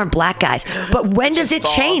just unarmed black guys. But when does it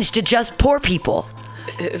change to just poor people?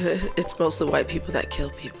 It's mostly white people that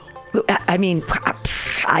kill people. I mean,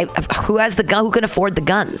 who has the gun? Who can afford the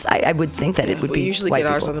guns? I would think that it would be. We usually white get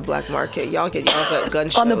ours people. on the black market. Y'all get y'all's at gun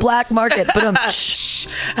shows. On the black market, but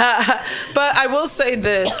but I will say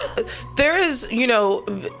this: there is,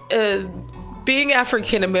 being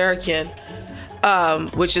African American,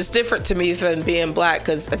 which is different to me than being black,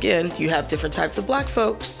 because again, you have different types of black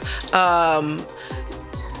folks. Our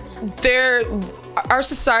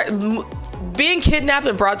society, being kidnapped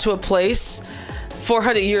and brought to a place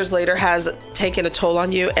 400 years later has taken a toll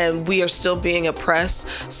on you, and we are still being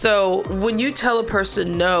oppressed. So when you tell a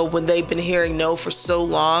person no, when they've been hearing no for so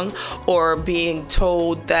long, or being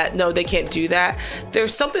told that no, they can't do that,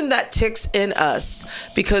 there's something that ticks in us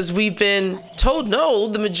because we've been told no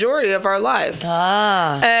the majority of our life.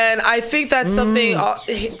 And I think that's something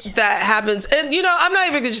that happens. And I'm not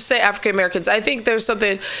even gonna just say African Americans. I think there's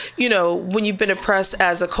something, when you've been oppressed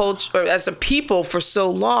as a culture or as a people for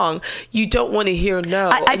so long, you don't want to hear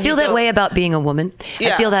no. I feel that way about being a woman.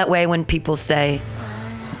 Yeah. I feel that way when people say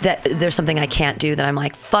that there's something I can't do, that I'm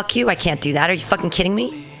like, fuck you, I can't do that. Are you fucking kidding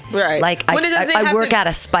me? Right. Like When it doesn't I have work to- out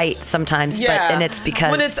of spite sometimes, and it's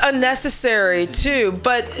because when it's unnecessary too.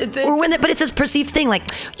 But but it's a perceived thing. Like,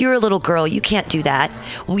 you're a little girl, you can't do that.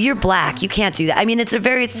 Well, you're black, you can't do that. I mean, it's a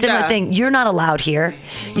very similar thing. You're not allowed here.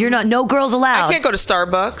 You're not. No girls allowed. I can't go to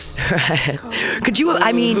Starbucks. Could you?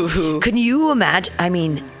 I mean, can you imagine? I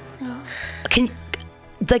mean,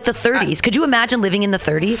 like the 30s. Could you imagine living in the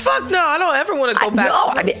 30s? Fuck no, I don't ever want to go back. No,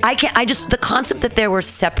 I mean, I can't. I just, the concept that there were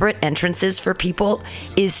separate entrances for people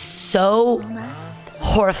is so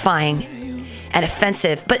horrifying and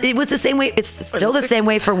offensive. But it was the same way. It's still the same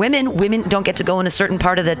way for women. Women don't get to go in a certain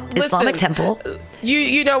part of the Islamic temple.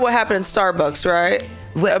 You know what happened in Starbucks, right?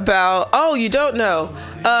 You don't know.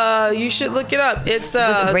 You should look it up. It's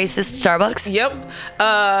Was it racist Starbucks? Yep.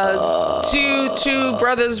 Two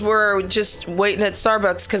brothers were just waiting at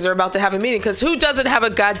Starbucks because they're about to have a meeting. Because who doesn't have a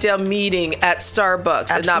goddamn meeting at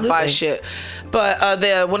Starbucks and not buy shit? But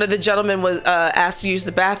one of the gentlemen was asked to use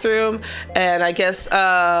the bathroom, and I guess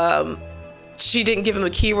she didn't give him a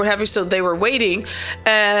key or whatever, so they were waiting,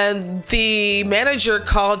 and the manager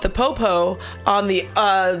called the popo on the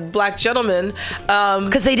black gentleman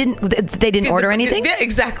because they didn't order anything. Yeah,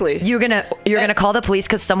 exactly. You're gonna call the police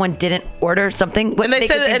because someone didn't order something. And they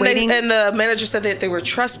said, and the manager said that they were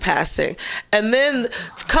trespassing, and then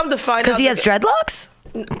come to find out because he has dreadlocks.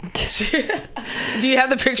 Do you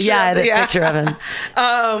have the picture? Yeah, I have the picture of him.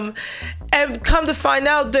 And come to find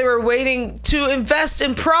out, they were waiting to invest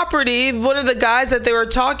in property. One of the guys that they were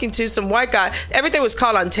talking to, some white guy, everything was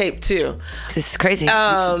caught on tape too. This is crazy.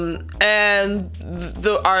 And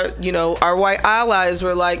our white allies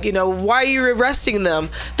were like, why are you arresting them?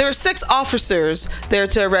 There were 6 officers there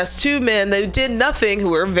to arrest 2 men that did nothing,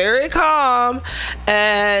 who were very calm,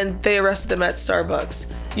 and they arrested them at Starbucks.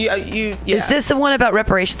 Is this the one about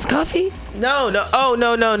reparations coffee? No. Oh,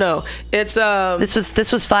 no. It's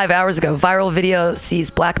This was 5 hours ago. Viral video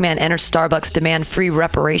sees black man enter Starbucks, demand free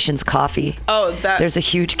reparations coffee. Oh, there's a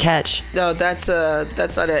huge catch. No, that's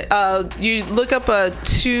not it. You look up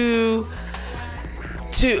two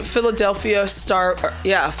Philadelphia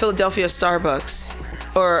Starbucks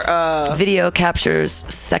or video captures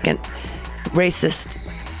second racist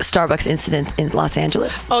Starbucks incident in Los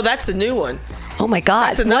Angeles. Oh, that's the new one. Oh my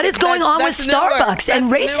God! What is going on with Starbucks and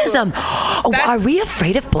racism? Are we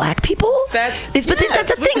afraid of black people? That's the thing.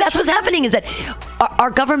 That's what's happening. Is that our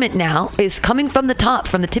government now is coming from the top,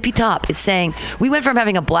 from the tippy top, is saying we went from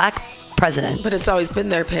having a black president, but it's always been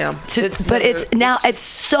there, Pam. It's just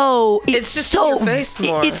so in your face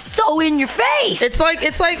more. It's so in your face. It's like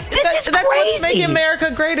this is crazy. That's what's making America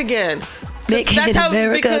great again. Making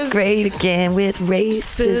America great again with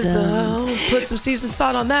racism. Put some seasoned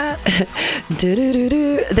salt on that.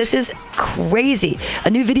 This is crazy. A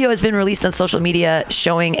new video has been released on social media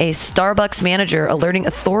showing a Starbucks manager alerting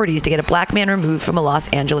authorities to get a black man removed from a Los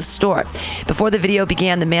Angeles store. Before the video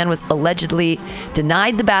began, the man was allegedly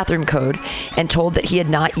denied the bathroom code and told that he had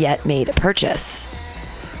not yet made a purchase.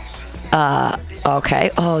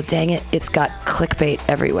 Okay. Oh, dang it. It's got clickbait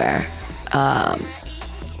everywhere.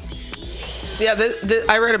 Yeah,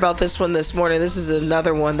 I read about this one this morning. This is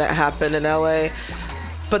another one that happened in LA,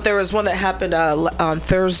 but there was one that happened on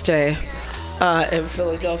Thursday in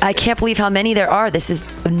Philadelphia. I can't believe how many there are. This is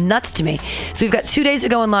nuts to me. So we've got 2 days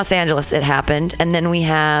ago in Los Angeles it happened, and then we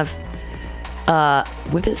have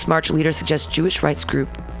Women's March leader suggests Jewish rights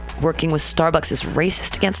group working with Starbucks is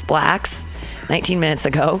racist against blacks. 19 minutes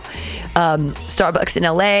ago. Starbucks in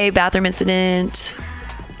LA, bathroom incident.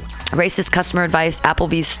 Racist customer advice,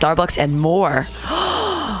 Applebee's, Starbucks, and more.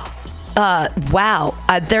 Wow.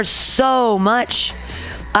 There's so much.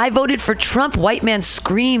 I voted for Trump. White man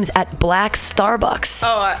screams at black Starbucks.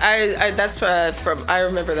 Oh, I that's from I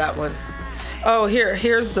remember that one. Oh,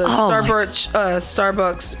 here's the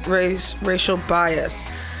Starbucks racial bias.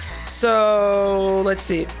 So let's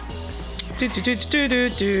see.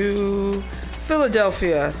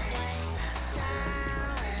 Philadelphia.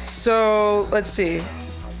 So let's see.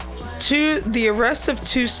 The arrest of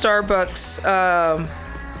 2 Starbucks.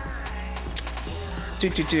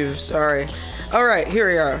 Sorry. All right, here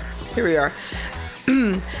we are.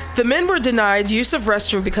 The men were denied use of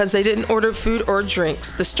restroom because they didn't order food or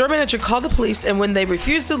drinks. The store manager called the police, and when they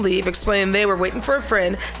refused to leave, explained they were waiting for a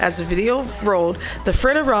friend. As the video rolled, the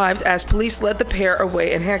friend arrived as police led the pair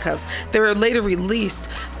away in handcuffs. They were later released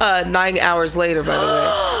 9 hours later, by the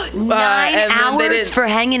way. 9 hours for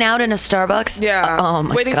hanging out in a Starbucks? Yeah. Oh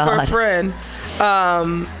my waiting God. for a friend.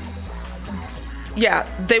 Yeah,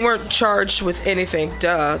 they weren't charged with anything.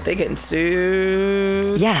 Duh, they getting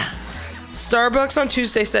sued. Yeah. Starbucks on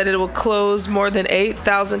Tuesday said it will close more than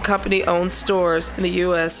 8,000 company-owned stores in the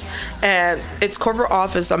U.S. and its corporate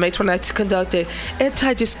office on May 29th to conduct an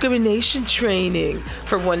anti-discrimination training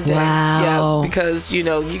for one day. Wow. Yeah, because, you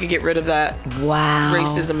can get rid of that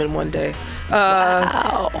racism in one day.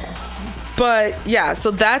 Wow. But yeah,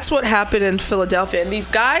 so that's what happened in Philadelphia. And these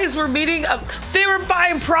guys were meeting up. They were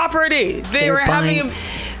buying property. They were having...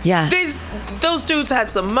 Yeah. Those dudes had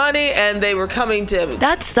some money and they were coming to...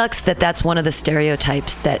 That sucks that's one of the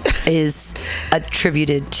stereotypes that is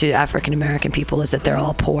attributed to African American people, is that they're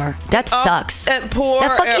all poor. That sucks. And poor,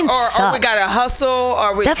 that fucking sucks. Or we got to hustle,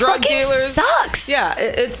 or we drug dealers. That fucking sucks. Yeah,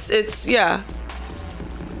 it's yeah.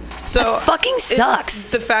 So that fucking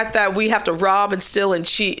sucks. The fact that we have to rob and steal and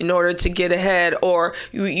cheat in order to get ahead, or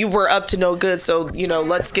you were up to no good, so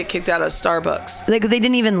let's get kicked out of Starbucks. Like, they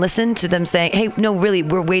didn't even listen to them saying, "Hey, no, really,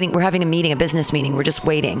 we're waiting. We're having a meeting, a business meeting. We're just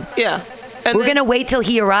waiting." Yeah. And we're gonna wait till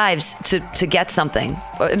he arrives to get something.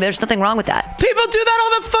 There's nothing wrong with that. People do that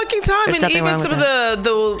all the fucking time. There's and even some of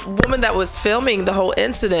the woman that was filming the whole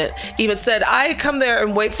incident even said, "I come there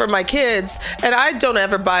and wait for my kids, and I don't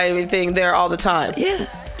ever buy anything there all the time." Yeah.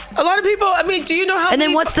 A lot of people, do you know how And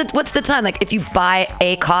then what's the time? Like, if you buy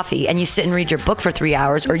a coffee and you sit and read your book for 3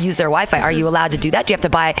 hours or use their Wi-Fi, are you allowed to do that? Do you have to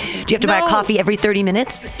buy a coffee every 30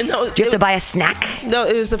 minutes? No. Do you have to buy a snack? No,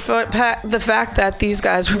 it was the fact that these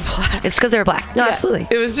guys were black. It's because they were black. No, absolutely.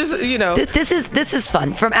 It was just, This is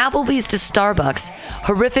fun. From Applebee's to Starbucks,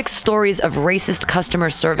 horrific stories of racist customer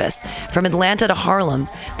service. From Atlanta to Harlem,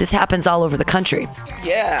 this happens all over the country.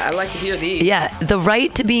 Yeah, I like to hear these. Yeah, the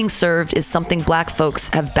right to being served is something black folks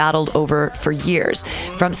have battled over for years.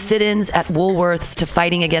 From sit-ins at Woolworths to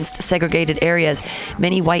fighting against segregated areas,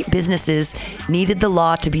 many white businesses needed the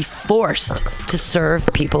law to be forced to serve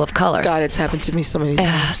people of color. God, it's happened to me so many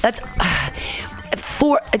times. It's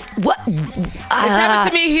happened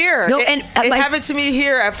to me here. No, it happened to me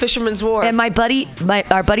here at Fisherman's Wharf. And our buddy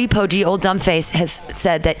Poji, old dumbface, has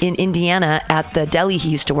said that in Indiana, at the deli he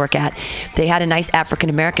used to work at, they had a nice African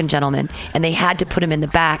American gentleman, and they had to put him in the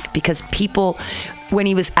back because people, when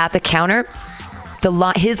he was at the counter,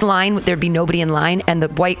 his line, there'd be nobody in line, and the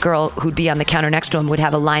white girl who'd be on the counter next to him would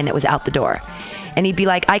have a line that was out the door, and he'd be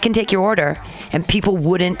like, "I can take your order," and people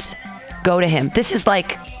wouldn't go to him. This is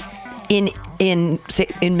like in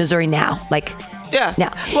Missouri now, like. Yeah.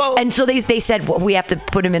 Now. Well, and so they said, well, we have to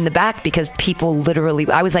put him in the back because people literally,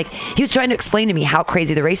 I was like, he was trying to explain to me how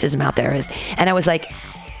crazy the racism out there is. And I was like,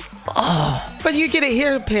 oh. But you get it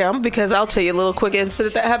here, Pam, because I'll tell you a little quick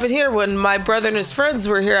incident that happened here. When my brother and his friends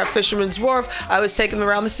were here at Fisherman's Wharf, I was taking them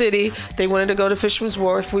around the city. They wanted to go to Fisherman's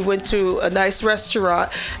Wharf. We went to a nice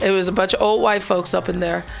restaurant. It was a bunch of old white folks up in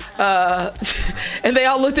there. And they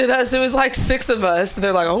all looked at us. It was like 6 of us.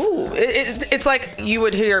 They're like, oh. It's like you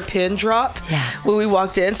would hear a pin drop when we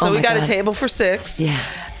walked in. So we got a table for 6. Yeah.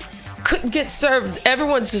 Couldn't get served.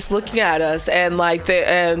 Everyone's just looking at us, and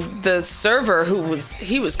the server, who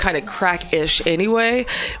was kind of crack-ish anyway,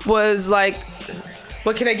 was like,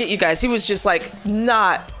 "What can I get you guys?" He was just like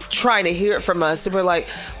not trying to hear it from us, and we're like,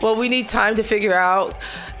 "Well, we need time to figure out."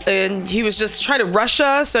 And he was just trying to rush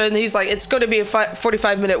us, and he's like, "It's going to be a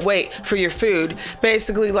 45-minute wait for your food,"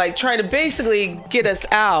 basically like trying to get us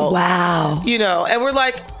out. Wow. And we're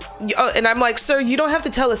like, and I'm like, "Sir, you don't have to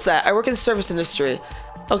tell us that. I work in the service industry.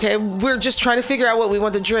 Okay, we're just trying to figure out what we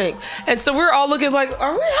want to drink." And so we're all looking like,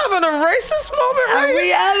 are we having a racist moment right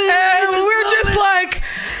here? And we're just like,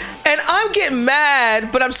 and I'm getting mad,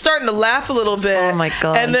 but I'm starting to laugh a little bit. Oh my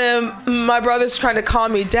God. And then my brother's trying to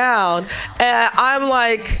calm me down. And I'm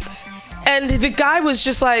like, and the guy was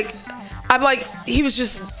just like, he was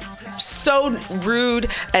just so rude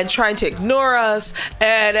and trying to ignore us,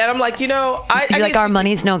 and I'm like, our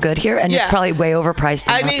money's no good here, and it's probably way overpriced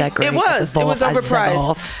and not that great. It was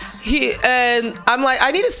overpriced. And I'm like,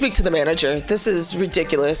 I need to speak to the manager. This is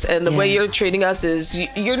ridiculous, and the way you're treating us is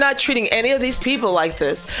you're not treating any of these people like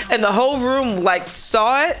this. And the whole room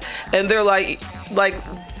saw it, and they're like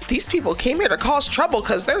these people came here to cause trouble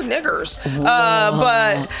because they're niggers.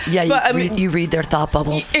 You read their thought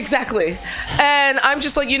bubbles. Exactly. And I'm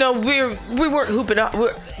just like, we weren't hooping up.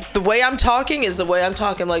 The way I'm talking is the way I'm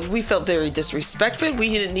talking. Like, we felt very disrespected. We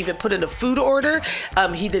didn't even put in a food order.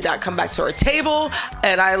 He did not come back to our table,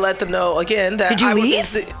 and I let them know again that Did you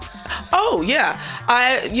leave? Oh yeah,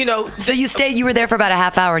 So you were there for about a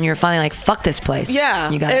half hour, and you were finally like, "Fuck this place." Yeah,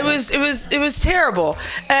 it was terrible,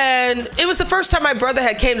 and it was the first time my brother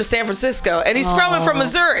had came to San Francisco, and he's probably from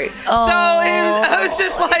Missouri. Oh. So I was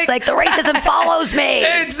just like the racism follows me.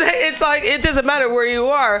 It's like it doesn't matter where you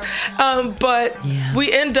are, but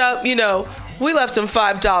we end up, We left him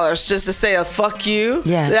 $5 just to say a fuck you.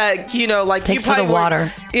 Yeah. That, you know, like Thanks you probably for the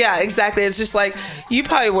water. Yeah, exactly. It's just like you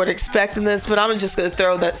probably weren't expecting this, but I'm just gonna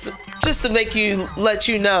throw that just to let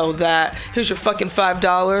you know that here's your fucking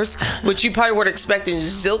 $5, which you probably weren't expecting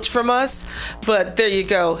zilch from us. But there you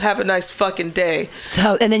go. Have a nice fucking day.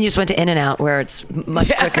 So, and then you just went to In-N-Out where it's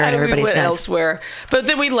much quicker and everybody we went says elsewhere. But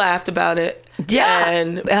then we laughed about it. Yeah,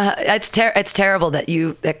 and it's terrible that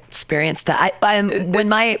you experienced that. When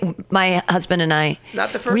my husband and I,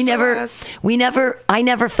 not the first. I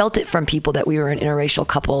never felt it from people that we were an interracial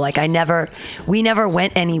couple. Like we never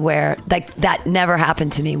went anywhere. Like that never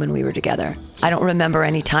happened to me when we were together. I don't remember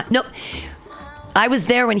any time. Nope. I was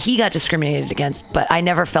there when he got discriminated against, but I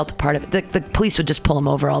never felt a part of it. The police would just pull him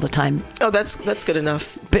over all the time. Oh, that's good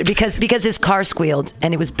enough. But because his car squealed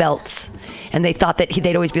and it was belts, and they thought that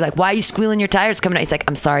they'd always be like, "Why are you squealing? Your tires coming out." He's like,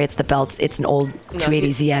 "I'm sorry, it's the belts. It's an old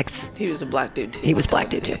 280ZX." He was a black dude too. He was black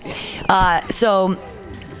dude too. So.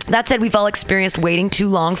 That said, we've all experienced waiting too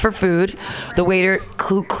long for food. The waiter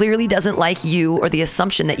clearly doesn't like you, or the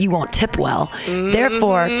assumption that you won't tip well. Mm-hmm.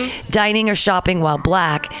 Therefore, dining or shopping while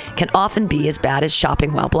black can often be as bad as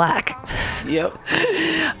shopping while black. Yep.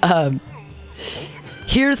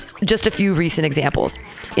 Here's just a few recent examples.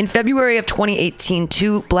 In February of 2018,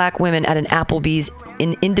 2 black women at an Applebee's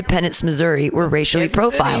in Independence, Missouri were racially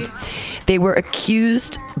profiled. They were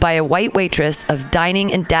accused by a white waitress of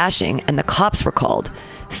dining and dashing, and the cops were called.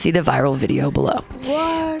 See the viral video below.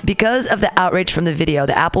 What? Because of the outrage from the video,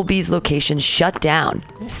 the Applebee's location shut down.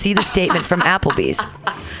 See the statement from Applebee's.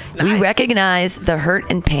 Nice. We recognize the hurt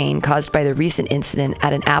and pain caused by the recent incident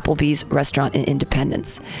at an Applebee's restaurant in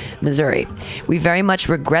Independence, Missouri. We very much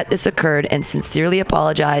regret this occurred and sincerely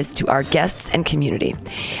apologize to our guests and community.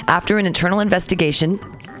 After an internal investigation,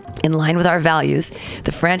 in line with our values,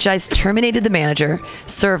 the franchise terminated the manager,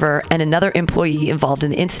 server, and another employee involved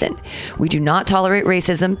in the incident. We do not tolerate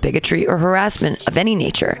racism, bigotry, or harassment of any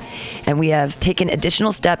nature, and we have taken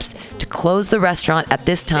additional steps to close the restaurant at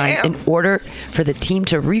this time in order for the team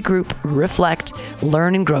to regroup, reflect,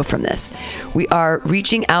 learn, and grow from this. We are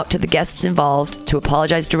reaching out to the guests involved to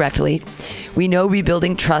apologize directly. We know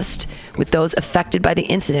rebuilding trust with those affected by the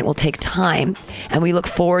incident will take time, and we look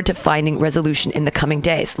forward to finding resolution in the coming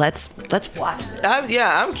days. Let's watch this.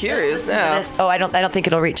 I'm curious now. Oh, I don't think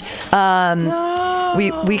it'll reach. No.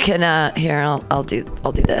 We can here. I'll do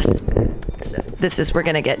this. We're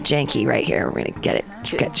gonna get janky right here. We're gonna get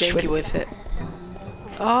janky with it.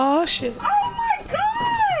 Oh shit. Oh my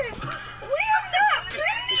god! We are not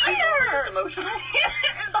here. Emotional.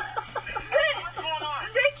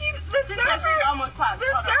 She's almost positive.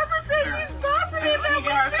 This girlfriend said she's positive. Let me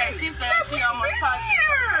get her face. She said she almost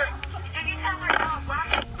positive. Can you tell her no?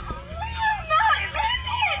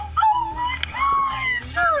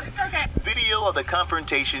 Okay. Video of the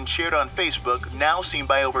confrontation shared on Facebook, now seen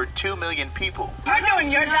by over 2 million people. You're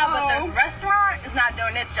doing your job, but this restaurant is not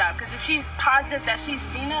doing its job. Because if she's positive that she's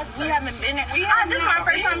seen us, we haven't been there. This is my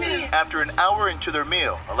first time meeting. After an hour into their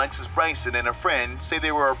meal, Alexis Bryson and a friend say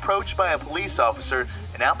they were approached by a police officer,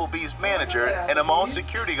 an Applebee's manager, and a mall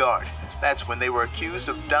security guard. That's when they were accused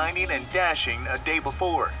of dining and dashing a day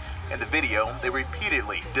before. In the video, they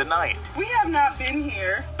repeatedly deny it. We have not been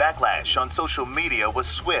here. Backlash on social media was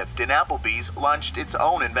swift, and Applebee's launched its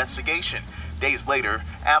own investigation. Days later,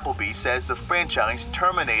 Applebee's says the franchise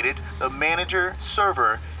terminated the manager,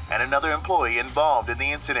 server, and another employee involved in the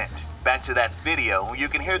incident. Back to that video, you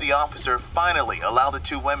can hear the officer finally allow the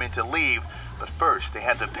 2 women to leave, but first they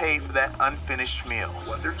had to pay for that unfinished meal.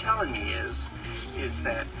 What they're telling me is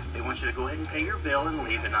that they want you to go ahead and pay your bill and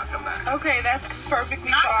leave and not come back. Okay, that's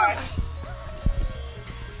perfectly fine.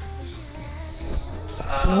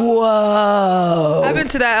 Whoa! I've been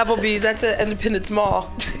to that Applebee's. That's at Independence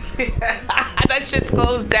Mall. That shit's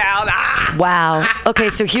closed down. Wow. Okay,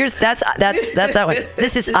 so that's that one.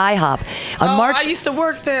 This is IHOP. I used to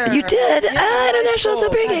work there. You did? Yeah, International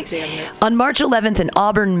upbringing. On March 11th in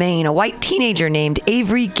Auburn, Maine, a white teenager named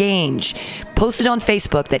Avery Gange posted on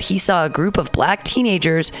Facebook that he saw a group of black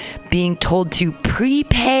teenagers being told to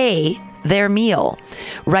prepay their meal,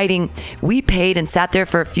 writing, "We paid and sat there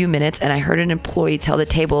for a few minutes, and I heard an employee tell the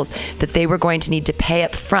tables that they were going to need to pay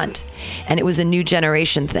up front, and it was a new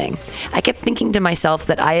generation thing. I kept thinking to myself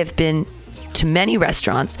that I have been to many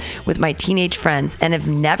restaurants with my teenage friends and have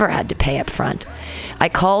never had to pay up front. I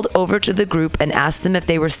called over to the group and asked them if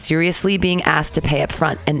they were seriously being asked to pay up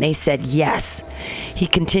front, and they said yes." He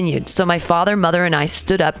continued, "So my father, mother, and I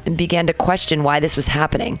stood up and began to question why this was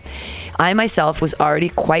happening. I myself was already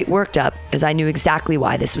quite worked up as I knew exactly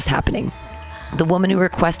why this was happening. The woman who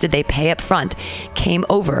requested they pay up front came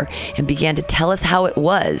over and began to tell us how it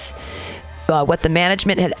was what the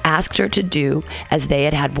management had asked her to do, as they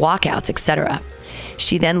had walkouts, etc.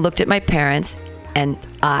 She then looked at my parents and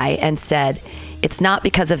said, "It's not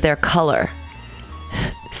because of their color."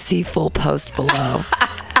 See full post below.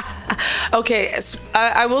 Okay,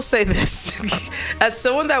 I will say this. As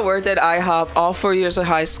someone that worked at IHOP all 4 years of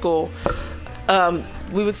high school,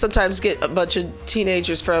 we would sometimes get a bunch of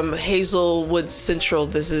teenagers from Hazelwood Central.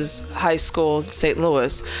 This is high school in St.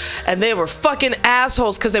 Louis. And they were fucking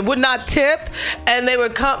assholes because they would not tip. And they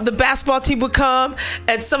would come, the basketball team would come,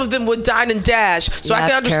 and some of them would dine and dash. So I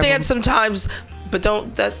can understand terrible. Sometimes, but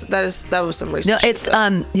don't, that was some racist No, shit, it's,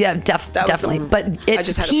 though. definitely. But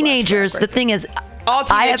teenagers, the thing is, all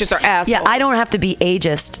teenagers are assholes. Yeah, I don't have to be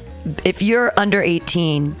ageist. If you're under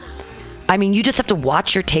 18, I mean, you just have to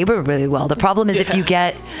watch your table really well. The problem is if you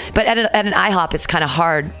get, but at an IHOP, it's kind of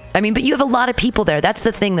hard. I mean, but you have a lot of people there. That's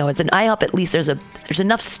the thing, though. It's an IHOP. At least there's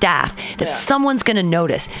enough staff that someone's going to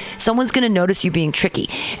notice. Someone's going to notice you being tricky,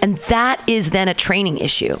 and that is then a training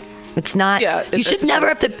issue. It's not. Yeah, you should never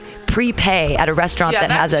have to prepay at a restaurant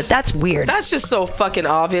that has that's weird. That's just so fucking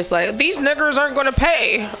obvious. Like, these niggers aren't going to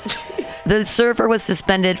pay. The server was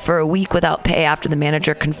suspended for a week without pay after the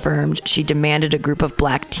manager confirmed she demanded a group of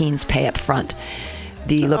black teens pay up front.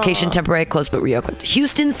 The location temporarily closed but reopened.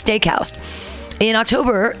 Houston Steakhouse. In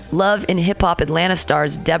October, Love and Hip Hop Atlanta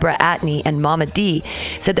stars Deborah Atney and Mama D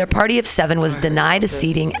said their party of 7 was denied a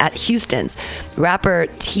seating at Houston's. Rapper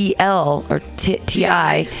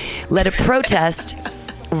T.I. led a protest,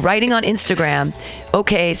 writing on Instagram,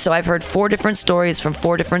 "Okay, so I've heard 4 different stories from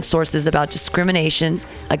 4 different sources about discrimination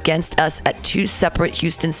against us at 2 separate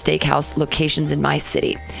Houston Steakhouse locations in my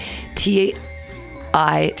city.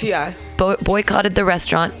 T.I. boycotted the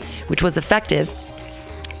restaurant, which was effective,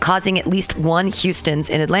 causing at least 1 Houston's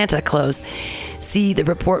in Atlanta to close. See the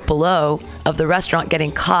report below of the restaurant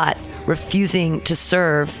getting caught refusing to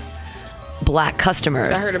serve black customers."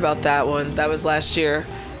 I heard about that one. That was last year.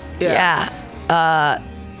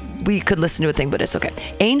 We could listen to a thing, but it's okay.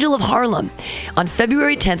 Angel of Harlem. On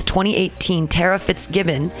February 10th, 2018, Tara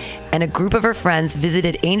Fitzgibbon and a group of her friends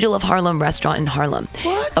visited Angel of Harlem restaurant in Harlem.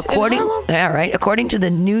 What? According to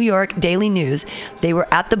the New York Daily News, they were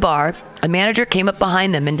at the bar. A manager came up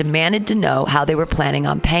behind them and demanded to know how they were planning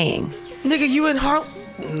on paying. Nigga, you in Harlem?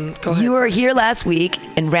 Go ahead, "You were here last week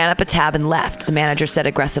and ran up a tab and left," the manager said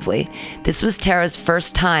aggressively. This was Tara's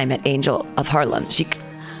first time at Angel of Harlem.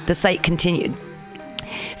 The site continued.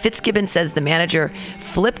 Fitzgibbon says the manager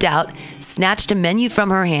flipped out, snatched a menu from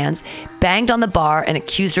her hands, banged on the bar, and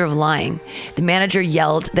accused her of lying. The manager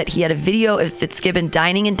yelled that he had a video of Fitzgibbon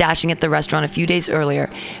dining and dashing at the restaurant a few days earlier,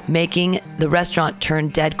 making the restaurant turn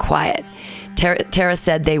dead quiet. Tara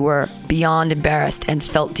said they were beyond embarrassed and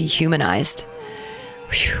felt dehumanized.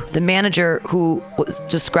 Whew. The manager, who was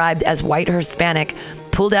described as white or Hispanic,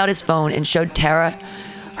 pulled out his phone and showed Tara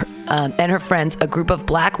and her friends a group of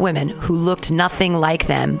black women who looked nothing like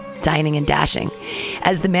them dining and dashing.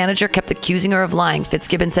 As the manager kept accusing her of lying,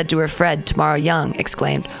 Fitzgibbon said to her friend, Tamara Young,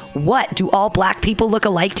 exclaimed, "What, do all black people look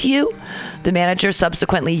alike to you?" The manager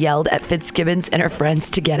subsequently yelled at Fitzgibbons and her friends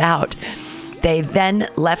to get out. They then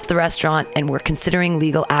left the restaurant and were considering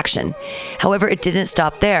legal action. However, it didn't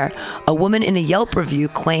stop there. A woman in a Yelp review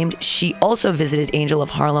claimed she also visited Angel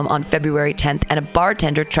of Harlem on February 10th, and a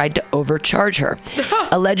bartender tried to overcharge her.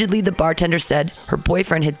 Allegedly, the bartender said her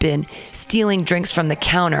boyfriend had been stealing drinks from the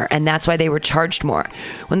counter, and that's why they were charged more.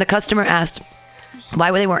 When the customer asked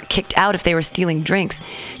why they weren't kicked out if they were stealing drinks,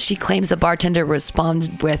 she claims the bartender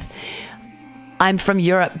responded with, "I'm from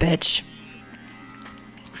Europe, bitch."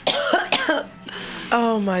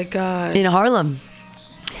 Oh my God. In Harlem.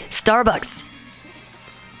 Starbucks.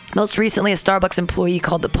 Most recently, a Starbucks employee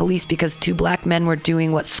called the police because 2 black men were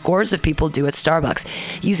doing what scores of people do at Starbucks,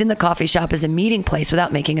 using the coffee shop as a meeting place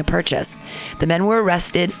without making a purchase. The men were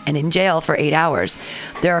arrested and in jail for 8 hours.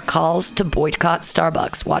 There are calls to boycott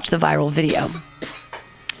Starbucks. Watch the viral video.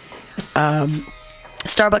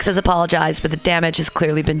 Starbucks has apologized, but the damage has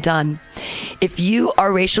clearly been done. If you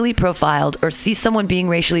are racially profiled or see someone being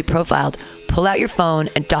racially profiled, pull out your phone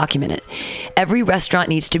and document it. Every restaurant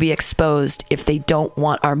needs to be exposed if they don't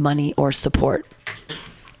want our money or support.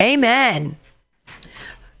 Amen.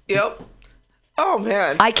 Yep. Oh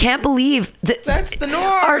man. I can't believe that. That's the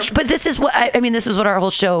norm. But this is what this is what our whole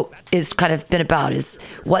show is kind of been about, is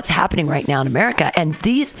what's happening right now in America. And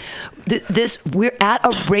we're at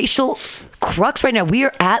a racial crux right now. We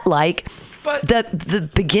are at the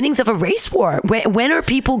beginnings of a race war. When are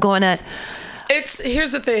people going to?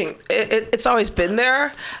 Here's the thing. It's always been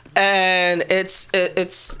there, and it's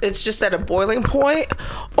just at a boiling point,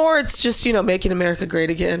 or it's just making America great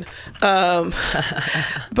again. But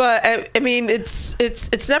I mean,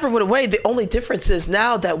 it's never went away. The only difference is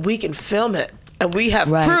now that we can film it. And we have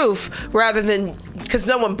proof rather than, because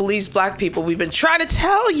no one believes black people. We've been trying to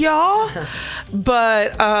tell y'all.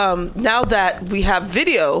 But now that we have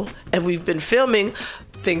video and we've been filming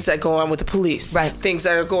things that go on with the police, things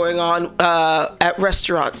that are going on at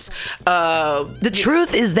restaurants. The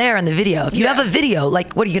truth is there in the video. If you have a video,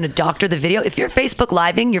 like, what are you going to doctor the video? If you're Facebook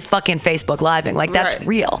living, you're fucking Facebook living. Like, that's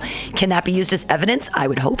real. Can that be used as evidence? I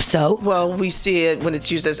would hope so. Well, we see it when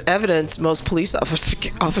it's used as evidence. Most police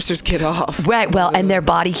officers get off. Right. Well, and their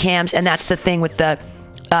body cams, and that's the thing with the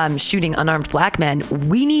shooting unarmed black men.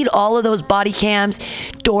 We need all of those body cams,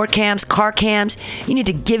 door cams, car cams. You need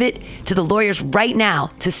to give it to the lawyers right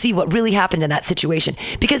now to see what really happened in that situation.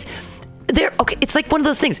 Because it's like one of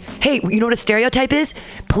those things. Hey, you know what a stereotype is?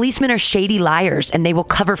 Policemen are shady liars and they will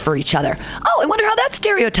cover for each other. Oh, I wonder how that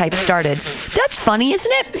stereotype started. That's funny,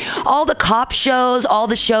 isn't it? All the cop shows, all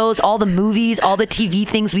the movies, all the TV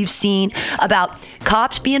things we've seen about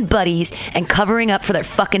cops being buddies and covering up for their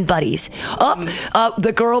fucking buddies.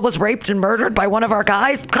 The girl was raped and murdered by one of our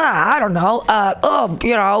guys. I don't know.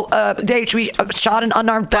 We shot an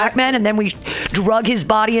unarmed black man and then we drug his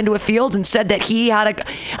body into a field and said that he had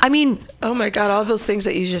oh my God, all those things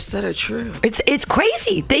that you just said are true. It's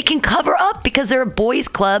crazy. They can cover up because they're a boys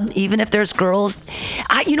club, even if there's girls.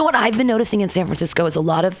 You know what I've been noticing in San Francisco is a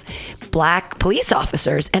lot of black police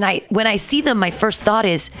officers. And when I see them, my first thought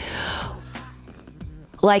is,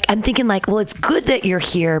 like, I'm thinking like, well, it's good that you're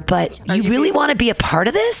here, but you really want to be a part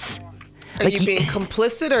of this? Are you being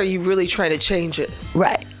complicit, or are you really trying to change it?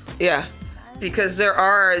 Right. Yeah. Because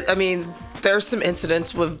there's some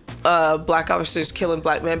incidents with black officers killing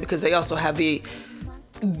black men because they also have they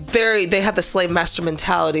have the slave master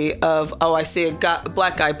mentality of, I see a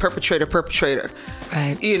black guy, perpetrator.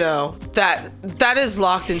 Right. That is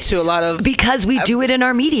locked into a lot of... Because we do it in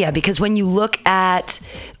our media. Because when you look at...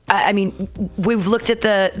 we've looked at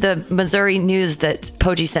the Missouri news that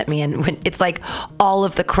Poggi sent me, and when it's like all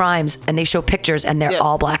of the crimes, and they show pictures, and they're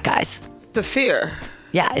all black guys. The fear.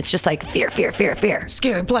 Yeah, it's just like fear.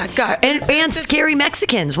 Scary black guy. And scary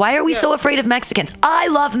Mexicans. Why are we so afraid of Mexicans? I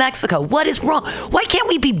love Mexico. What is wrong? Why can't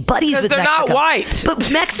we be buddies with Mexico? Because they're not white.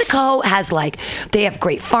 But Mexico has they have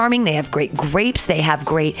great farming. They have great grapes. They have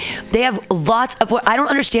lots of what I don't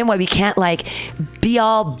understand why we can't be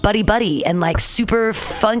all buddy and super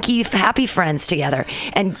funky, happy friends together.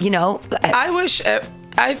 And,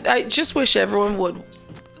 I just wish everyone would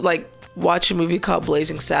watch a movie called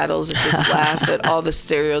Blazing Saddles and just laugh at all the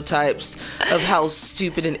stereotypes of how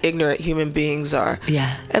stupid and ignorant human beings are.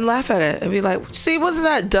 Yeah. And laugh at it and be like, see, wasn't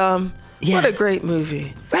that dumb? Yeah. What a great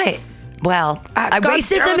movie. Right. Well,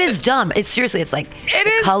 racism is dumb. It's like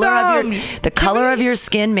the color of your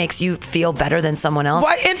skin makes you feel better than someone else.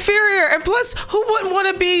 Why inferior? And plus, who wouldn't want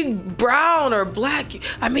to be brown or black?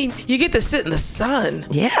 You get to sit in the sun.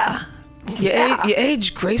 Yeah. You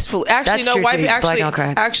age gracefully.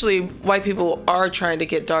 Actually, white people are trying to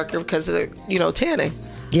get darker because of tanning.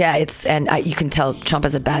 Yeah, you can tell Trump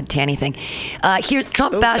has a bad tanny thing. Here,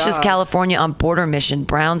 Trump bashes California on border mission.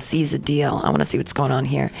 Brown sees a deal. I want to see what's going on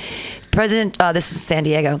here. This is San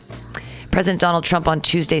Diego. President Donald Trump on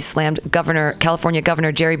Tuesday slammed California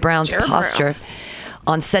Governor Jerry Brown's posture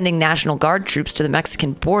on sending National Guard troops to the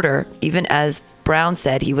Mexican border, even as Brown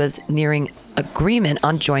said he was nearing agreement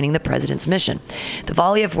on joining the president's mission. The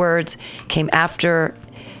volley of words came after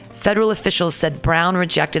federal officials said Brown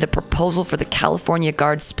rejected a proposal for the California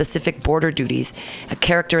Guard's specific border duties, a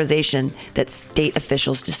characterization that state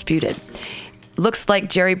officials disputed. Looks like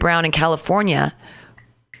Jerry Brown in California...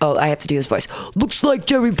 Oh, I have to do his voice. Looks like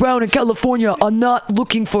Jerry Brown and California are not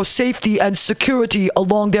looking for safety and security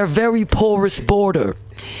along their very porous border,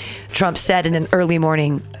 Trump said in an early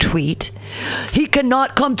morning tweet. He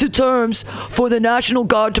cannot come to terms for the National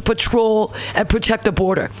Guard to patrol and protect the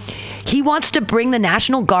border. He wants to bring the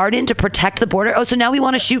National Guard in to protect the border? Oh, so now we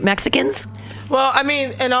want to shoot Mexicans? Well,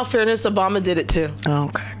 in all fairness, Obama did it too. Oh,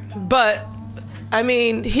 okay. But,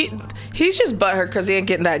 he's just butthurt because he ain't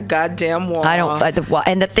getting that goddamn wall. I don't like the wall.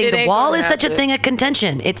 And the wall is such a thing of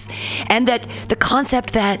contention. And that the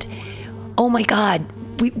concept that, oh my God,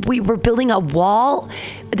 we were building a wall.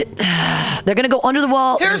 They're going to go under the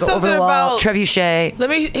wall. Here's go over something the wall, about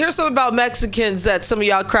trebuchet. Here's something about Mexicans that some of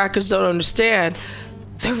y'all crackers don't understand.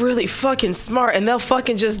 they're really fucking smart, and they'll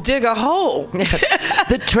fucking just dig a hole.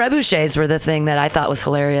 The trebuchets were the thing that I thought was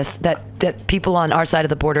hilarious. That people on our side of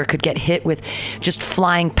the border could get hit with just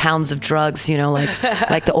flying pounds of drugs,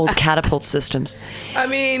 like the old catapult systems.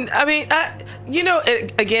 Again,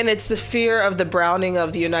 it's the fear of the browning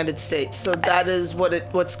of the United States. So that is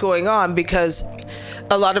what's going on, because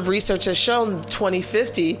a lot of research has shown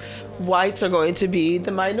 2050, whites are going to be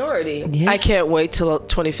the minority. Yeah. I can't wait till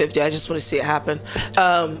 2050. I just want to see it happen.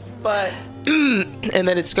 But and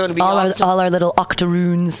then it's going to be all our little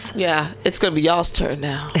octoroons. Yeah, it's going to be y'all's turn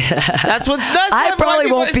now. That's what I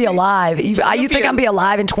probably won't be alive. You think I'll be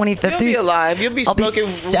alive in 2050? You'll be alive. You'll be smoking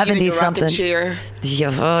 70 weed in a something. rocking chair. Yeah,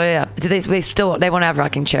 oh yeah. Do they won't have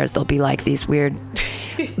rocking chairs. They'll be like these weird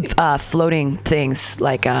floating things.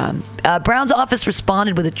 Like Brown's office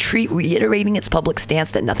responded with a tweet reiterating its public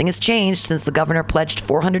stance that nothing has changed since the governor pledged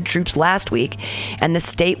 400 troops last week, and the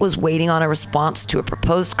state was waiting on a response to a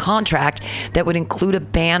proposed contract that would include a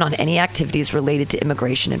ban on any activities related to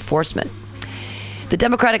immigration enforcement. The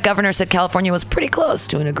Democratic governor said California was pretty close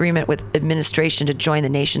to an agreement with administration to join the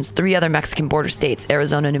nation's 3 other Mexican border states,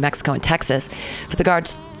 Arizona, New Mexico, and Texas, for the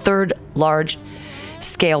Guard's 3rd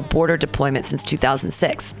large-scale border deployment since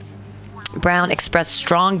 2006. Brown expressed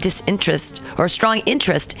strong interest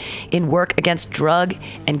in work against drug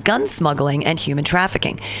and gun smuggling and human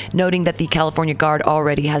trafficking, noting that the California Guard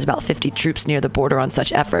already has about 50 troops near the border on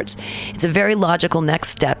such efforts. It's a very logical next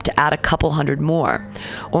step to add a couple hundred more,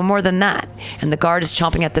 or more than that, and the Guard is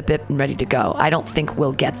chomping at the bit and ready to go. I don't think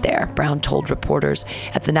we'll get there, Brown told reporters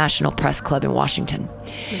at the National Press Club in Washington.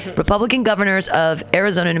 Republican governors of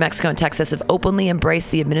Arizona, New Mexico, and Texas have openly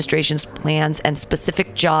embraced the administration's plans and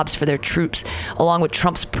specific jobs for their troops, along with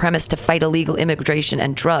Trump's premise to fight illegal immigration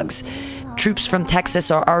and drugs. Troops from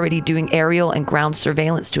Texas are already doing aerial and ground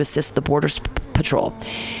surveillance to assist the Border Patrol.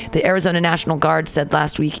 The Arizona National Guard said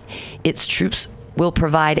last week its troops will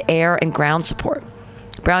provide air and ground support.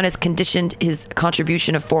 Brown has conditioned his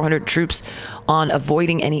contribution of 400 troops on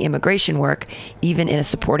avoiding any immigration work, even in a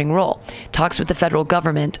supporting role. Talks with the federal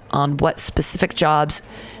government on what specific jobs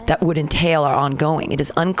that would entail are ongoing. It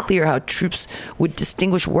is unclear how troops would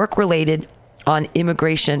distinguish work related on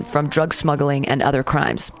immigration from drug smuggling and other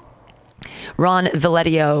crimes. Ron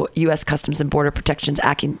Valerio, U.S. Customs and Border Protection's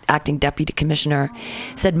acting deputy commissioner,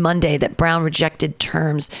 said Monday that Brown rejected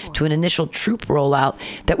terms to an initial troop rollout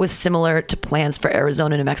that was similar to plans for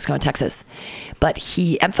Arizona, New Mexico, and Texas. But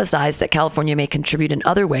he emphasized that California may contribute in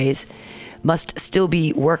other ways, must still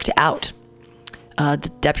be worked out.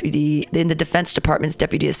 The Defense Department's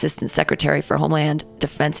Deputy Assistant Secretary for Homeland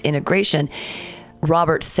Defense Integration,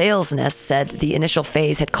 Robert Salesness, said the initial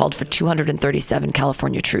phase had called for 237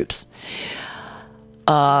 California troops.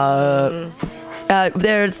 There's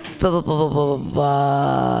blah, blah, blah, blah,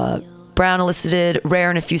 blah. Brown elicited rare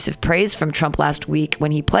and effusive praise from Trump last week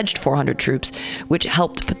when he pledged 400 troops, which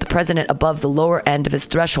helped put the president above the lower end of his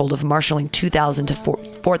threshold of marshaling 2,000 to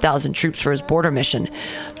 4,000 troops for his border mission.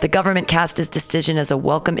 The government cast his decision as a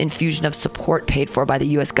welcome infusion of support paid for by the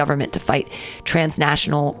U.S. government to fight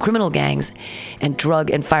transnational criminal gangs and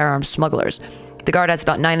drug and firearms smugglers. The Guard has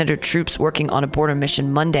about 900 troops working on a border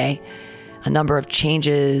mission Monday. A number of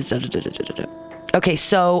changes. Okay,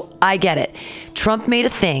 so I get it. Trump made a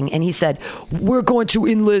thing and he said, we're going to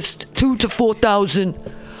enlist 2,000 to 4,000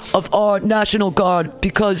 of our National Guard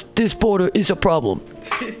because this border is a problem.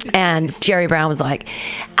 And Jerry Brown was like,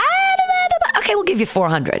 okay, we'll give you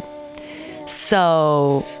 400.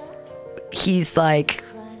 So he's like,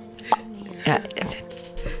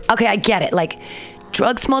 okay, I get it. Like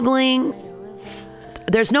drug smuggling,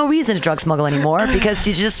 there's no reason to drug smuggle anymore because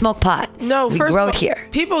you just smoke pot. No, we first grow of all, it here.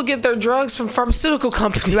 People get their drugs from pharmaceutical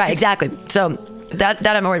companies. Right, exactly. So that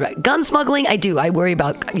I'm worried about. Gun smuggling, I do. I worry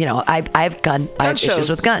about, I have issues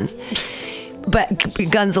with guns.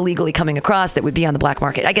 But guns illegally coming across that would be on the black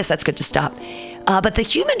market, I guess that's good to stop. But the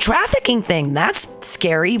human trafficking thing, that's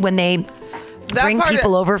scary when they bring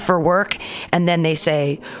people over for work and then they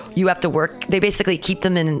say you have to work. They basically keep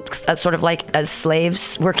them in sort of like as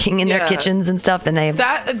slaves working in their kitchens and stuff. And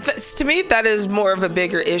to me, that is more of a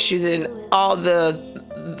bigger issue than all the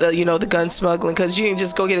gun smuggling, because you can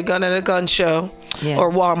just go get a gun at a gun show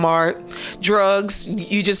or Walmart. Drugs,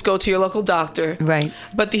 you just go to your local doctor. Right.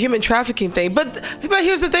 But the human trafficking thing, but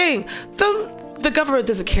here's the thing, the government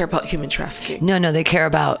doesn't care about human trafficking. No, they care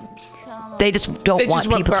about. They just don't want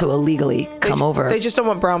people to illegally come over. They just don't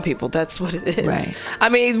want brown people. That's what it is. Right. I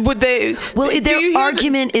mean, would they? Well, their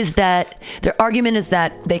argument is that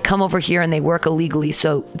they come over here and they work illegally,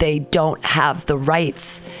 so they don't have the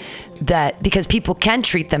rights because people can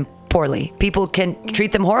treat them poorly. People can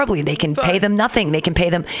treat them horribly. They can pay them nothing. They can pay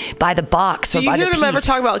them by the box or by the piece. Do you hear them ever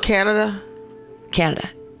talk about Canada? Canada.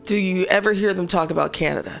 Do you ever hear them talk about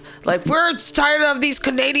Canada? Like, we're tired of these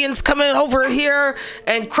Canadians coming over here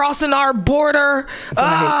and crossing our border.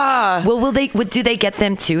 Right. Well, do they get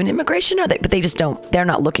them to an immigration, but they just don't? They're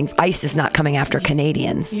not looking. ICE is not coming after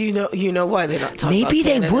Canadians. You know why they're not talking about Maybe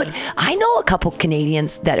they Canada. would. I know a couple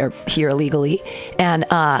Canadians that are here illegally, and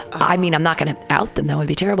I mean, I'm not going to out them. That would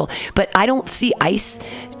be terrible. But I don't see ICE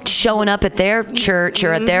showing up at their church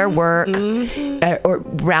or at their work or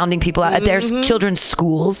rounding people out at their children's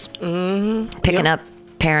schools, picking up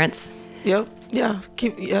parents. Yep. Yeah.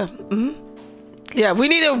 Yeah, we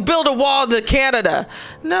need to build a wall to Canada.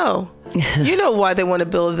 No. You know why they want to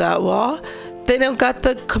build that wall. They don't got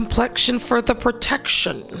the complexion for the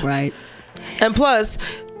protection. Right. And plus,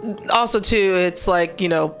 also too, it's like,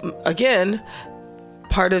 again,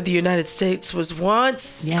 part of the United States was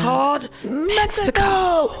once called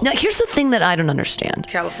Mexico. Now, here's the thing that I don't understand.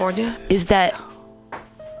 California? Is that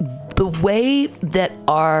the way that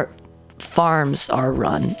our farms are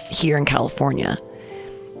run here in California,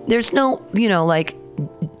 there's no, like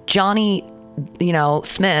Johnny,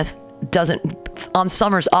 Smith doesn't, on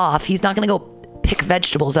summers off, he's not going to go pick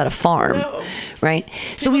vegetables at a farm, right?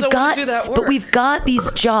 So we've got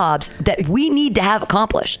these jobs that we need to have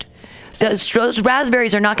accomplished. Those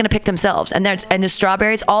raspberries are not going to pick themselves, and the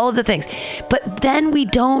strawberries, all of the things. But then we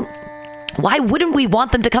don't. Why wouldn't we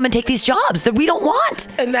want them to come and take these jobs that we don't want?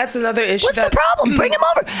 And that's another issue. What's the problem? Bring them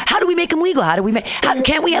over. How do we make them legal?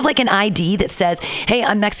 Can't we have like an ID that says, "Hey,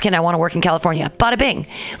 I'm Mexican. I want to work in California." Bada bing.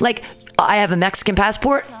 Like, I have a Mexican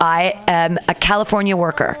passport. I am a California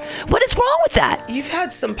worker. What is wrong with that? You've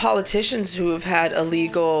had some politicians who have had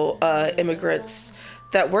illegal immigrants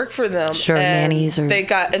that work for them. Sure, nannies or they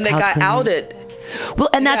got outed. Well,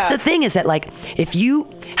 and that's the thing is that, like, if you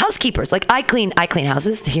housekeepers, like I clean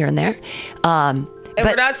houses here and there. And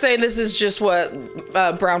we're not saying this is just what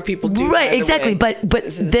brown people do. Right, exactly. But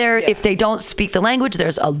if they don't speak the language,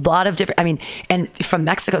 there's a lot of different. I mean, and from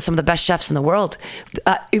Mexico, some of the best chefs in the world.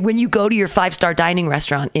 When you go to your 5-star dining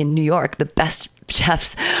restaurant in New York, the best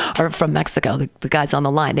chefs are from Mexico. The guys on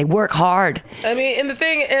the line, they work hard. I mean, and the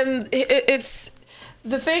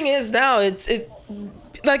thing is now,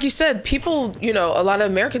 like you said, people, a lot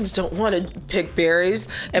of Americans don't want to pick berries,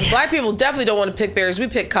 and black people definitely don't want to pick berries. We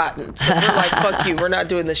pick cotton, so we're like, fuck you, we're not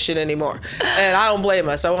doing this shit anymore. And I don't blame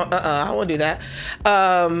us. I don't want to do that.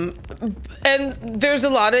 And there's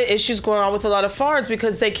a lot of issues going on with a lot of farms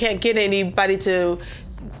because they can't get anybody to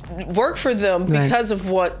work for them because of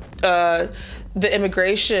what the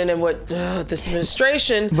immigration and what this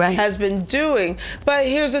administration has been doing. But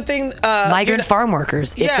here's the thing. Migrant farm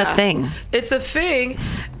workers. It's a thing. It's a thing.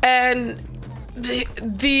 And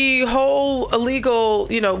the whole illegal,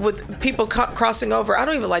 with people crossing over, I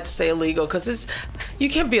don't even like to say illegal because you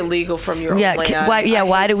can't be illegal from your own land.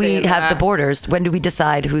 Why do we have the borders? When do we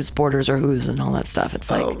decide whose borders are whose and all that stuff? It's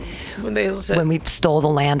like when we stole the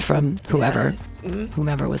land from whoever.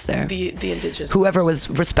 Whomever was there, the indigenous, whoever was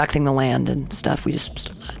respecting the land and stuff, we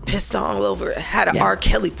just pissed all over it. Had an R.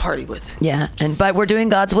 Kelly party with it. Yeah, but we're doing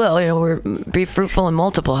God's will. We're be fruitful and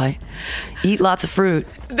multiply, eat lots of fruit.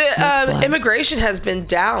 The immigration has been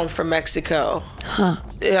down from Mexico. Huh?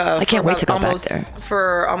 I can't wait to go back there.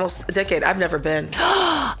 For almost a decade. I've never been.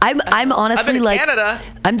 I'm honestly I've been to Canada.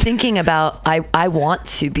 I'm thinking about. I want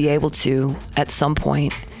to be able to at some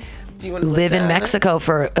point. Live in Mexico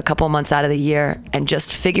for a couple months out of the year and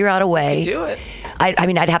just figure out a way. Do it. I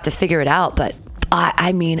mean, I'd have to figure it out, but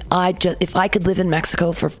if I could live in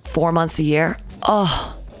Mexico for 4 months a year,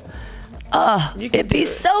 it'd be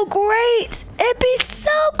so great. It'd be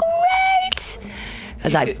so great.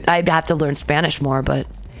 Because I'd have to learn Spanish more, but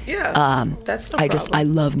that's no problem. I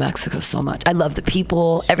love Mexico so much. I love the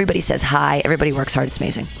people. Everybody says hi. Everybody works hard. It's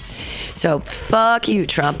amazing. So fuck you,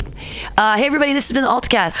 Trump. Hey everybody, this has been the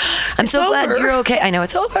Alta-Cast. I'm so glad you're okay. I know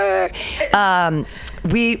it's over.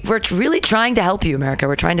 We're really trying to help you, America.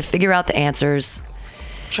 We're trying to figure out the answers.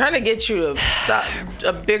 Trying to get you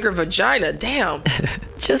a bigger vagina. Damn.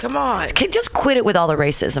 Come on. Just quit it with all the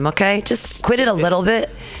racism, okay? Just quit it a little bit.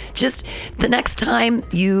 Just the next time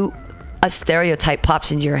a stereotype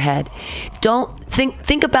pops into your head, don't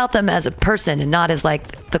think about them as a person and not as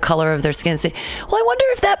like the color of their skin. Say, well, I wonder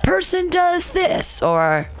if that person does this,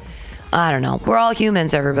 or I don't know. We're all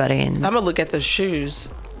humans, everybody. And I'm gonna look at the shoes.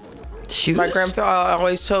 Shoes. My grandpa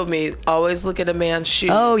always told me, always look at a man's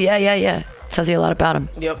shoes. Oh yeah. Tells you a lot about him.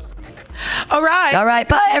 Yep. All right.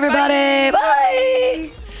 Bye, everybody.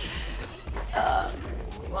 Bye.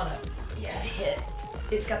 You wanna hit?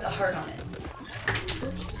 It's got the heart on it.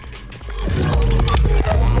 Oops.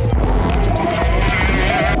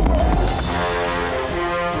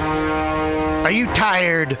 you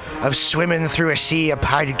tired of swimming through a sea of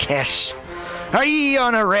podcasts? Are ye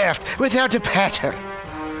on a raft without a paddle?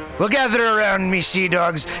 Well, gather around me, sea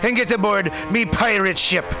dogs, and get aboard me pirate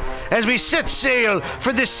ship as we set sail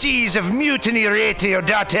for the seas of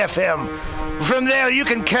MutinyRadio.fm. From there, you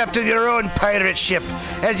can captain your own pirate ship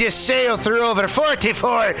as you sail through over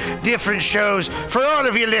 44 different shows for all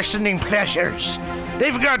of your listening pleasures.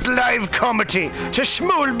 They've got live comedy to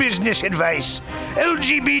small business advice,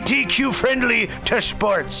 LGBTQ friendly to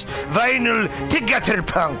sports, vinyl to gutter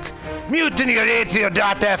punk.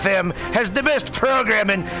 MutinyRadio.fm has the best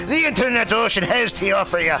programming the internet ocean has to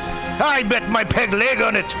offer you. I bet my peg leg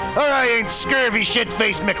on it, or I ain't scurvy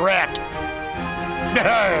shit-faced McRat.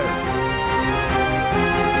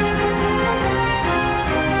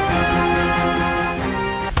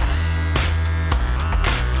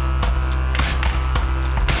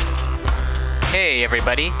 Hey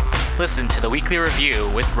everybody, listen to the Weekly Review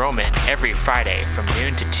with Roman every Friday from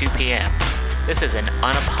noon to 2 p.m. This is an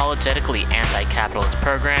unapologetically anti-capitalist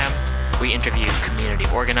program. We interview community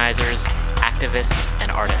organizers, activists, and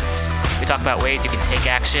artists. We talk about ways you can take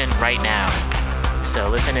action right now. So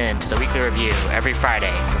listen in to the Weekly Review every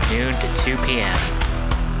Friday from noon to 2 p.m.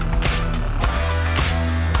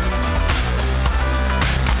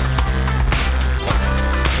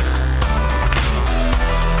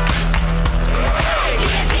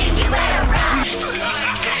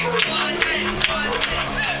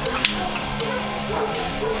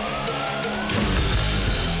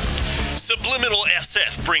 Subliminal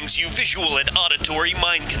SF brings you visual and auditory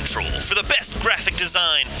mind control. For the best graphic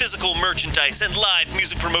design, physical merchandise, and live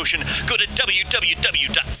music promotion, go to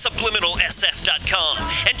www.subliminalsf.com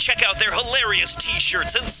and check out their hilarious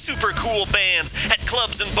t-shirts and super cool bands at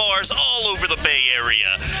clubs and bars all over the Bay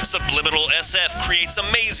Area. Subliminal SF creates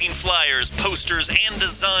amazing flyers, posters, and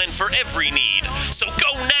design for every need. So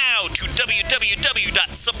go now to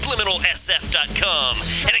www.subliminalsf.com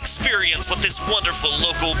and experience what this wonderful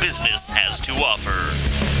local business has to offer.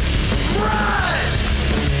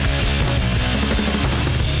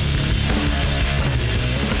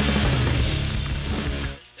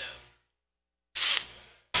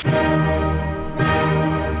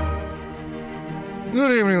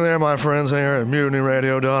 Good evening there, my friends here at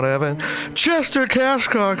MutinyRadio.fm. Chester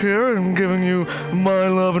Cashcock here, and giving you my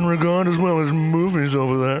love and regard as well as movies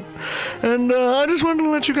over there. And I just wanted to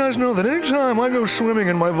let you guys know that anytime I go swimming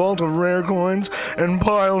in my vault of rare coins and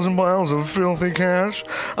piles of filthy cash,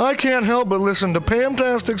 I can't help but listen to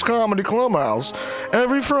Pamtastic's Comedy Clubhouse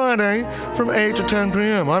every Friday from 8 to 10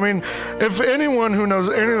 p.m. I mean, if anyone who knows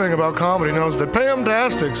anything about comedy knows that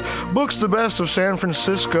Pamtastics books the best of San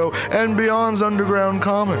Francisco and beyond's underground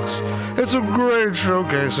comics. It's a great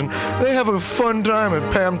showcase, and they have a fun time at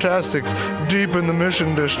Pamtastics deep in the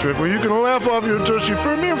Mission District, where you can laugh off your tushy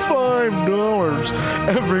for a mere $5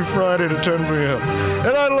 every Friday to 10 p.m.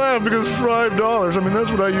 And I laugh because $5, I mean,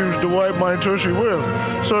 that's what I use to wipe my tushy with.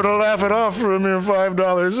 So to laugh it off for a mere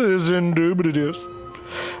 $5 is indubitious.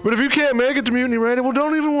 But if you can't make it to Mutiny Radio, well,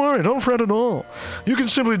 don't even worry. Don't fret at all. You can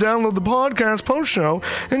simply download the podcast post-show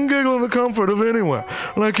and giggle in the comfort of anywhere,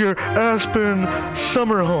 like your Aspen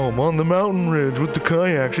summer home on the mountain ridge with the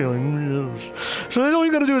kayak feeling. So all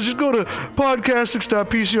you got to do is just go to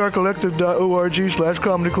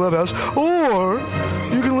podcastics.pcrcollective.org/comedy clubhouse, or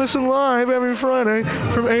you can listen live every Friday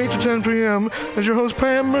from 8 to 10 p.m. as your host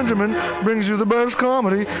Pam Benjamin brings you the best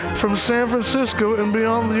comedy from San Francisco and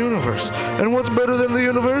beyond the universe. And what's better than the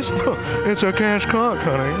universe? It's a cash cock,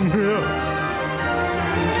 honey. Yeah.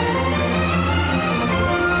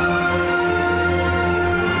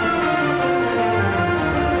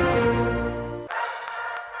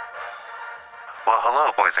 Well, hello,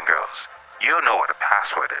 boys and girls. You know what a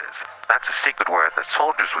password is. That's a secret word that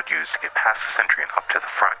soldiers would use to get past the sentry and up to the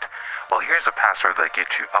front. Well, here's a password that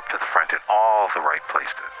gets you up to the front in all the right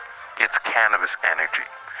places. It's cannabis energy.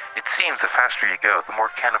 It seems the faster you go, the more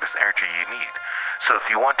cannabis energy you need. So if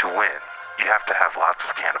you want to win, you have to have lots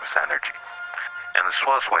of cannabis energy. And the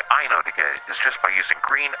swellest way I know to get it is just by using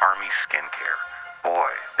Green Army Skincare.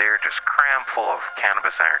 Boy, they're just crammed full of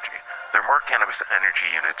cannabis energy. There are more cannabis energy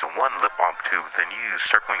units in one lip balm tube than you use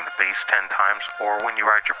circling the base 10 times or when you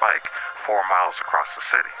ride your bike 4 miles across the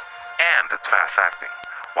city. And it's fast acting.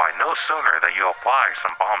 Why, no sooner than you apply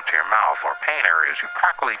some balm to your mouth or pain areas, you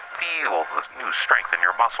practically feel the new strength in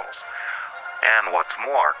your muscles. And what's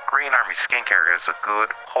more, Green Army Skincare is a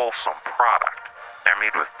good, wholesome product. They're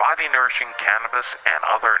made with body-nourishing cannabis and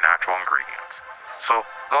other natural ingredients. So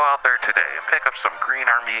go out there today and pick up some Green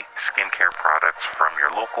Army Skincare products from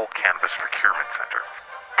your local cannabis procurement center.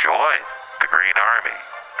 Join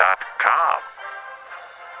thegreenarmy.com.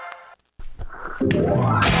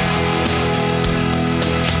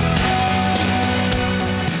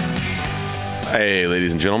 Hey,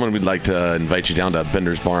 ladies and gentlemen, we'd like to invite you down to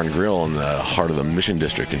Bender's Bar and Grill in the heart of the Mission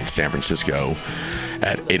District in San Francisco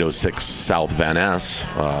at 806 South Van Ness.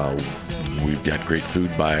 We've got great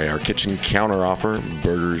food by our kitchen counter offer,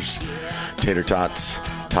 burgers, tater tots,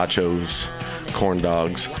 tachos, corn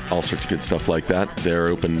dogs, all sorts of good stuff like that. They're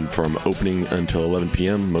open from opening until 11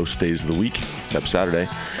 p.m. most days of the week, except Saturday.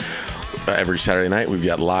 Every Saturday night, we've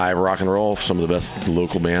got live rock and roll, some of the best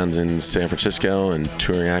local bands in San Francisco and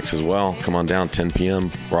touring acts as well. Come on down, 10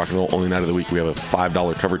 p.m. Rock and roll, only night of the week. We have a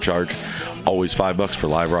 $5 cover charge, always $5 for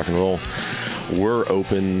live rock and roll. We're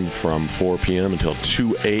open from 4 p.m. until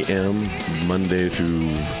 2 a.m. Monday through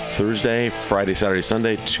Thursday, Friday, Saturday,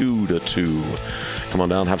 Sunday, 2 to 2. Come on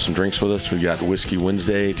down, have some drinks with us. We've got Whiskey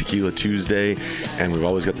Wednesday, Tequila Tuesday, and we've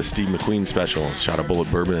always got the Steve McQueen special, shot of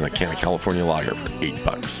bullet bourbon and a can of California lager for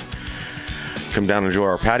 $8. Come down and enjoy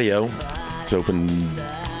our patio. It's open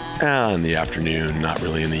in the afternoon, not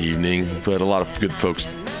really in the evening, but a lot of good folks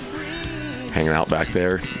hanging out back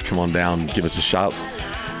there. Come on down, give us a shout.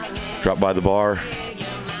 Drop by the bar,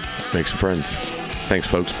 make some friends. Thanks,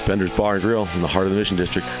 folks. Bender's Bar and Grill in the heart of the Mission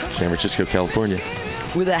District, San Francisco, California.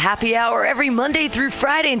 With a happy hour every Monday through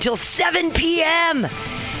Friday until 7 p.m.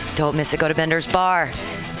 Don't miss it. Go to Bender's Bar.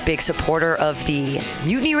 Big supporter of the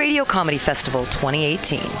Mutiny Radio Comedy Festival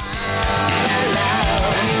 2018.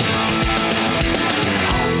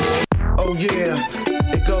 Oh yeah,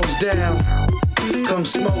 it goes down. Come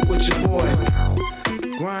smoke with your boy.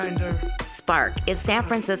 Grinder. Spark is San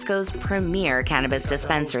Francisco's premier cannabis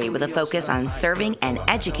dispensary with a focus on serving and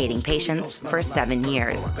educating patients for 7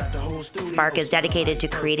 years. Spark is dedicated to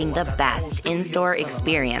creating the best in-store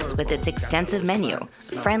experience with its extensive menu,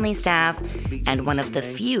 friendly staff, and one of the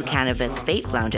few cannabis vape lounges